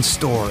Demon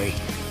story.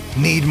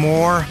 Need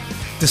more?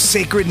 The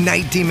sacred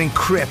Night Demon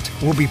Crypt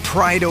will be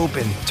pried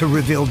open to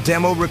reveal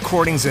demo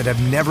recordings that have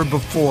never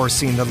before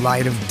seen the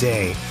light of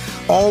day,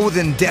 all with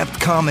in-depth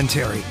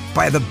commentary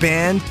by the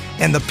band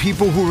and the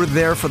people who were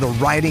there for the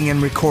writing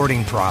and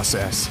recording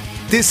process.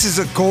 This is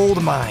a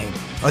gold mine,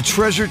 a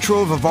treasure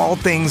trove of all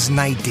things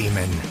Night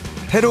Demon.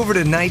 Head over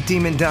to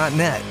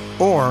nightdemon.net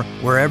or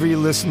wherever you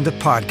listen to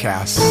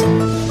podcasts.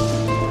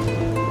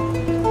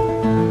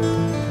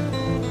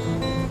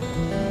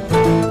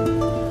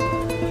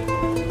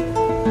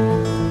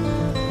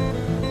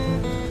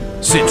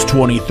 Since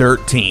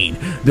 2013,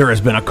 there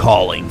has been a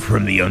calling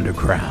from the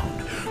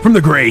underground, from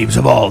the graves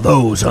of all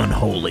those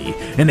unholy,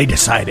 and they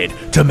decided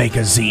to make a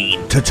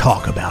zine to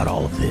talk about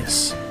all of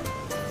this.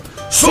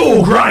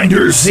 Soul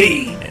Grinder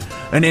Zine!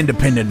 An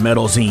independent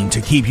metal zine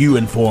to keep you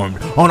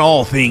informed on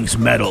all things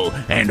metal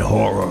and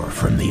horror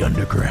from the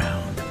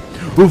underground.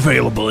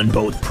 Available in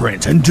both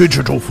print and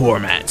digital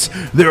formats,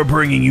 they're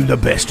bringing you the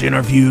best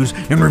interviews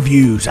and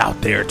reviews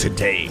out there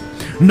today.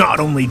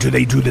 Not only do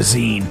they do the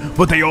zine,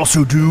 but they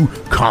also do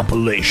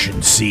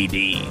compilation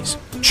CDs.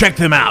 Check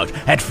them out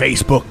at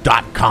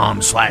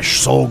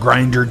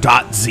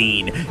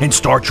facebook.com/soulgrinder.zine and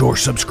start your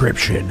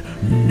subscription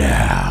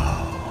now.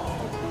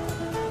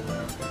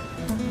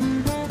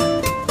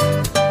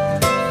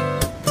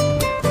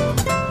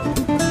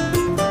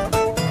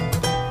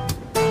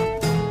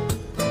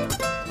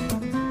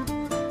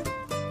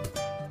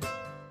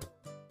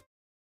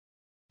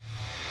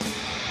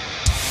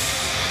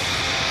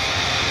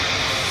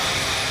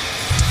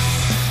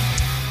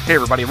 Hey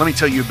everybody, let me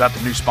tell you about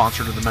the new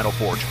sponsor to the Metal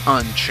Forge,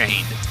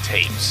 Unchained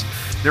Tapes.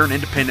 They're an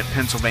independent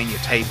Pennsylvania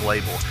tape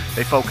label.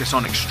 They focus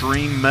on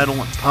extreme metal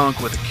and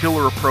punk with a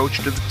killer approach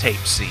to the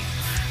tape scene.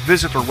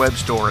 Visit their web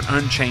store at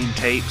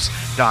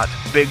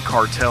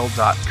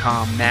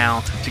unchainedtapes.bigcartel.com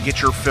now to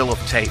get your fill of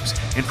tapes.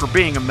 And for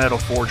being a Metal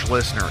Forge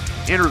listener,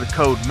 enter the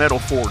code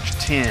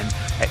METALFORGE10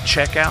 at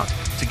checkout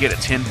to get a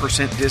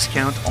 10%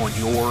 discount on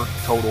your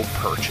total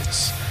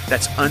purchase.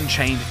 That's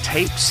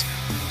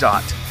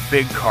unchainedtapes.bigcartel.com.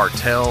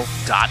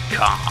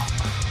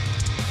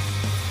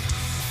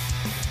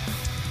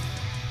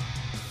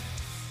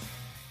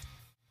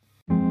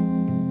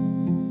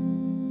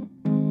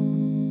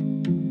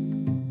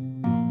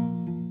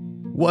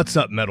 What's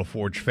up, Metal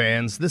Forge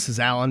fans? This is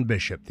Alan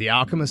Bishop, the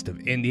alchemist of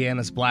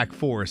Indiana's Black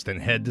Forest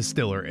and head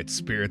distiller at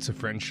Spirits of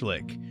French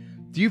Lick.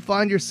 Do you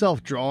find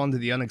yourself drawn to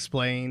the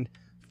unexplained,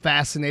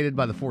 fascinated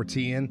by the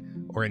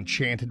Fortean, or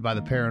enchanted by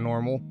the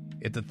paranormal?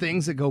 If the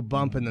things that go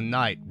bump in the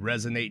night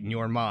resonate in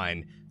your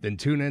mind, then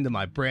tune into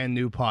my brand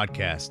new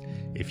podcast,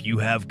 If You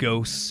Have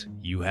Ghosts,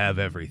 You Have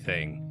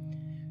Everything.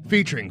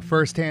 Featuring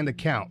first-hand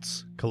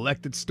accounts,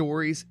 collected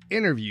stories,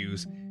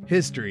 interviews,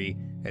 history,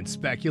 and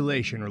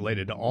speculation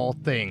related to all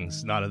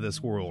things not of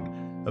this world.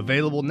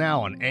 Available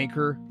now on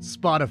Anchor,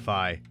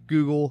 Spotify,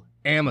 Google,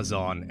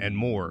 Amazon, and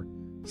more.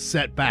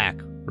 Set back,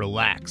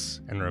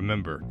 relax, and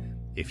remember,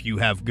 if you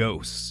have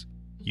ghosts,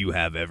 you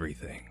have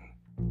everything.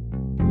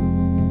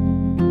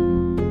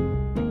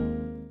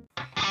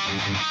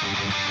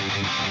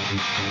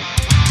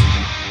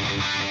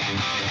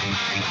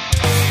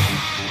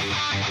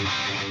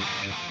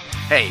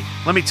 Hey,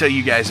 let me tell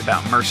you guys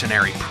about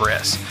Mercenary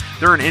Press.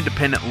 They're an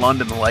independent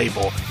London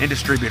label and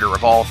distributor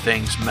of all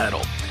things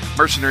metal.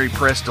 Mercenary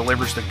Press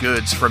delivers the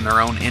goods from their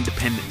own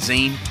independent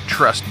zine.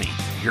 Trust me,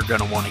 you're going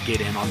to want to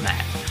get in on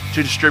that.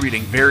 To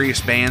distributing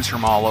various bands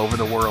from all over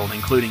the world,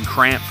 including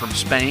Cramp from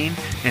Spain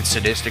and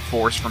Sadistic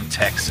Force from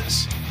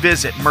Texas.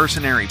 Visit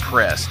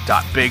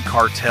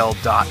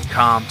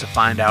mercenarypress.bigcartel.com to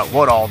find out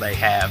what all they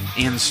have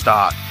in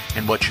stock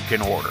and what you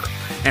can order.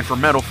 And for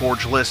Metal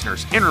Forge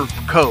listeners, enter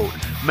code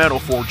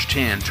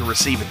METALFORGE10 to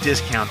receive a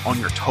discount on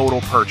your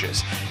total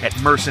purchase at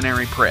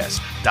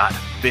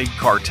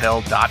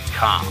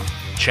mercenarypress.bigcartel.com.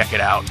 Check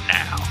it out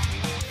now.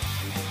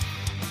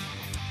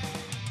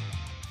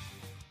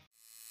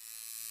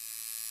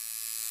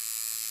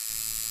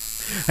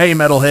 Hey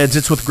Metalheads,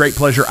 it's with great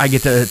pleasure I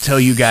get to tell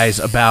you guys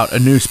about a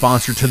new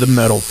sponsor to the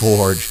Metal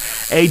Forge,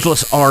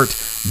 Ageless Art,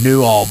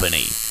 New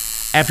Albany.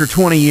 After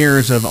 20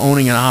 years of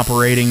owning and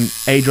operating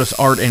Ageless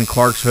Art in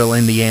Clarksville,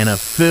 Indiana,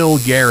 Phil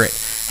Garrett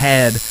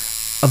had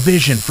a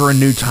vision for a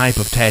new type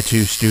of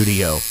tattoo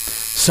studio.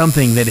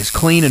 Something that is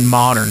clean and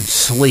modern,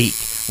 sleek,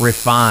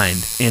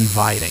 refined,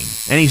 inviting.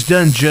 And he's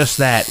done just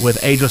that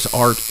with Ageless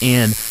Art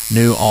in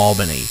New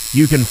Albany.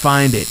 You can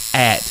find it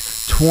at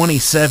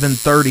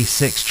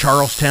 2736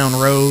 Charlestown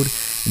Road,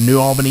 New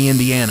Albany,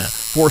 Indiana,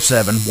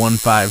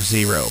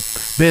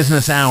 47150.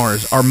 Business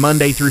hours are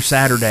Monday through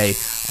Saturday,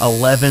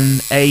 11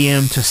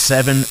 a.m. to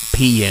 7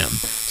 p.m.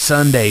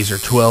 Sundays are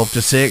 12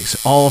 to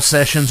 6. All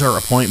sessions are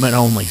appointment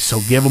only, so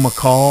give them a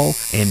call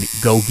and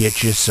go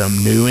get you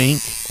some new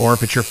ink. Or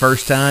if it's your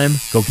first time,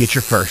 go get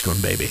your first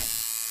one, baby.